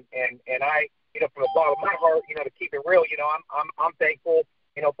way, and I, from the bottom of my heart, to keep it real, I'm thankful,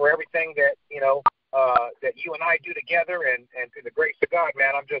 for everything that, that you and I do together, and through the grace of God,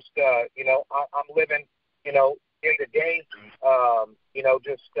 man. I'm just, I'm living, day to day,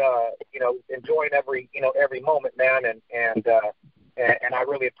 just, enjoying every moment, man, and I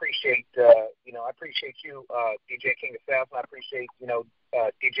really appreciate, I appreciate you, DJ King of Sounds, and I appreciate,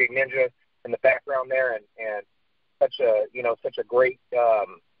 DJ Nynjah in the background there, and such a great,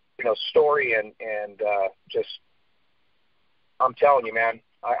 story, and just, I'm telling you, man,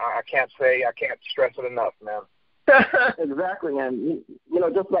 I can't stress it enough, man. Exactly, and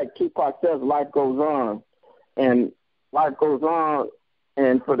just like Tupac says, life goes on, and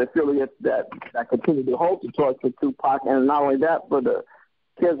for the affiliates that continue to hold the torch for Tupac, and not only that, for the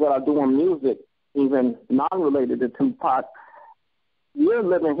kids that are doing music, even non-related to Tupac, we're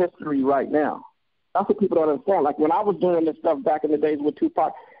living history right now. That's what people don't understand. Like when I was doing this stuff back in the days with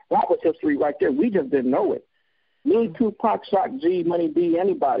Tupac, that was history right there. We just didn't know it. Me, Tupac, Shock G, Money B,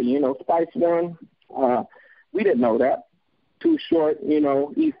 anybody, Spice One, we didn't know that. Too Short,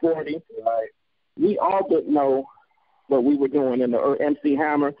 E40. Right. We all didn't know what we were doing in the MC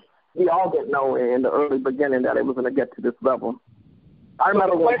Hammer. We all didn't know in the early beginning that it was going to get to this level. I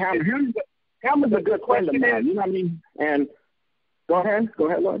remember when Hammer's a good friend of mine, you know what I mean? And go ahead,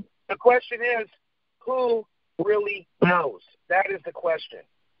 Lloyd. The question is, who really knows? That is the question.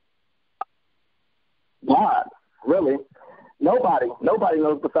 God, really? Nobody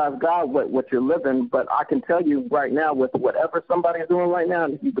knows besides God what you're living, but I can tell you right now, with whatever somebody is doing right now,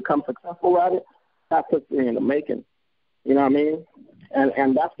 and if you become successful at it, that's history in the making. You know what I mean?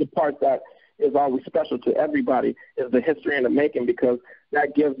 And that's the part that is always special to everybody, is the history in the making, because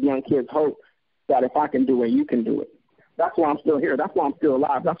that gives young kids hope that if I can do it, you can do it. That's why I'm still here. That's why I'm still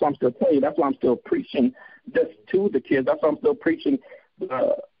alive. That's why I'm still telling you. That's why I'm still preaching this to the kids. That's why I'm still preaching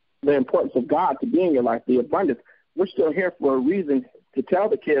the importance of God to be in your life, the abundance. We're still here for a reason, to tell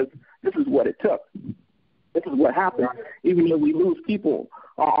the kids this is what it took. This is what happened. Even though we lose people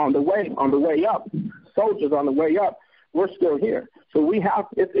on the way up, soldiers on the way up, we're still here. So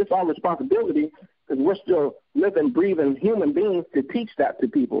it's our responsibility, because we're still living, breathing human beings, to teach that to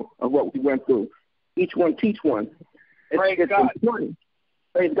people of what we went through. Each one teach one. It's important.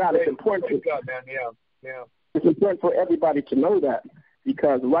 Praise God. It's important. Praise God, man. Yeah. It's important for everybody to know that,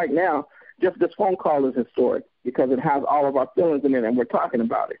 because right now, just this phone call is historic, because it has all of our feelings in it, and we're talking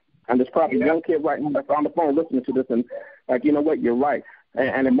about it. And there's probably a young kid right now that's on the phone listening to this, and like, you know what, you're right.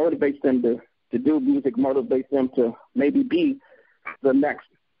 And it motivates them to do music, motivates them to maybe be the next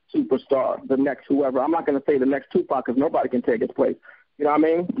superstar, the next whoever. I'm not going to say the next Tupac because nobody can take his place. You know what I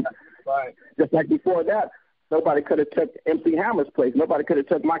mean? Right. Just like before that, nobody could have took MC Hammer's place. Nobody could have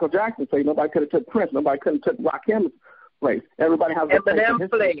took Michael Jackson's place. Nobody could have took Prince. Nobody could have took Rakim's place. Everybody has a place in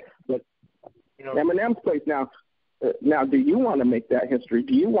history. But Eminem's place now. Now, do you want to make that history?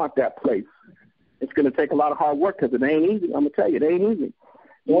 Do you want that place? It's going to take a lot of hard work because it ain't easy. I'm gonna tell you, it ain't easy.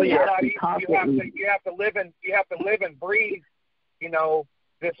 Well, you have to live and breathe,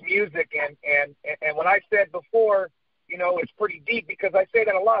 this music. And when I said before, it's pretty deep because I say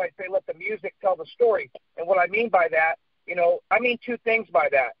that a lot. I say let the music tell the story. And what I mean by that, I mean two things by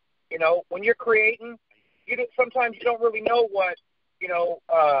that. When you're creating, sometimes you don't really know what's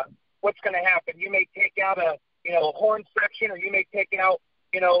going to happen. You may take out a horn section, or you may take out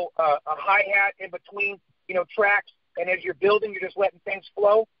a hi-hat in between tracks, and as you're building, you're just letting things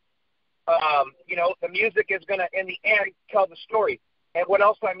flow. The music is going to, in the end, tell the story. And what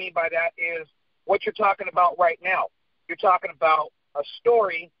else I mean by that is what you're talking about right now. You're talking about a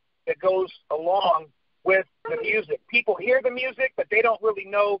story that goes along with the music. People hear the music, but they don't really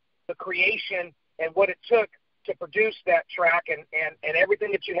know the creation and what it took to produce that track and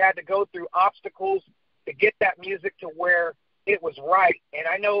everything that you had to go through, obstacles to get that music to where it was right. And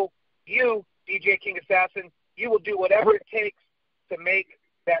I know you, DJ King Assassin, you will do whatever it takes to make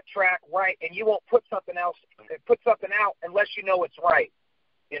that track right, and you won't put something out unless you know it's right.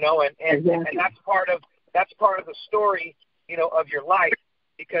 And that's part of the story, of your life,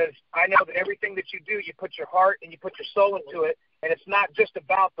 because I know that everything that you do, you put your heart and you put your soul into it, and it's not just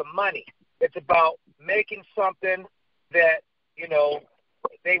about the money. It's about making something that,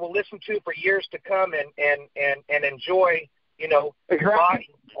 they will listen to for years to come and enjoy, the body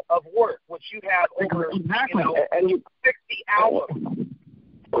of work, which you have over, and 60 albums.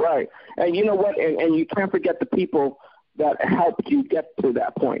 Right. And you know what? And you can't forget the people that helped you get to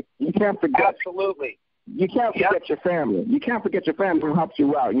that point. You can't forget. Absolutely. You can't forget your family. You can't forget your family who helps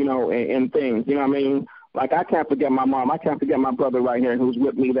you out, in things. You know what I mean? Like, I can't forget my mom. I can't forget my brother right here who's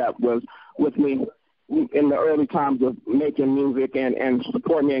with me, that was with me in the early times of making music and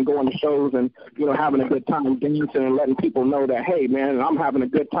supporting me and going to shows and, having a good time dancing and letting people know that, hey, man, I'm having a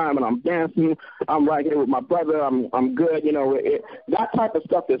good time and I'm dancing. I'm right here with my brother. I'm good. That type of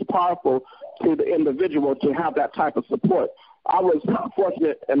stuff is powerful to the individual to have that type of support. I was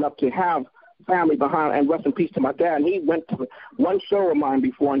fortunate enough to have family behind, and rest in peace to my dad. And he went to one show of mine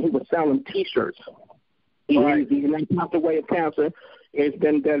before, and he was selling T-shirts. He passed away of cancer. It's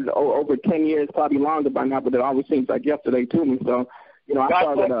been dead over 10 years, probably longer by now, but it always seems like yesterday to me. So, I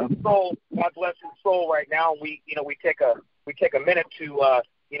God bless his soul. God bless his soul right now. We take a minute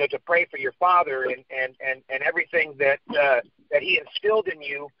to pray for your father and everything that he instilled in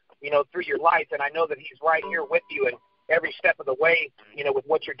you, through your life. And I know that he's right here with you and every step of the way, with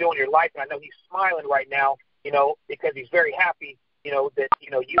what you're doing in your life. And I know he's smiling right now, because he's very happy, that,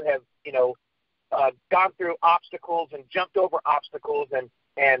 you have, gone through obstacles and jumped over obstacles and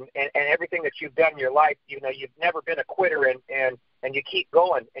everything that you've done in your life. You've never been a quitter, and you keep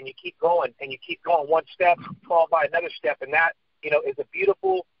going and you keep going and you keep going, one step followed by another step. And that, is a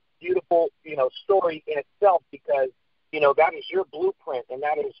beautiful, beautiful, story in itself, because, that is your blueprint and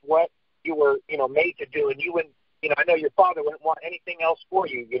that is what you were, made to do. And you wouldn't, I know your father wouldn't want anything else for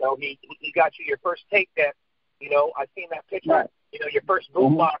you. He got you your first tape deck. I've seen that picture, right. Your first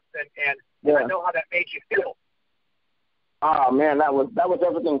boombox, and I know how that made you feel. Oh man, that was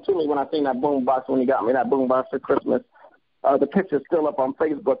everything to me when I seen that boombox, when he got me that boombox for Christmas. The picture's still up on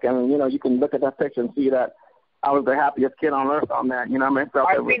Facebook, and you can look at that picture and see that I was the happiest kid on earth on that. What I mean?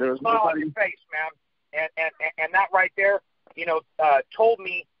 I seen the smile on your face, man, and that right there, told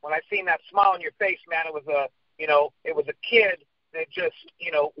me when I seen that smile on your face, man, it was a kid that just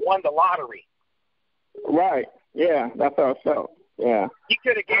won the lottery. Right. Yeah, that's how it felt. Yeah. You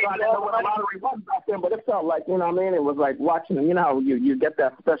could have gave I didn't know what a lottery was back then, but it felt like, it was like watching, how you get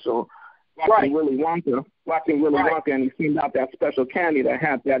that special, watching Willy Wonka, and he sent out that special candy that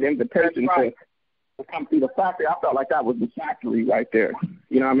had that invitation to come through the factory. I felt like that was the factory right there.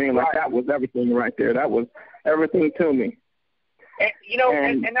 You know what I mean? Like that was everything right there. That was everything to me.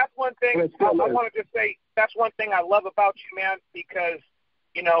 And, and that's one thing I wanted to say. That's one thing I love about you, man, because,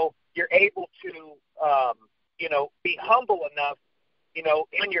 you're able to, be humble enough,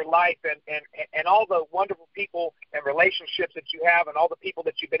 in your life and all the wonderful people and relationships that you have and all the people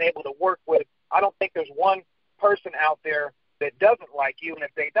that you've been able to work with. I don't think there's one person out there that doesn't like you. And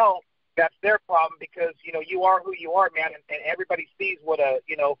if they don't, that's their problem, because, you are who you are, man. And everybody sees what a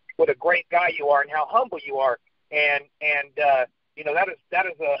great guy you are and how humble you are. And that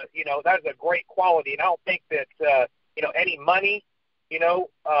is a great quality. And I don't think that, any money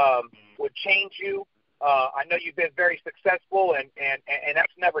would change you. I know you've been very successful, and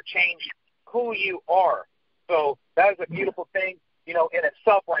that's never changed who you are. So that is a beautiful thing, in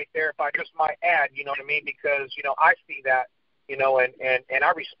itself right there, if I just might add, you know what I mean? Because, I see that, and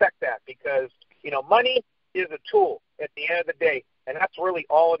I respect that because, money is a tool at the end of the day, and that's really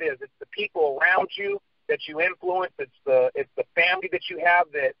all it is. It's the people around you that you influence. It's the family that you have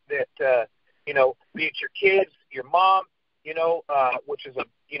that be it your kids, your mom, which is a,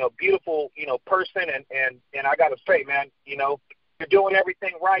 beautiful, person. And I got to say, man, you're doing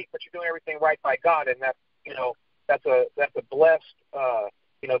everything right, but you're doing everything right by God. And that's, that's a blessed,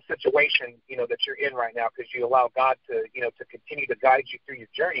 situation, that you're in right now because you allow God to, to continue to guide you through your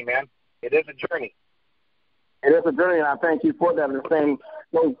journey, man. It is a journey. It is a journey, and I thank you for that. And the same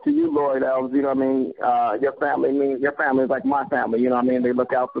goes to you, Lloyd Elves. You know what I mean? Your family is like my family. You know what I mean? They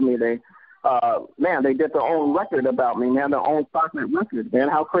look out for me. They did their own record about me, man, their own chocolate record, man.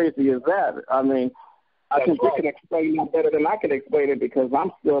 How crazy is that? I mean, I think you can explain that better than I can explain it because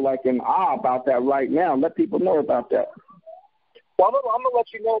I'm still, like, in awe about that right now. Let people know about that. Well, I'm going to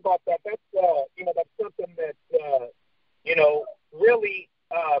let you know about that. That's, that's something that, really,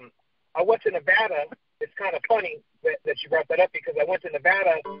 I went to Nevada. It's kind of funny that you brought that up because I went to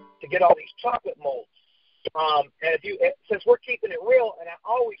Nevada to get all these chocolate molds. And since we're keeping it real, and I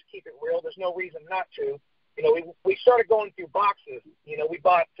always keep it real, there's no reason not to. We started going through boxes. We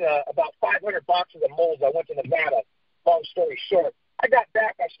bought about 500 boxes of molds. I went to Nevada. Long story short, I got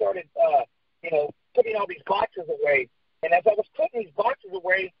back. I started, putting all these boxes away. And as I was putting these boxes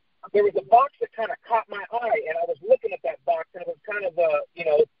away, there was a box that kind of caught my eye, and I was looking at that box, and it was kind of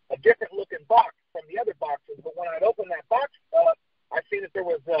a different looking box from the other boxes. But when I'd opened that box up, I see that there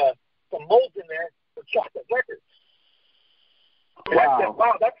was some molds in there for chocolate records. And I said,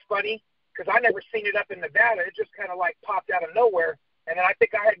 wow, that's funny, because I never seen it up in Nevada. It just kind of like popped out of nowhere. And then I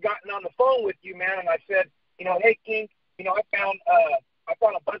think I had gotten on the phone with you, man, and I said, hey, King, I found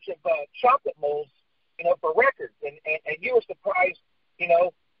a bunch of chocolate molds, for records. And you were surprised, and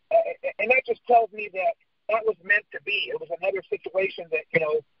that just tells me that was meant to be. It was another situation that,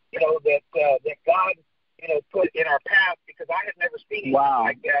 that God, put in our path because I had never seen anything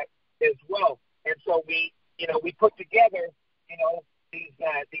like that as well. And so we put together,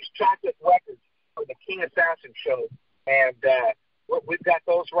 these chocolate records for the King Assassin show. And we've got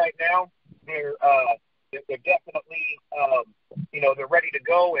those right now. They're definitely, they're ready to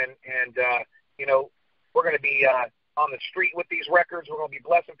go. And we're going to be on the street with these records. We're going to be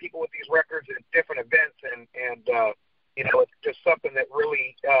blessing people with these records at different events. And it's just something that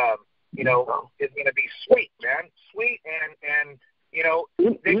really, is going to be sweet, man. Sweet. And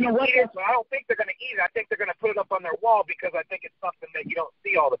they can eat it, but I don't think they're going to eat it. I think they're going to put it up on their wall because I think it's something that you don't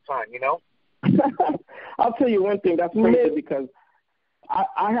see all the time, I'll tell you one thing. That's crazy because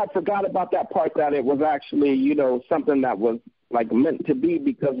I had forgot about that part that it was actually, something that was like meant to be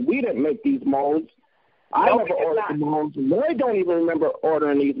because we didn't make these molds. I never ordered the molds. Lloyd don't even remember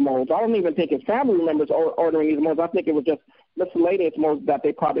ordering these molds. I don't even think his family remembers ordering these molds. I think it was just miscellaneous molds that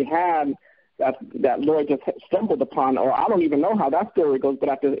they probably had that Lloyd just stumbled upon, or I don't even know how that story goes. But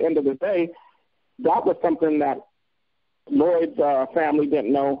at the end of the day, that was something that Lloyd's family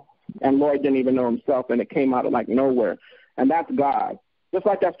didn't know, and Lloyd didn't even know himself, and it came out of like nowhere. And that's God. Just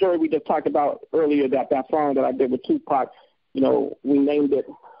like that story we just talked about earlier, that song that I did with Tupac, we named it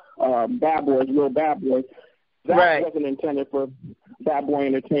Bad Boys, Real Bad Boys. That wasn't intended for Bad Boy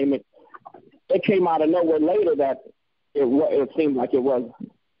Entertainment. It came out of nowhere later that it seemed like it was.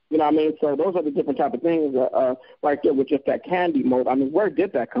 You know what I mean? So those are the different type of things right there with just that candy mold. I mean, where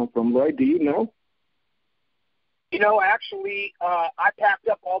did that come from, Lloyd? Do you know? Actually, I packed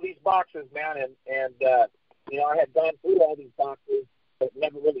up all these boxes, man, and I had gone through all these boxes, but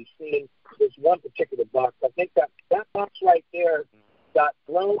never really seen this one particular box. I think that box right there got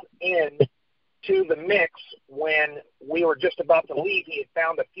thrown in to the mix when we were just about to leave. He had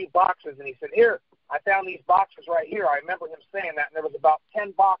found a few boxes, and he said, here, I found these boxes right here. I remember him saying that, and there was about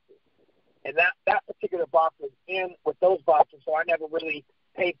 10 boxes. And that particular box was in with those boxes, so I never really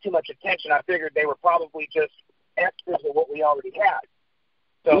paid too much attention. I figured they were probably just extras of what we already had.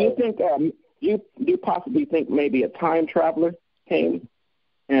 So, do you think you possibly think maybe a time traveler came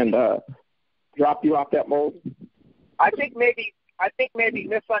and dropped you off that mold? I think maybe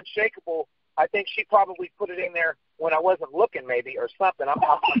Miss Unshakable, I think she probably put it in there when I wasn't looking, maybe, or something. I'm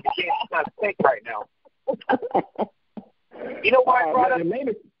trying to think right now. You know why I brought up?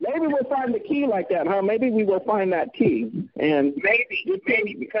 Maybe we'll find the key like that, huh? Maybe we will find that key. And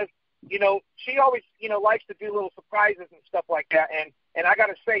maybe because she always likes to do little surprises and stuff like that. And I got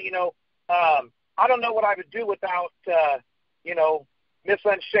to say, I don't know what I would do without Miss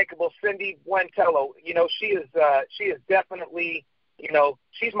Unshakable Cindy Buentello. You know, she is definitely, you know,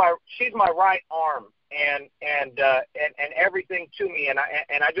 she's my right arm and everything to me. And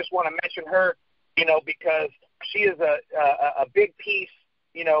I just want to mention her, you know, because she is a big piece,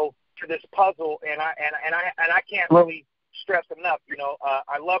 you know, to this puzzle. And I can't really stress enough, you know,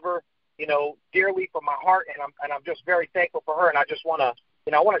 I love her, you know, dearly from my heart, and I'm just very thankful for her. And I just want to,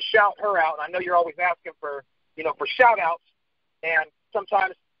 you know, I want to shout her out. And I know you're always asking for, you know, for shout outs. And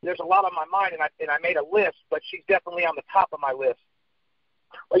sometimes there's a lot on my mind, and I made a list, but she's definitely on the top of my list.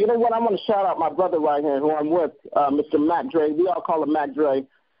 Well, you know what? I want to shout out my brother right here, who I'm with, Mr. Mac Dre. We all call him Mac Dre.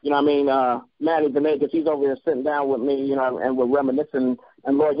 You know what I mean? Manny Venegas, he's over here sitting down with me, you know, and we're reminiscing.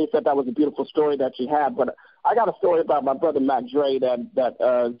 And Lloyd, he said that was a beautiful story that you had. But I got a story about my brother Mac Dre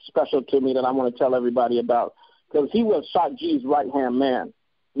that special to me that I want to tell everybody about, because he was Shock G's right-hand man.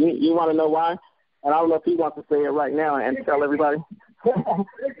 You want to know why? And I don't know if he wants to say it right now and tell everybody.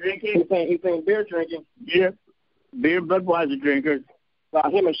 He's saying beer drinking. Yeah, beer Budweiser drinkers.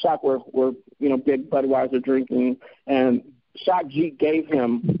 Him and Shock were you know, big Budweiser drinking, and Shock G gave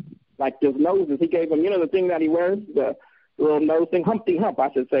him like those noses. He gave him, you know, the thing that he wears, the little nose thing, Humpty Hump,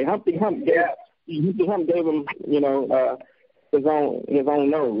 I should say. Humpty Hump gave him, you know, his own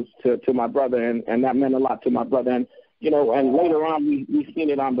nose to my brother, and that meant a lot to my brother. And you know, and later on we seen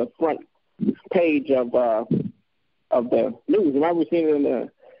it on the front page of the news. Remember, we seen it in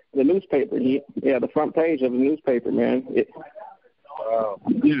the newspaper. The front page of the newspaper, man.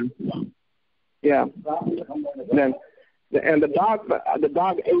 Yeah. Then, and the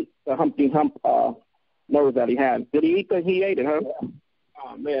dog ate the Humpty Hump nose that he had. Did he eat that? He ate it, huh?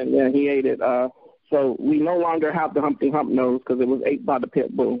 Oh man, yeah, he ate it. So we no longer have the Humpty Hump nose because it was ate by the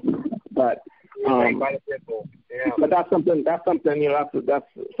pit bull. But ate by the pit bull. Yeah. But that's something. You know, that's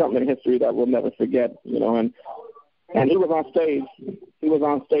something in history that we'll never forget. You know, and he was on stage. He was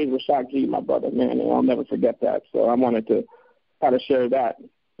on stage with Shock G, my brother, man, and I'll never forget that. So I wanted to try to share that,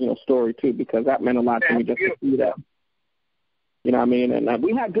 you know, story too, because that meant a lot to me just to see that. You know what I mean? And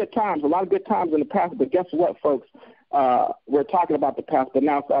we had good times, a lot of good times in the past. But guess what, folks? We're talking about the past, but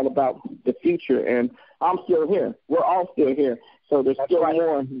now it's all about the future. And I'm still here. We're all still here. So there's still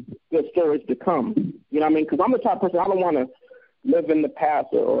more good stories to come. You know what I mean? Because I'm the type of person, I don't want to live in the past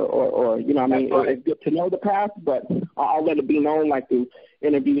or you know what I mean? It's good to know the past, but I'll let it be known, like the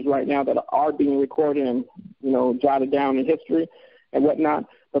interviews right now that are being recorded and, you know, jotted down in history and whatnot.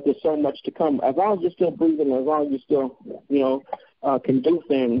 But there's so much to come. As long as you're still breathing, as long as you still, you know, can do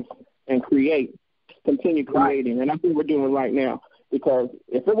things and create, continue creating. And that's what we're doing right now. Because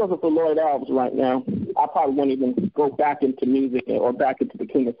if it wasn't for Lloyd Elves right now, I probably wouldn't even go back into music or back into the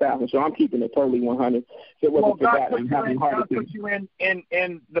King of Fashion. So I'm keeping it totally 100. If it wasn't for that, God put you in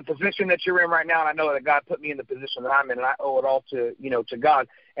the position that you're in right now, and I know that God put me in the position that I'm in, and I owe it all to, you know, to God.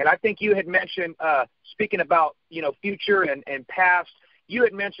 And I think you had mentioned, speaking about, you know, future and past, you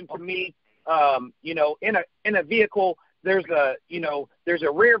had mentioned to me, you know, in a vehicle, there's a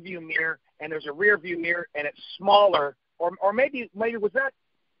rear view mirror, and there's a rear view mirror, and it's smaller. Or maybe was that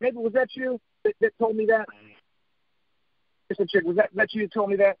you that told me that? Mr. Chick, was that you that told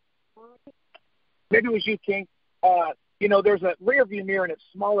me that? Maybe it was you, King. You know, there's a rear view mirror and it's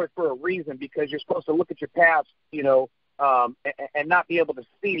smaller for a reason, because you're supposed to look at your past, you know, and not be able to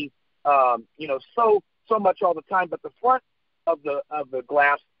see, you know, so much all the time. But the front of the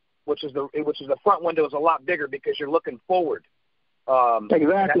glass, which is the front window, is a lot bigger because you're looking forward. Exactly.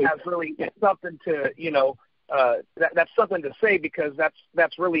 That has really something to, you know. That's something to say, because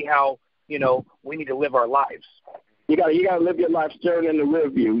that's really how, you know, we need to live our lives. You gotta live your life staring in the rear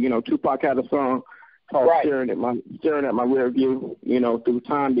view. You know, Tupac had a song called "Staring at My Rear View." You know, through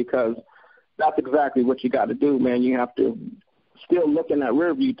time, because that's exactly what you got to do, man. You have to still look in that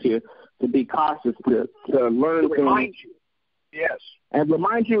rear view to be cautious, to learn to remind you, yes, and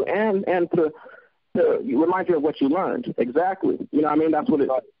remind you, and to remind you of what you learned. Exactly. You know what I mean? That's what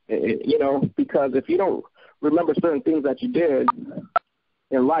it you know, because if you don't remember certain things that you did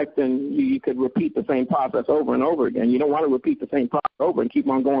in life, then you could repeat the same process over and over again. You don't want to repeat the same process over and keep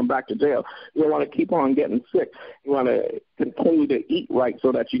on going back to jail. You don't want to keep on getting sick. You want to continue to eat right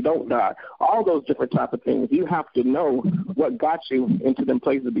so that you don't die. All those different type of things. You have to know what got you into them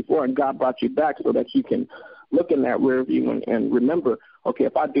places before, and God brought you back so that you can look in that rear view and remember, okay,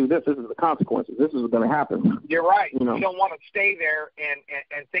 if I do this, this is the consequences. This is going to happen. You're right. You know? You don't want to stay there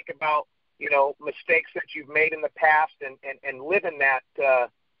and think about, you know, mistakes that you've made in the past and live in that,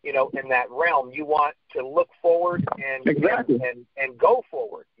 you know, in that realm. You want to look forward and exactly. and go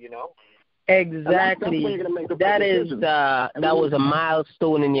forward, you know. Exactly. That was a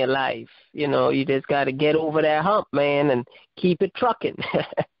milestone in your life. You know, you just got to get over that hump, man, and keep it trucking.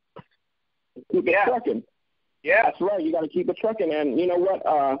 Keep it trucking. Yeah, that's right. You got to keep it trucking. And you know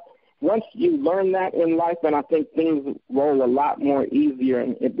what? Once you learn that in life, then I think things roll a lot more easier,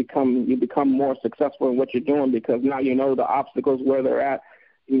 and you become more successful in what you're doing, because now you know the obstacles where they're at.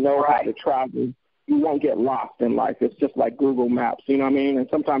 You know how to travel. You won't get lost in life. It's just like Google Maps, you know what I mean? And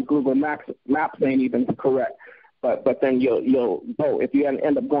sometimes Google Maps ain't even correct. But then you'll go. If you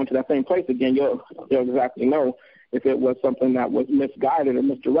end up going to that same place again, you'll exactly know if it was something that was misguided or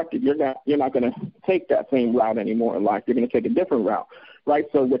misdirected. You're not going to take that same route anymore in life. You're going to take a different route, right?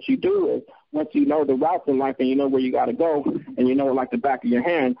 So what you do is, once you know the routes in life and you know where you got to go and you know it like the back of your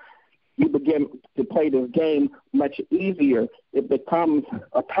hand, you begin to play this game much easier. It becomes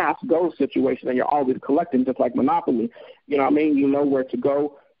a pass-go situation, and you're always collecting, just like Monopoly. You know what I mean? You know where to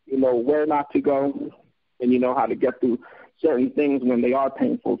go, you know where not to go, and you know how to get through certain things when they are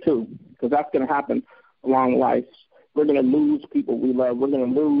painful, too, because that's going to happen along life. We're going to lose people we love. We're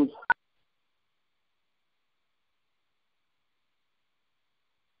going to lose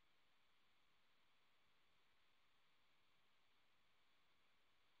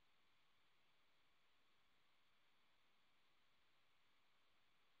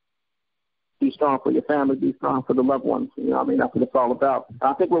be strong for your family, be strong for the loved ones. You know what I mean? That's what it's all about.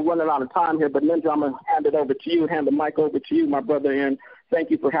 I think we're running out of time here, but Nynjah, I'm going to hand it over to you, hand the mic over to you, my brother, and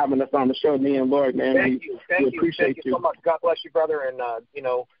thank you for having us on the show, me and Lloyd, man. Thank you so much. God bless you, brother, and, a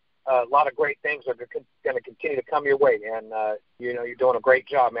lot of great things are going to continue to come your way, and, you're doing a great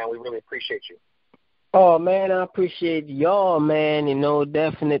job, man. We really appreciate you. Oh, man, I appreciate y'all, man,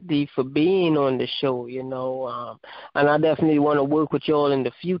 definitely for being on the show, and I definitely want to work with y'all in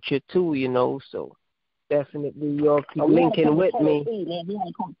the future, too, so definitely y'all keep linking with me.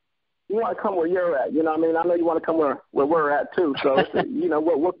 You want to come where you're at, you know what I mean? I know you want to come where we're at, too, so,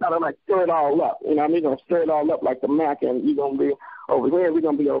 we'll kind of like stir it all up, you know what I mean? We're going to stir it all up like the Mac, and you're going to be over here, we're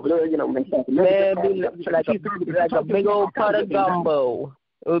going to be over there, we're going to talk like a big old pot of gumbo.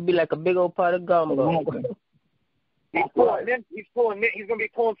 It would be like a big old pot of gumbo. He's going to be pulling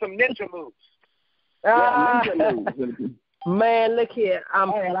some ninja moves. Ninja moves. Man, look here. I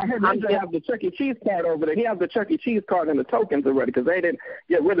heard Nynjah have the Chuck E. Cheese card over there. He has the Chuck E. Cheese card and the tokens already, because they didn't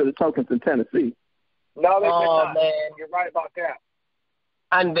get rid of the tokens in Tennessee. No, they did not. Man. You're right about that.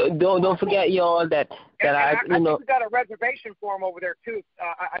 And don't forget, y'all, that I think we got a reservation for him over there, too.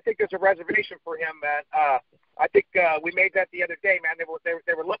 I think there's a reservation for him, man. I think we made that the other day, man. They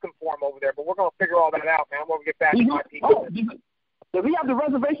were looking for him over there, but we're going to figure all that out, man. We're going to get back to my people. Does he have the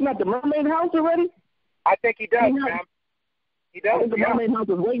reservation at the Mermaid House already? I think he does, man. He does. The Mermaid House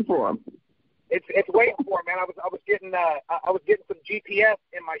is waiting for him. It's waiting for him, man. I was getting some GPS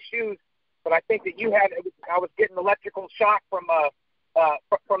in my shoes, but I think that I was getting electrical shock from that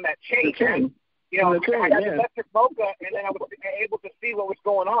chain. I had the electric mocha, and then I was able to see what was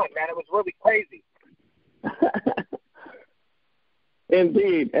going on, man. It was really crazy.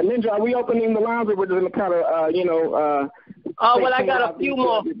 Indeed. And Nynjah, are we opening the lounge, or we're just going to kind of, I got a few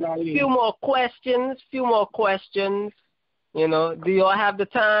more questions. Do y'all have the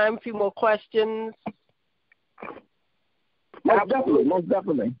time? Few more questions. Most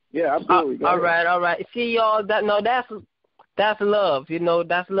definitely. Yeah, absolutely. All right. See, y'all, that's love.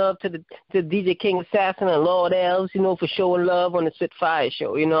 That's love to DJ King Assassin and Lord Elves, for showing love on the Spitfire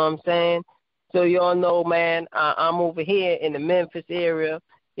show. You know what I'm saying? So y'all know, man, I'm over here in the Memphis area,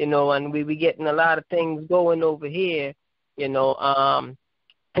 and we getting a lot of things going over here, including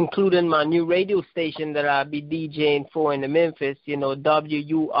my new radio station that I'll be DJing for in the Memphis,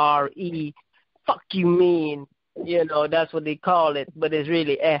 WURE, fuck you mean, that's what they call it, but it's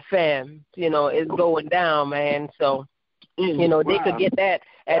really FM, it's going down, man. So, they could get that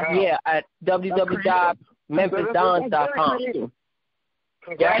at www.memphisdons.com.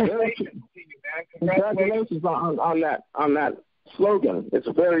 Congratulations to you, man. Congratulations on that slogan. It's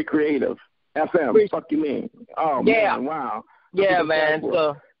very creative. FM, fuck you mean. Oh, yeah. Man, wow. Yeah, man.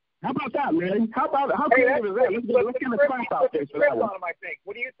 So how about that, man? How creative is that? Let's get a clap out there for that one. I think.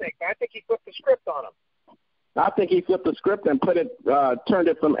 What do you think, man? I think he flipped the script on him. I think he flipped the script and turned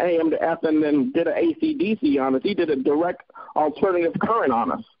it from AM to FM, and then did an AC/DC on us. He did a direct alternative current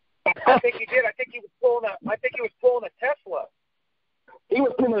on us. I think he did. I think he was pulling a Tesla. He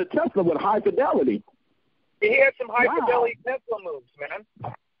was pulling a Tesla with high fidelity. He had some high fidelity Tesla moves, man.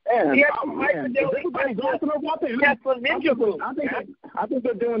 And, he had some high fidelity Tesla ninja moves. I think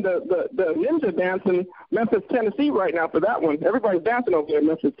they're doing the ninja dance in Memphis, Tennessee right now for that one. Everybody's dancing over there in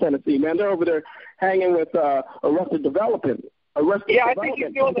Memphis, Tennessee, man. They're over there hanging with Arrested Development Yeah, I think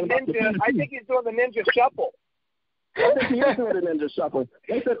he's doing the Nynjah. I think he's doing the Nynjah shuffle. I think he is doing the Nynjah shuffle.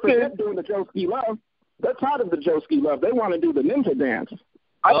 They said forget doing the Joeski Love. They're tired of the Joeski Love. They want to do the Nynjah dance.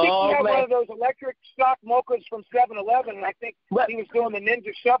 I think he had one of those electric shock mochas from 7-Eleven, and I think he was doing the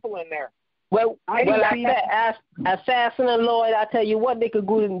Nynjah shuffle in there. Well, I said, Assassin and Lloyd, I tell you what, they could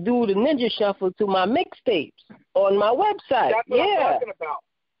go and do the Nynjah shuffle to my mixtapes on my website. That's what I'm talking about.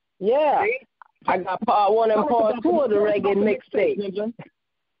 Yeah. See? I got part 1 and part 2 of the reggae mixtape.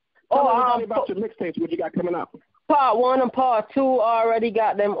 Tell me about your mixtapes, what you got coming up. Part 1 and part 2 already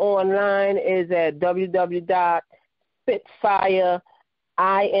got them online. Is at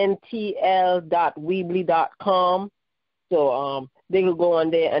www.spitfireintl.weebly.com. So they could go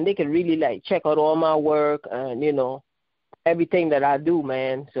on there and they could really like check out all my work and everything that I do,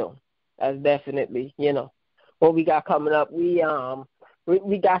 man. So that's definitely what we got coming up. We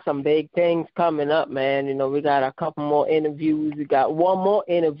got some big things coming up, man. We got a couple more interviews. We got one more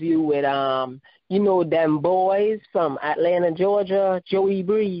interview with them boys from Atlanta, Georgia, Joey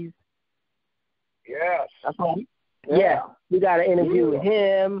Breeze. Yes. That's right. Yeah. We got an interview with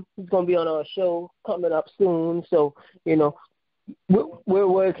him. He's going to be on our show coming up soon. So, we're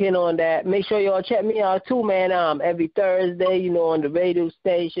working on that. Make sure y'all check me out too, man. Every Thursday, on the radio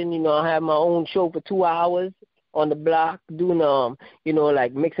station, I have my own show for 2 hours on the block, doing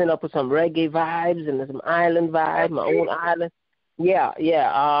like mixing up with some reggae vibes and some island vibes, my own island. Yeah,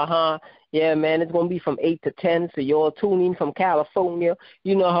 man, it's gonna be from 8 to 10. So y'all tune in from California.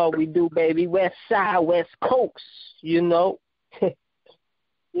 You know how we do, baby. West Side, West Coast. Yeah,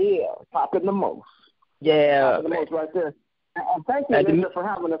 popping the most. Yeah, popping the most right there. And thank you, Nynjah, for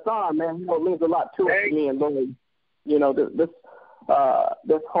having us on, man. It means a lot to me and Lloyd. This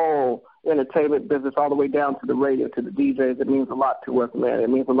whole entertainment business, all the way down to the radio, to the DJs, it means a lot to us, man. It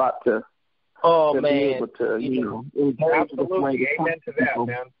means a lot to be able to, engage with Absolutely. Amen to that,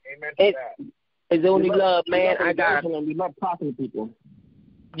 man. Amen to that. It's only love, man. We love talking to people.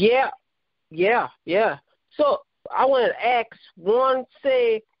 Yeah. So I want to ask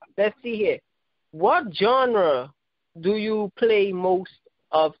let's see here. What genre do you play most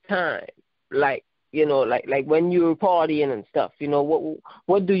of time? Like when you're partying and stuff,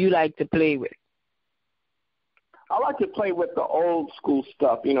 what do you like to play with? I like to play with the old school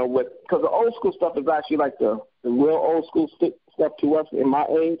stuff, because the old school stuff is actually like the real old school stuff to us in my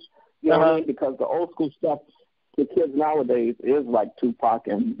age, what I mean? Because the old school stuff to kids nowadays is like Tupac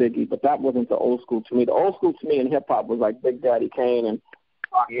and Biggie, but that wasn't the old school to me. The old school to me in hip-hop was like Big Daddy Kane and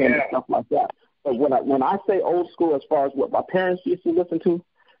stuff like that. But when I say old school as far as what my parents used to listen to,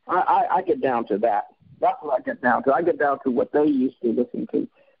 I get down to that. That's what I get down to. I get down to what they used to listen to.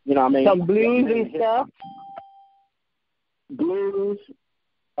 You know what I mean? Some blues and stuff? Blues,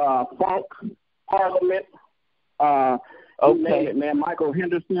 funk, Parliament, you name it, man. Michael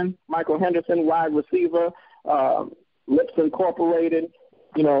Henderson, wide receiver, Lips Incorporated,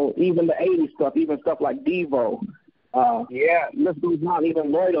 even the 80s stuff, even stuff like Devo. List goes on. Even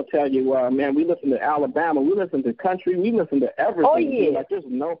Lloyd will tell you, man, we listen to Alabama, we listen to country, we listen to everything. Oh, yeah. Like, there's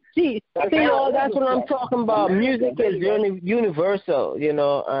no... See, that's what I'm talking about. Music is universal,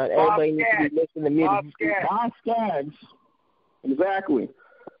 everybody needs to be listening to music. Bob Skaggs. Exactly.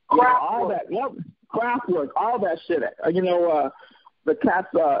 All that, Kraftwerk, all that shit. The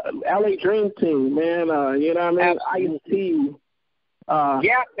cats, LA Dream Team, man, you know what I mean? Ice-T.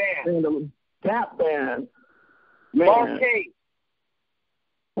 Gap Band. Gap Band. Man.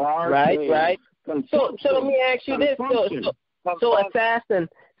 Right. So let me ask you this. So Assassin,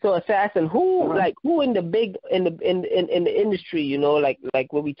 who in the industry,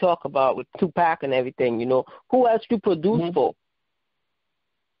 like what we talk about with Tupac and everything, who else you produce for?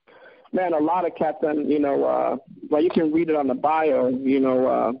 Man, a lot of cats, and you can read it on the bio.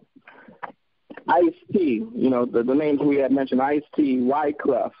 Ice-T, the names we had mentioned: Ice-T,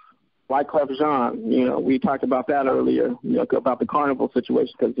 Wyclef Jean. We talked about that earlier. About the carnival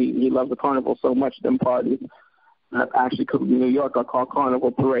situation, because he loves the carnival so much. Them parties that actually in New York are called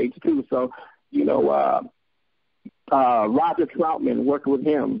carnival parades too. So, Roger Troutman, worked with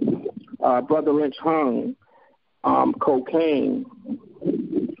him. Brother Lynch Hung, Cocaine.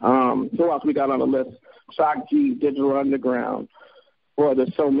 Who else we got on the list? Shock G, Digital Underground. Boy,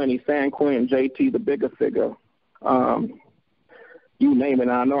 there's so many. San Quinn, JT, the Bigger Figure. You name it.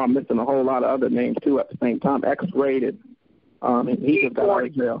 I know I'm missing a whole lot of other names too at the same time. X-Rated. He just got out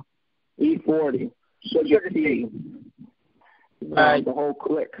of jail. E40. Sugar T. Right. The whole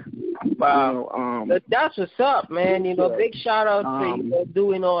clique. Wow. That's what's up, man. Big shout out to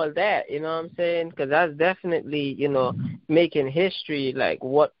doing all that. You know what I'm saying? Because that's definitely, making history, like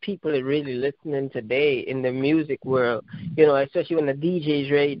what people are really listening today in the music world, you know, especially when the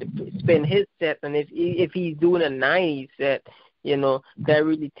DJ's ready to spin his set, and if he's doing a 90s set, you know, that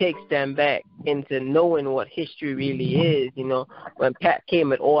really takes them back into knowing what history really is, you know. When Pat came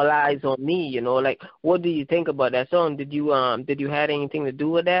with All Eyes on Me, you know, like, what do you think about that song? Did you have anything to do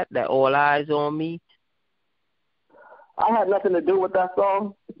with that All Eyes on Me? I had nothing to do with that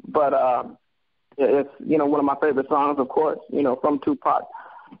song, but it's, you know, one of my favorite songs, of course, you know, from Tupac.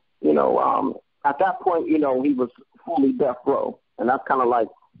 You know, at that point, you know, he was fully death row, and that's kind of like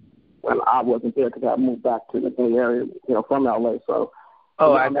when I wasn't there because I moved back to the Bay Area, you know, from LA. So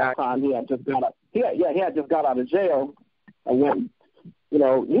around that time, he had just got out. He had just got out of jail and went. You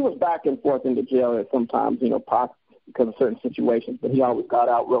know, he was back and forth into jail at sometimes, you know, because of certain situations, but he always got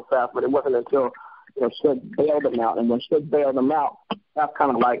out real fast. But it wasn't until, you know, Shook bailed him out, and when Shook bailed him out, that's kind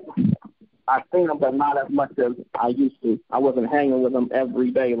of like I seen him, but not as much as I used to. I wasn't hanging with him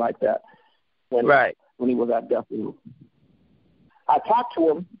every day like that when he was at death row. I talked to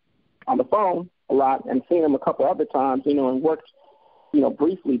him on the phone a lot and seen him a couple other times, you know, and worked, you know,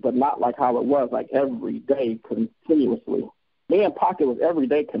 briefly, but not like how it was, like every day continuously. Me and Pocket was every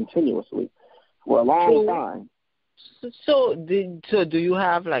day continuously for a long time. So do you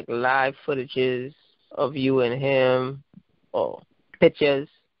have like live footages of you and him, or pictures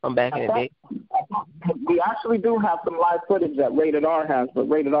from back in the day? We actually do have some live footage that Rated R has, but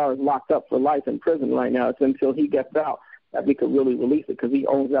Rated R is locked up for life in prison right now. It's until he gets out that we could really release it, because he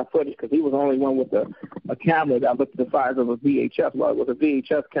owns that footage, because he was the only one with a camera that looked the size of a VHS. Well, it was a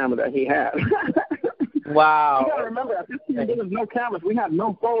VHS camera that he had. Wow. You got to remember, at this time, there was no cameras. We had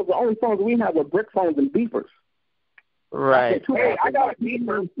no phones. The only phones we had were brick phones and beepers. Right. Hey, I got a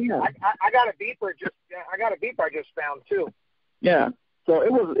beeper. I got a beeper. I got a beeper I just found too. Yeah. So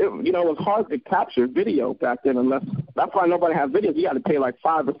it was hard to capture video back then, unless that's why nobody had videos. You had to pay like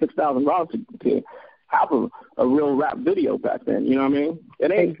 $5,000 or $6,000 to have a real rap video back then. You know what I mean?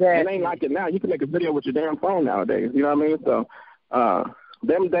 It ain't like it now. You can make a video with your damn phone nowadays. You know what I mean? So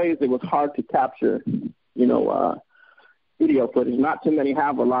them days it was hard to capture, you know, video footage. Not too many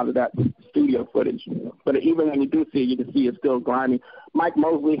have a lot of that studio footage. But even when you do see it, you can see it's still grimy. Mike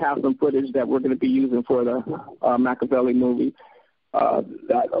Mosley has some footage that we're going to be using for the Machiavelli movie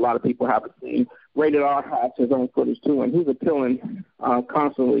that a lot of people haven't seen. Rated R has his own footage too, and he's appealing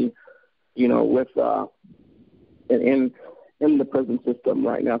constantly, you know, with in the prison system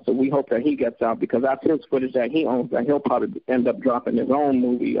right now. So we hope that he gets out, because that's his footage that he owns, that he'll probably end up dropping his own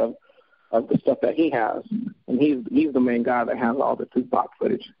movie of the stuff that he has. And he's the main guy that has all the Tupac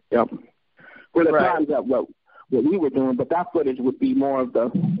footage. Yep. For the times that what we were doing, but that footage would be more of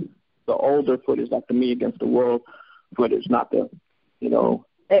the older footage, like the Me Against the World footage, not the, you know.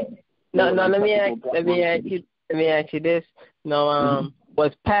 No. Let me ask you this. No,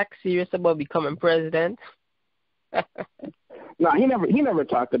 was Pac serious about becoming president? No, he never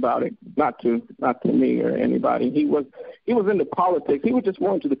talked about it. Not to me or anybody. He was into politics. He was just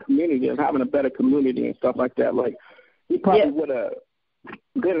more into the community and having a better community and stuff like that. Like, he probably would have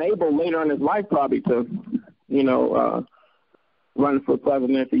been able later in his life probably to, you know, run for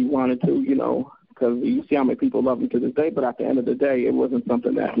president if he wanted to, you know, because you see how many people love him to this day. But at the end of the day, it wasn't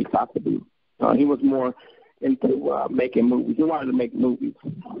something that he talked about. He was more into making movies. He wanted to make movies.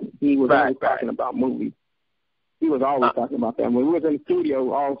 He was always talking about movies. He was always talking about that. When we was in the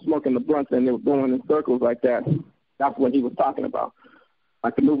studio all smoking the blunts and they were going in circles like that, that's what he was talking about.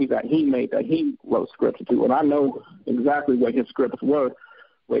 Like the movies that he made, that he wrote scripts to. And I know exactly what his scripts were,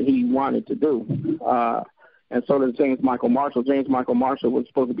 what he wanted to do. And so does James Michael Marshall. James Michael Marshall was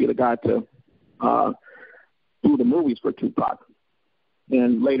supposed to be the guy to do the movies for Tupac.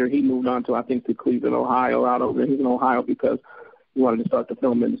 And later he moved on to, I think, to Cleveland, Ohio, out over there. He's in Ohio because he wanted to start the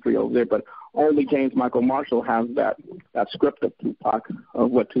film industry over there. But only James Michael Marshall has that script of Tupac,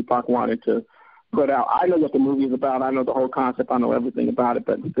 of what Tupac wanted to put out. I know what the movie is about. I know the whole concept. I know everything about it.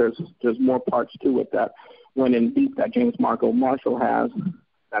 But there's more parts to it that went in deep that James Michael Marshall has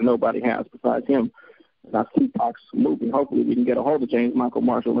that nobody has besides him. And that's Tupac's movie. Hopefully we can get a hold of James Michael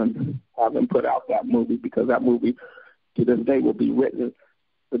Marshall and have him put out that movie, because that movie to this day will be written,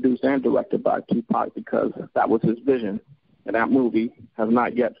 produced, and directed by Tupac, because that was his vision. And that movie has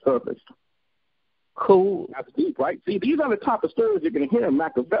not yet surfaced. Cool. That's deep, right? See, these are the type of stories you're going to hear in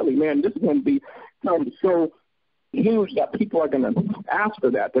Machiavelli, man. This is going to be so huge that people are going to ask for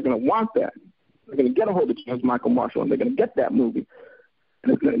that. They're going to want that. They're going to get a hold of James Michael Marshall, and they're going to get that movie.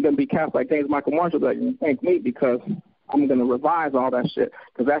 And it's going to be cast like James Michael Marshall that you thank me, because I'm going to revise all that shit,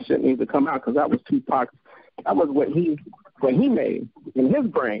 because that shit needs to come out, because that was Tupac's. That was what he made in his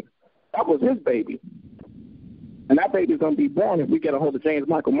brain. That was his baby. And that baby's going to be born if we get a hold of James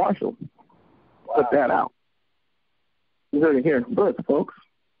Michael Marshall. Wow. Put that out. You heard it here first, folks.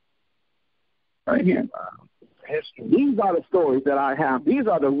 Right here. History. These are the stories that I have. These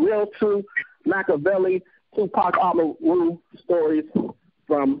are the real, true Machiavelli, Tupac Amaru stories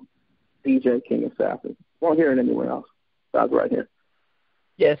from DJ King Assassin. Won't hear it anywhere else. That's right here.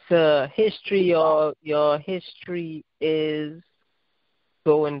 Yes, history, your history is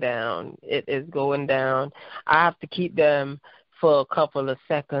going down. It is going down. I have to keep them for a couple of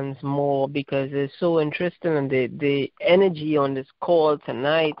seconds more because it's so interesting, and the energy on this call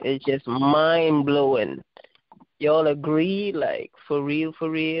tonight is just mind-blowing. Y'all agree? Like, for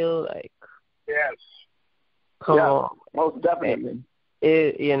real? Like, yes. Come on. Most definitely.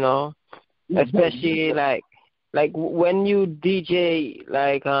 Especially like when you DJ,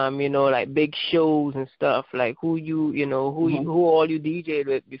 like like big shows and stuff, like who all you DJed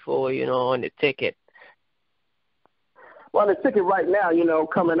with before, on the ticket. Well, the ticket right now,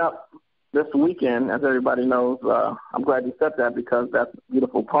 coming up this weekend, as everybody knows, I'm glad you said that because that's a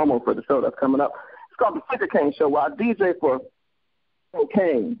beautiful promo for the show that's coming up. It's called the Ticket King Show, where I DJ for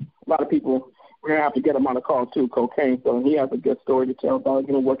Cocaine. A lot of people, we're going to have to get him on the call too, Cocaine. So he has a good story to tell about,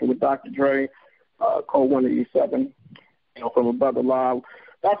 working with Dr. Dre, Code 187, from a brother Law.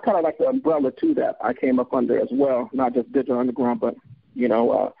 That's kind of like the umbrella to that I came up under as well, not just Digital Underground, but,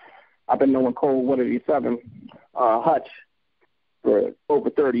 I've been knowing Code 187, Hutch, for over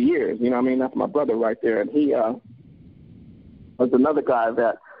 30 years. That's my brother right there. And he was another guy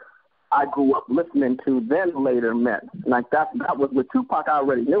that I grew up listening to, then later met. Like that was with Tupac. I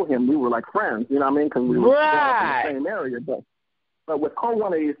already knew him. We were like friends, because we were in the same area. But with Code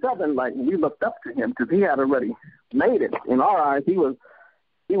 187, like we looked up to him because he had already made it. In our eyes, he was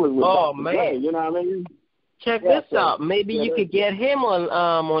with Dr. Dre, you know what I mean? Check this out. Maybe you could get him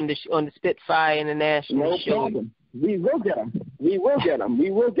on the Spitfire International show. Problem. We will get him. We will get him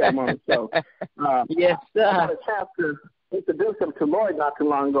on the show. Yes, sir. I had a chance to introduce him to Lloyd not too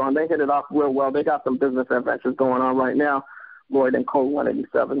long ago, and they hit it off real well. They got some business adventures going on right now, Lloyd and Code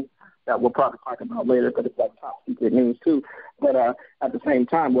 187, that we'll probably talk about later because it's like top secret news too. But at the same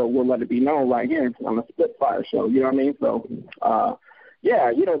time, we'll let it be known right here on the Spitfire show. You know what I mean? So,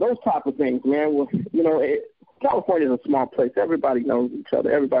 those type of things, man. Well, California is a small place. Everybody knows each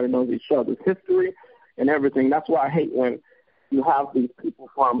other. Everybody knows each other's history and everything. That's why I hate when you have these people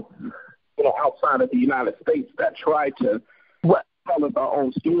from, outside of the United States that try to tell us our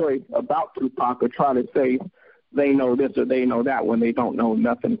own story about Tupac or try to say they know this or they know that when they don't know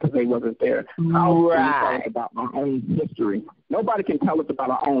nothing because they wasn't there. How can you tell us about our own history? Nobody can tell us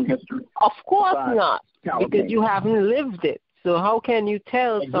about our own history. Of course not, because you haven't lived it. So how can you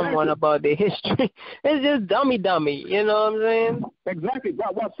tell someone about their history? It's just dummy, you know what I'm saying? Exactly.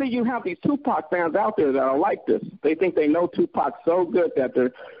 Well, see, you have these Tupac fans out there that are like this. They think they know Tupac so good that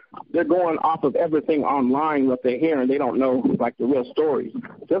they're going off of everything online, what they hear, and they don't know, like, the real stories.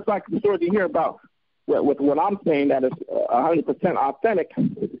 Just like the stories you hear about with what I'm saying that is 100% authentic,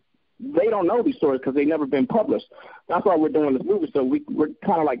 they don't know these stories because they've never been published. That's why we're doing this movie, so we're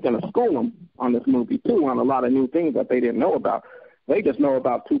kind of like going to school them on this movie, too, on a lot of new things that they didn't know about. They just know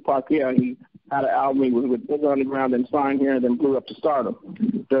about Tupac. Yeah, he had an album, he was with Digital Underground and signed here and then blew up to stardom.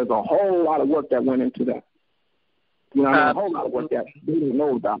 There's a whole lot of work that went into that. A whole lot of work that they didn't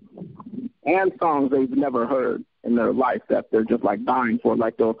know about. And songs they've never heard in their life that they're just, like, dying for.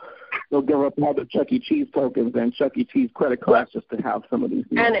 Like, they'll give up all the Chuck E. Cheese tokens and Chuck E. Cheese credit cards just to have some of these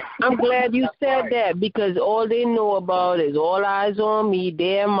things. And I'm glad you said that because all they know about is All Eyes on Me,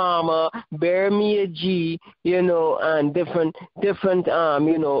 Dear Mama, Bury Me a G, and different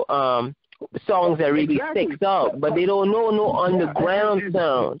songs that really sticks out. But they don't know no underground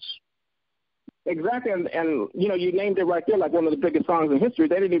sounds. Exactly, and you named it right there, like one of the biggest songs in history.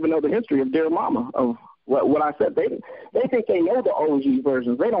 They didn't even know the history of Dear Mama, of what I said. They think they know the OG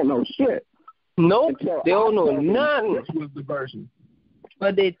versions. They don't know shit. Nope, they don't know none. Which was the version?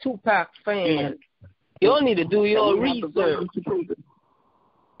 But they're Tupac fans. You all need to do your research.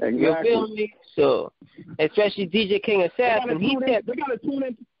 Exactly. You feel me? So, especially DJ King Assassin, They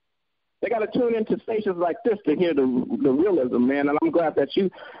got to tune into stations like this to hear the realism, man. And I'm glad that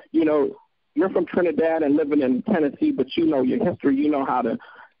you're from Trinidad and living in Tennessee, but you know your history. You know how to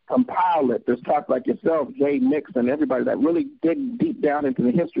compile it. There's talk like yourself, Jay Nix, and everybody that really dig deep down into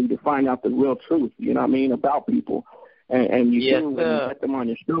the history to find out the real truth, about people. And you do, and you get them on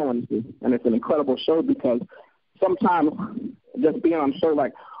your show, and it's an incredible show because sometimes just being on a show,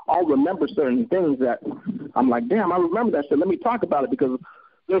 like, I'll remember certain things that I'm like, damn, I remember that shit. Let me talk about it because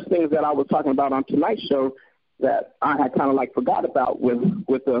there's things that I was talking about on tonight's show that I had kind of like forgot about with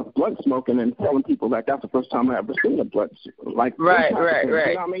the blunt smoking and telling people that that's the first time I ever seen a blunt. Like right. You know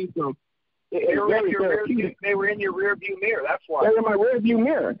what I mean? So they were in your rear view mirror. That's why. They're in my rear view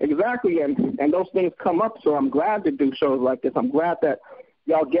mirror, exactly. And those things come up. So I'm glad to do shows like this. I'm glad that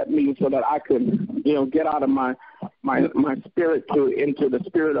y'all get me so that I could, get out of my spirit into the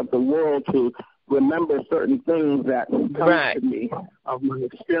spirit of the world to remember certain things that come to me of my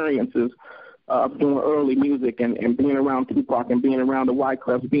experiences of doing early music and being around Tupac and being around the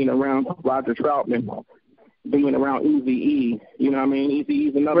Wyclefs, being around Roger Troutman, being around Eazy-E. You know what I mean?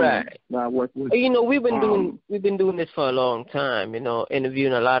 Eazy-E's another one that I work with. We've been doing this for a long time,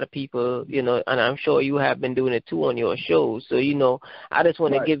 interviewing a lot of people, and I'm sure you have been doing it too on your shows. So, I just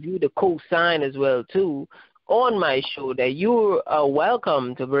want to give you the co-sign as well too on my show that you are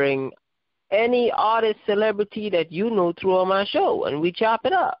welcome to bring any artist, celebrity that you know through on my show, and we chop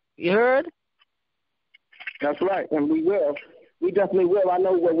it up. You heard? That's right, and we will. We definitely will. I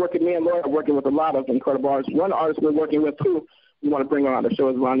know me and Lloyd are working with a lot of incredible artists. One artist we're working with, too, we want to bring her on the show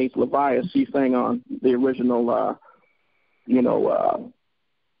is Ronise Levias. She sang on the original,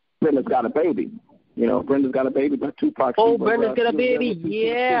 Brenda's Got a Baby. Brenda's Got a Baby by Tupac. Oh, Brenda's Got a Baby,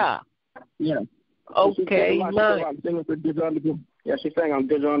 yeah. Yeah. Okay, nice. Yeah, she sang on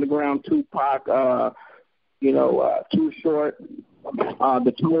Digital Underground, Tupac, Too Short,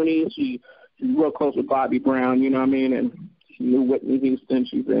 the Tonys. She's real close with Bobby Brown, you know what I mean? And she knew Whitney Houston.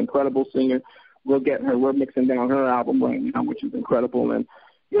 She's an incredible singer. We're mixing down her album right now, which is incredible. And,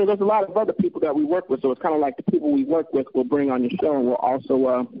 there's a lot of other people that we work with, so it's kind of like the people we work with we'll bring on your show, and we'll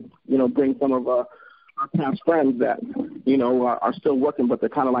also, bring some of our past friends that, are still working, but they're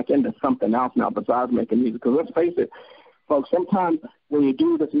kind of like into something else now besides making music. Because let's face it, folks, sometimes when you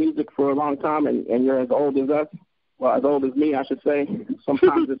do this music for a long time and you're as old as us, well, as old as me, I should say,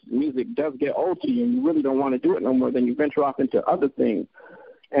 sometimes this music does get old to you, and you really don't want to do it no more. Then you venture off into other things,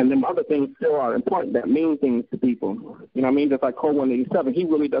 and them other things still are important that mean things to people. You know what I mean? Just like Cole 187, he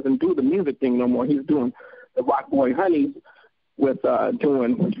really doesn't do the music thing no more. He's doing the Rock Boy Honeys with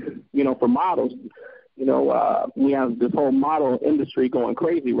doing, for models. We have this whole model industry going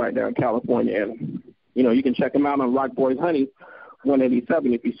crazy right now in California, and, you can check him out on Rock Boys Honeys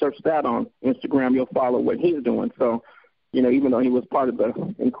 187. If you search that on Instagram, you'll follow what he's doing. So, even though he was part of the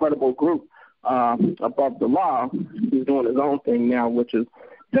incredible group Above the Law, he's doing his own thing now, which is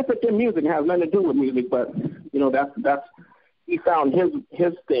different than music. It has nothing to do with music, but that's he found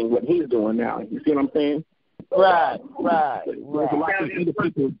his thing, what he's doing now. You see what I'm saying? Right. There's a lot of other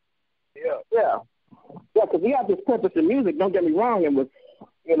people. Yeah, because he had this purpose in music. Don't get me wrong, and with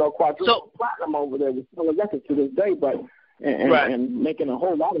quadruple platinum over there with selling records to this day, but and making a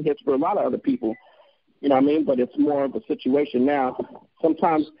whole lot of hits for a lot of other people. You know what I mean? But it's more of a situation now.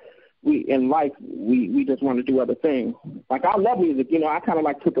 Sometimes in life we just want to do other things. Like I love music. I kind of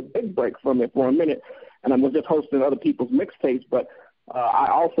like took a big break from it for a minute, and I was just hosting other people's mixtapes. But I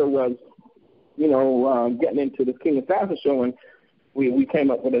also was, getting into this King Assassin show, and we came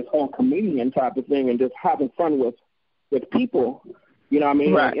up with this whole comedian type of thing and just having fun with people. You know what I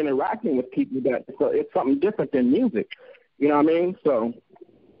mean? Right. Like interacting with people it's something different than music. You know what I mean? So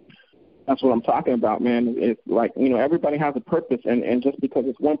that's what I'm talking about, man. It's like, everybody has a purpose, and just because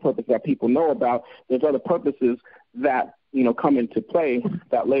it's one purpose that people know about, there's other purposes that, come into play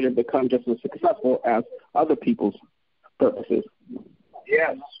that later become just as successful as other people's purposes.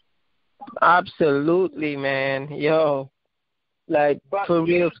 Yes. Absolutely, man. Yo, like, for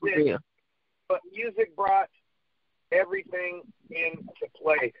real. But music brought everything into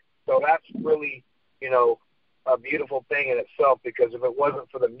play. So that's really, a beautiful thing in itself, because if it wasn't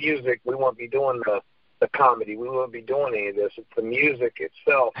for the music, we wouldn't be doing the comedy. We wouldn't be doing any of this. It's the music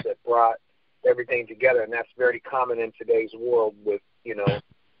itself that brought everything together, and that's very common in today's world with,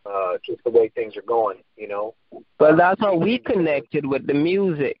 just the way things are going, But that's how we connected with the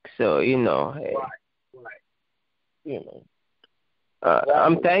music, so, hey. Right.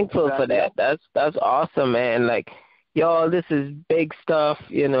 I'm thankful for that. That's awesome, man. Like, y'all, this is big stuff,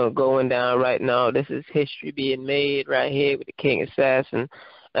 going down right now. This is history being made right here with the King Assassin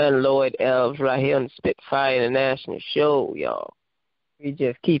and Lloyd Elves right here on the Spitfire International Show, y'all. We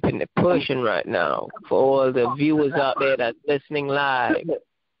just keeping it pushing right now for all the viewers out there that's listening live.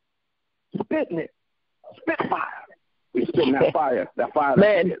 Spitting it. Spitfire. We spitting that fire.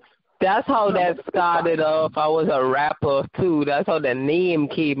 Man, that's how that started off. I was a rapper, too. That's how the name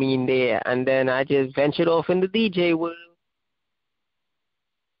came in there. And then I just ventured off in the DJ world.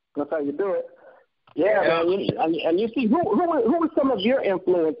 That's how you do it. Yeah, man. And you see, who were some of your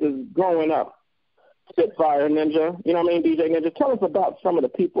influences growing up? Spitfire, Nynjah. You know what I mean, DJ Nynjah? Tell us about some of the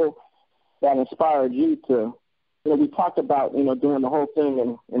people that inspired you to we talked about, doing the whole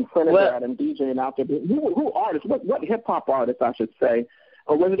thing in Trinidad and DJing out there. Who artists, what hip-hop artists, I should say,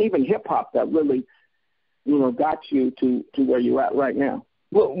 or was it even hip-hop that really, got you to where you're at right now?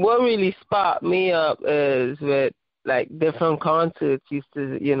 What really sparked me up is with, like, different concerts used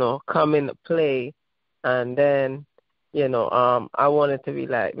to, come into play, and then, I wanted to be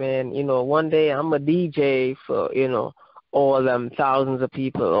like, man, one day I'm a DJ for, all them thousands of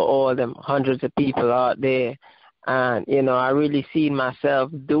people or all them hundreds of people out there. And, I really seen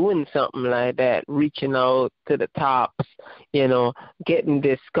myself doing something like that, reaching out to the tops, getting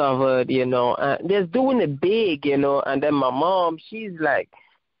discovered, and just doing it big, and then my mom, she's like,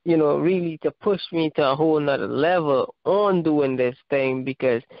 really to push me to a whole nother level on doing this thing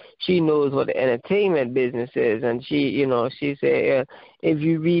because she knows what the entertainment business is. And she, she said, if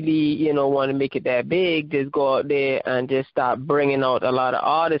you really, want to make it that big, just go out there and just start bringing out a lot of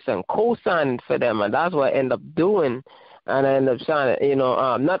artists and co-signing for them. And that's what I end up doing. And I end up signing,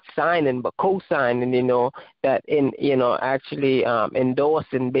 not signing, but co-signing, that actually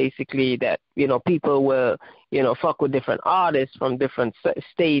endorsing basically that, people will, fuck with different artists from different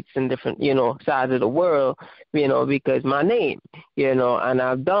states and different, sides of the world, because my name, and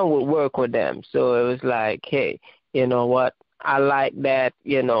I've done work with them. So it was like, hey, you know what, I like that,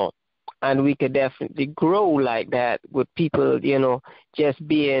 and we could definitely grow like that with people, just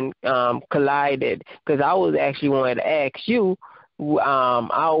being collided. Because I was actually wanted to ask you,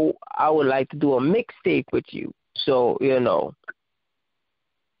 I would like to do a mixtape with you. So,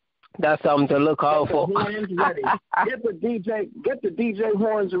 that's something to look out for. Horns ready. Get the DJ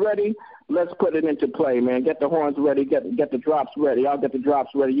horns ready. Let's put it into play, man. Get the horns ready. Get the drops ready. I'll get the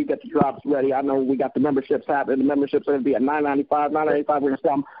drops ready. You get the drops ready. I know we got the memberships happening. The memberships are going to be at $9.95. $9.95. We're going to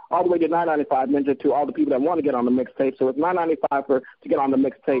sell them all the way to $9.95, Nynjah, to all the people that want to get on the mixtape. So it's $9.95 to get on the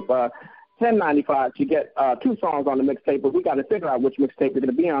mixtape. $10.95 to get 2 songs on the mixtape, but we got to figure out which mixtape you're going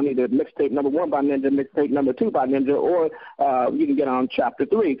to be on, either mixtape number 1 by Nynjah, mixtape number 2 by Nynjah, or you can get on Chapter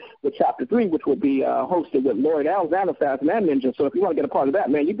 3, with Chapter 3, which will be hosted with Lloyd, Elves, and Nynjah. So if you want to get a part of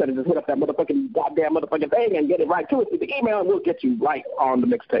that, man, you better just hit up that goddamn motherfucking thing and get it right to us with the email, and we'll get you right on the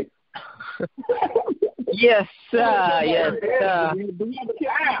mixtape. Yes, sir. Yes, sir.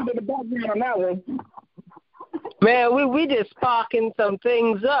 On that one. Man, we just sparking some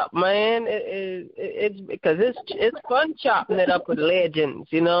things up, man. It's because it's fun chopping it up with legends.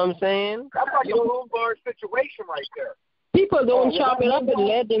 You know what I'm saying? That's like a Lombard situation right there. People don't chop it up with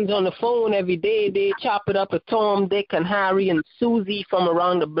legends on the phone every day. They chop it up with Tom, Dick, and Harry and Susie from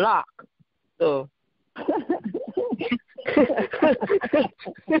around the block. So.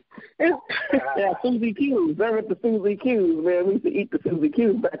 Yeah, Susie Q's. Remember the Susie Q's, man? We used to eat the Susie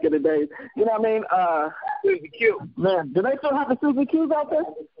Q's back in the day. You know what I mean? Susie Q. Man, do they still have the Susie Q's out there?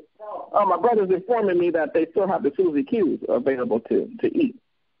 Oh, my brother's informing me that they still have the Susie Q's available to eat.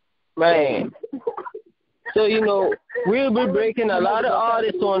 Man. So, we'll be breaking a lot of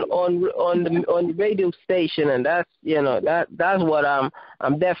artists on the radio station, and that's that's what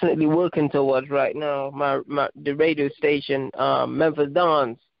I'm definitely working towards right now. The radio station, Memphis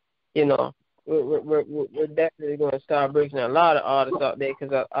Dons. We're definitely going to start breaking a lot of artists out there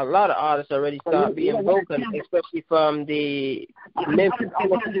because a lot of artists already start being broken, especially from the Memphis,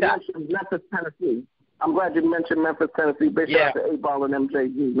 Tennessee. I'm glad you mentioned Memphis, Tennessee. Big shout out to 8-Ball and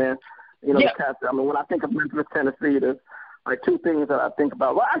MJG, man. The cats. I mean, when I think of Memphis, Tennessee, there's like 2 things that I think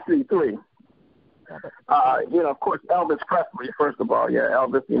about. Well, actually 3. Of course, Elvis Presley, first of all. Yeah,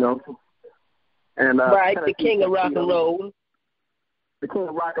 Elvis, And, right, Tennessee, the king of rock and roll. The king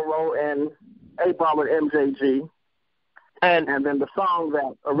of rock and roll, and 8-Ball and MJG. And then the song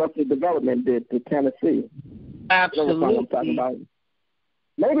that Arrested Development did to Tennessee. Absolutely. That's what I'm talking about.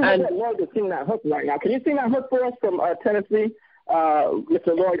 Maybe we'll get Lloyd to sing that hook right now. Can you sing that hook for us from Tennessee? Mr.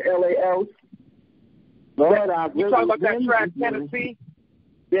 Lloyd, Elves. Lloyd, you talking about that track, Tennessee?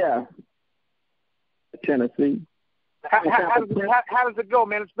 Yeah. Tennessee. How does it go,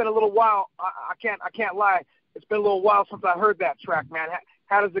 man? It's been a little while. I can't lie. It's been a little while since I heard that track, man.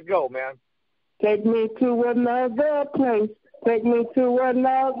 How does it go, man? Take me to another place. Take me to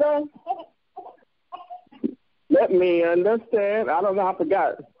another. Let me understand. I don't know. I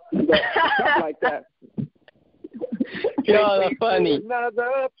forgot. But stuff like that. Y'all are funny.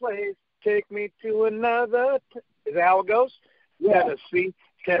 Another place. Take me to another. Is that how it goes? Yeah.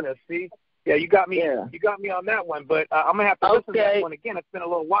 Tennessee. Yeah, you got me. Yeah. You got me on that one. But I'm gonna have to listen to that one again. It's been a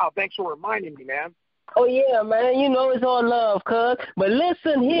little while. Thanks for reminding me, man. Oh yeah, man. It's all love, cuz. But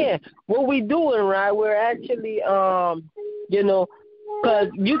listen here, what we doing, right? We're actually, cuz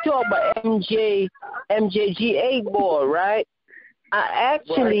you talk about MJG 8-Ball, right? I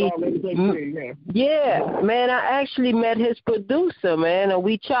actually, man, I actually met his producer, man, and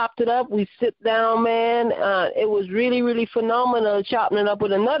we chopped it up. We sit down, man. It was really, really phenomenal chopping it up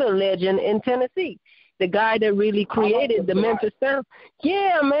with another legend in Tennessee, the guy that really created the Memphis sound.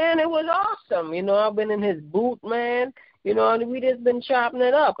 Yeah, man, it was awesome. You know, I've been in his booth, man. You know, and we just been chopping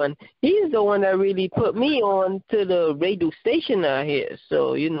it up, and he's the one that really put me on to the radio station out here.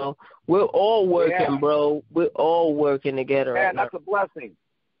 So, you know, we're all working, bro. We're all working together. Man, that's a blessing.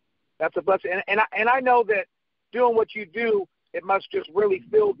 That's a blessing. And I know that doing what you do, it must just really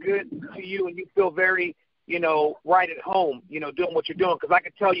feel good to you, and you feel very, you know, right at home, you know, doing what you're doing. Because I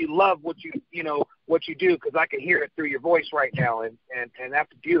can tell you love what you know, what you do, because I can hear it through your voice right now, and that's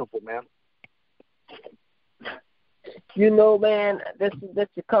beautiful, man. You know, man, that's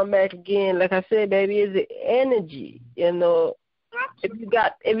to come back again. Like I said, baby, is the energy. You know, if you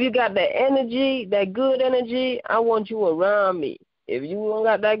got that energy, that good energy, I want you around me. If you don't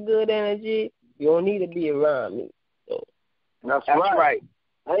got that good energy, you don't need to be around me. So that's right.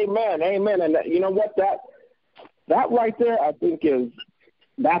 Amen. And you know what? That right there, I think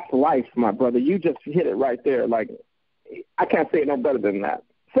that's life, my brother. You just hit it right there. Like, I can't say it no better than that.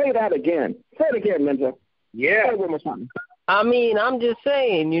 Say that again. Say it again, Nynjah. Yeah. I mean, I'm just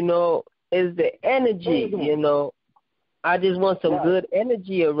saying, you know, is the energy, you know. I just want some good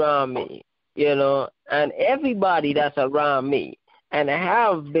energy around me, you know, and everybody that's around me and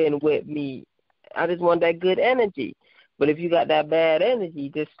have been with me, I just want that good energy. But if you got that bad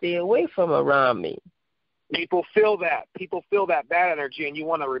energy, just stay away from around me. People feel that. People feel that bad energy, and you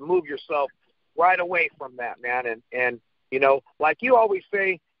want to remove yourself right away from that, man. And you know, like you always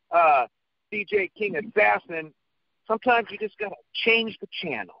say, DJ King Assassin, sometimes you just got to change the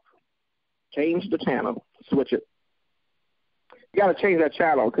channel. Change the channel. Switch it. You got to change that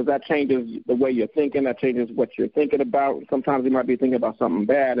channel, because that changes the way you're thinking. That changes what you're thinking about. Sometimes you might be thinking about something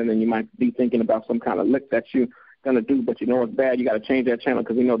bad, and then you might be thinking about some kind of lick that you're going to do, but you know it's bad. You got to change that channel,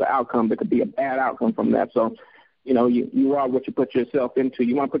 because you know the outcome. There could be a bad outcome from that. So, you know, you are what you put yourself into.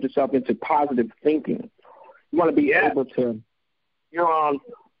 You want to put yourself into positive thinking. You want to be able to, you're on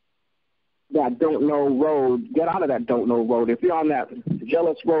that don't know road, get out of that don't know road. If you're on that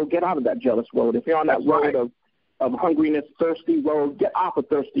jealous road, get out of that jealous road. If you're on that road of hungriness, thirsty road, get off of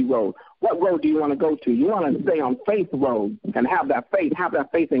thirsty road. What road do you want to go to? You want to stay on faith road and have that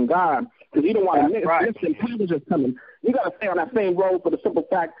faith in God, because you don't want to miss the packages coming. You got to stay on that same road for the simple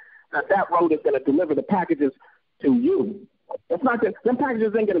fact that road is going to deliver the packages to you. It's not that them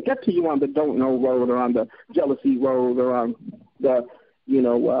packages ain't going to get to you on the don't know road, or on the jealousy road, or on the, you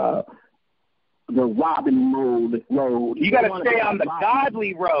know, the robbing road. You got to stay on the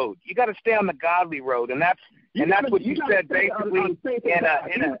godly road. You got to stay on the godly road, and that's what you said basically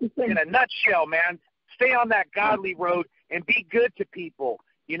in a nutshell, man. Stay on that godly road and be good to people,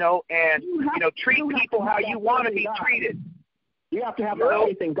 you know, and you know, treat people how you want to be treated. You have to have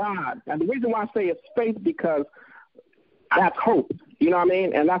faith in God, and the reason why I say it's faith, because that's hope. You know what I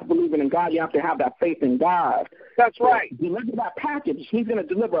mean? And that's believing in God. You have to have that faith in God. That's right. Deliver that package. He's going to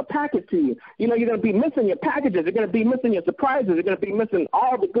deliver a package to you. You know, you're going to be missing your packages. You're going to be missing your surprises. You're going to be missing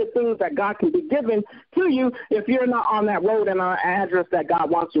all the good things that God can be giving to you if you're not on that road and on an address that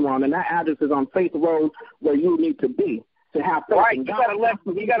God wants you on. And that address is on Faith Road, where you need to be to have faith in God.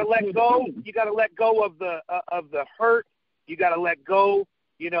 You got to let go. You got to let go of the hurt. You got to let go,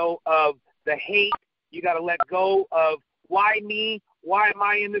 you know, of the hate. You got to let go of why me? Why am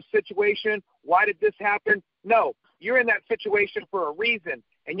I in this situation? Why did this happen? No, you're in that situation for a reason,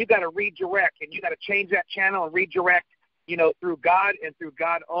 and you got to redirect, and you got to change that channel and redirect, you know, through God and through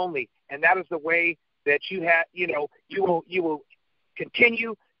God only. And that is the way that you have, you know, you will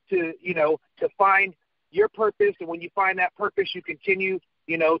continue to, you know, to find your purpose. And when you find that purpose, you continue,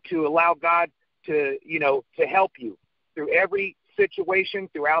 you know, to allow God to, you know, to help you through every situation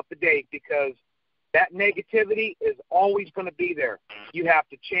throughout the day, because that negativity is always going to be there. You have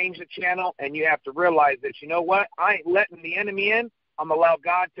to change the channel, and you have to realize that, you know what, I ain't letting the enemy in. I'm going to allow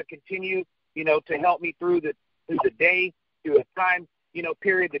God to continue, you know, to help me through the day, through a time, you know,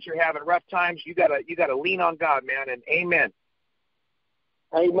 period that you're having rough times. You gotta lean on God, man, and amen.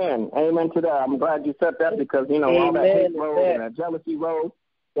 Amen. Amen to that. I'm glad you said that, because, you know, all that hate road and that jealousy road,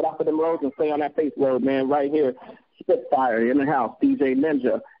 get off of them roads and stay on that faith road, man, right here. Spitfire in the house, DJ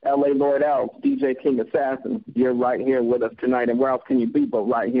Nynjah, L.A. Lloyd, Elves, DJ King Assassin. You're right here with us tonight, and where else can you be but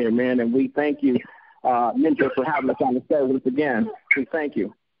right here, man? And we thank you, Nynjah, for having us on the show with us again. We thank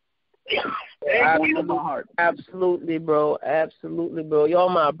you. Absolutely, bro. Absolutely, bro. Y'all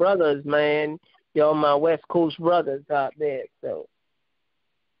my brothers, man. Y'all my West Coast brothers out there. So,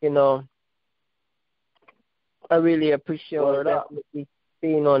 you know. I really appreciate definitely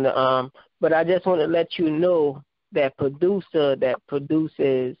being on the But I just want to let you know that producer that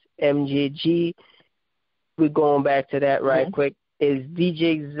produces MJG, we're going back to that right quick, is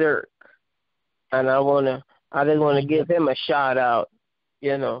DJ Zerk. And I just want to give him a shout out,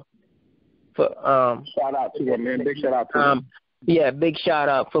 you know. For shout out to him, man. Big shout out to him. Yeah, big shout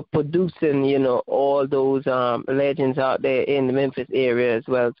out for producing, you know, all those legends out there in the Memphis area as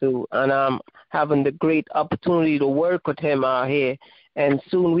well too. And I'm having the great opportunity to work with him out here, and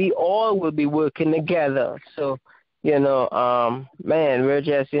soon we all will be working together. So, you know, man, we're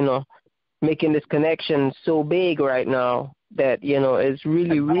just, you know, making this connection so big right now that, you know, it's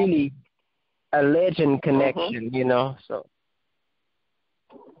really, really a legend connection, you know. So.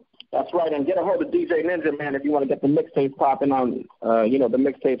 That's right, and get a hold of DJ Nynjah, man, if you want to get the mixtapes popping on, you know, the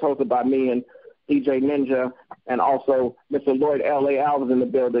mixtapes hosted by me and DJ Nynjah, and also Mr. Lloyd Elves in the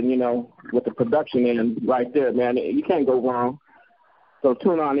building, you know, with the production in right there, man. You can't go wrong. So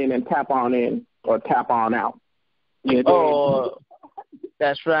tune on in and tap on in or tap on out. Yeah,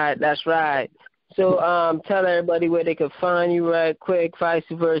 that's right, that's right. So tell everybody where they can find you right quick, vice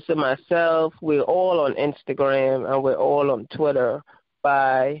versa myself. We're all on Instagram and we're all on Twitter.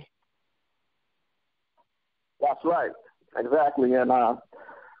 Bye. That's right. Exactly. And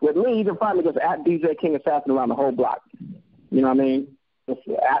with me, you can find me just at DJ King Assassin around the whole block. You know what I mean? Just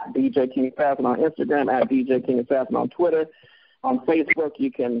at DJ King Assassin on Instagram, at DJ King Assassin on Twitter. On Facebook,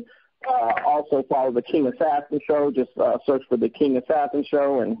 you can also follow the King Assassin Show. Just search for the King Assassin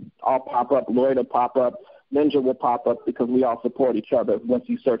Show, and I'll pop up. Lloyd will pop up. Nynjah will pop up because we all support each other. Once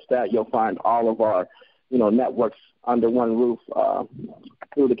you search that, you'll find all of our, you know, networks under one roof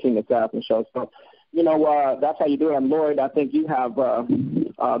through the King Assassin Show. So, you know, that's how you do it. And Lloyd, I think you have the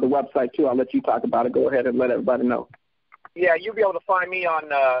website too. I'll let you talk about it. Go ahead and let everybody know. Yeah, you'll be able to find me on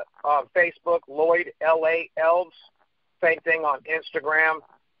Facebook, Lloyd LA Elves. Same thing on Instagram.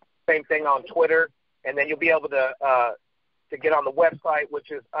 Same thing on Twitter. And then you'll be able to get on the website,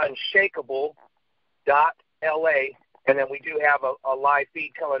 which is unshakable.la. And then we do have a live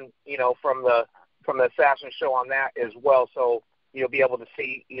feed coming, you know, from the Assassin Show on that as well. So you'll be able to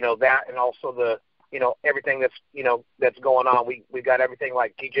see, you know, that, and also the, you know, everything that's, you know, that's going on. We've got everything,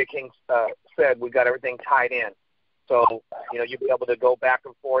 like DJ King said, we've got everything tied in. So, you know, you'll be able to go back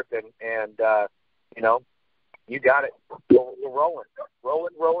and forth and you know, you got it. We're rolling,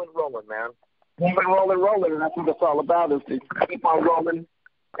 man. Keep it rolling, and that's what it's all about, is to keep on rolling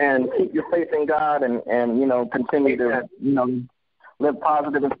and keep your faith in God, and you know, continue to, you know, live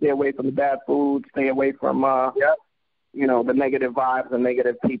positive and stay away from the bad food, stay away from you know, the negative vibes and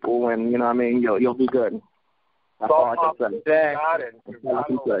negative people, and you know what I mean, you'll be good. That's all I can say. That's all I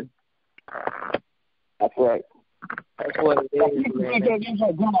can say. That's right. That's what it is, man.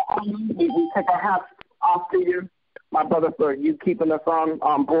 We take our hats off to you, my brother, for you keeping us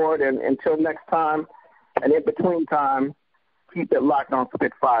on board, and until next time, and in between time, keep it locked on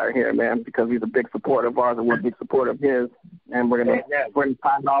Spitfire here, man, because he's a big supporter of ours, and we're a big supporter of his, and we're gonna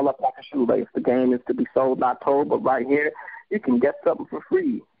tie it all up like a shoelace. The game is to be sold, not told, but right here, you can get something for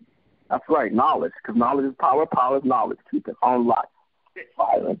free. That's right, knowledge, because knowledge is power, power is knowledge. Keep it on lock.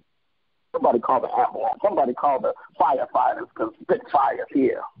 Spitfire. Somebody call the ambulance. Somebody call the firefighters, because Spitfire's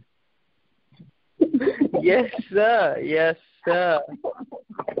here. Yes, sir. Yes, sir.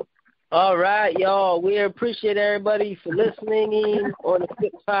 All right, y'all. We appreciate everybody for listening in on the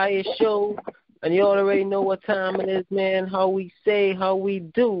Spitfire Show. And you already know what time it is, man. How we say, how we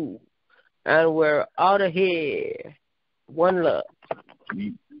do. And we're out of here. One love.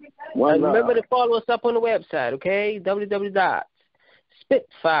 And remember to follow us up on the website, okay?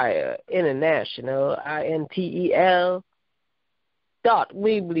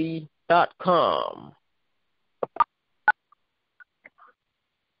 www.spitfireinternational.weebly.com.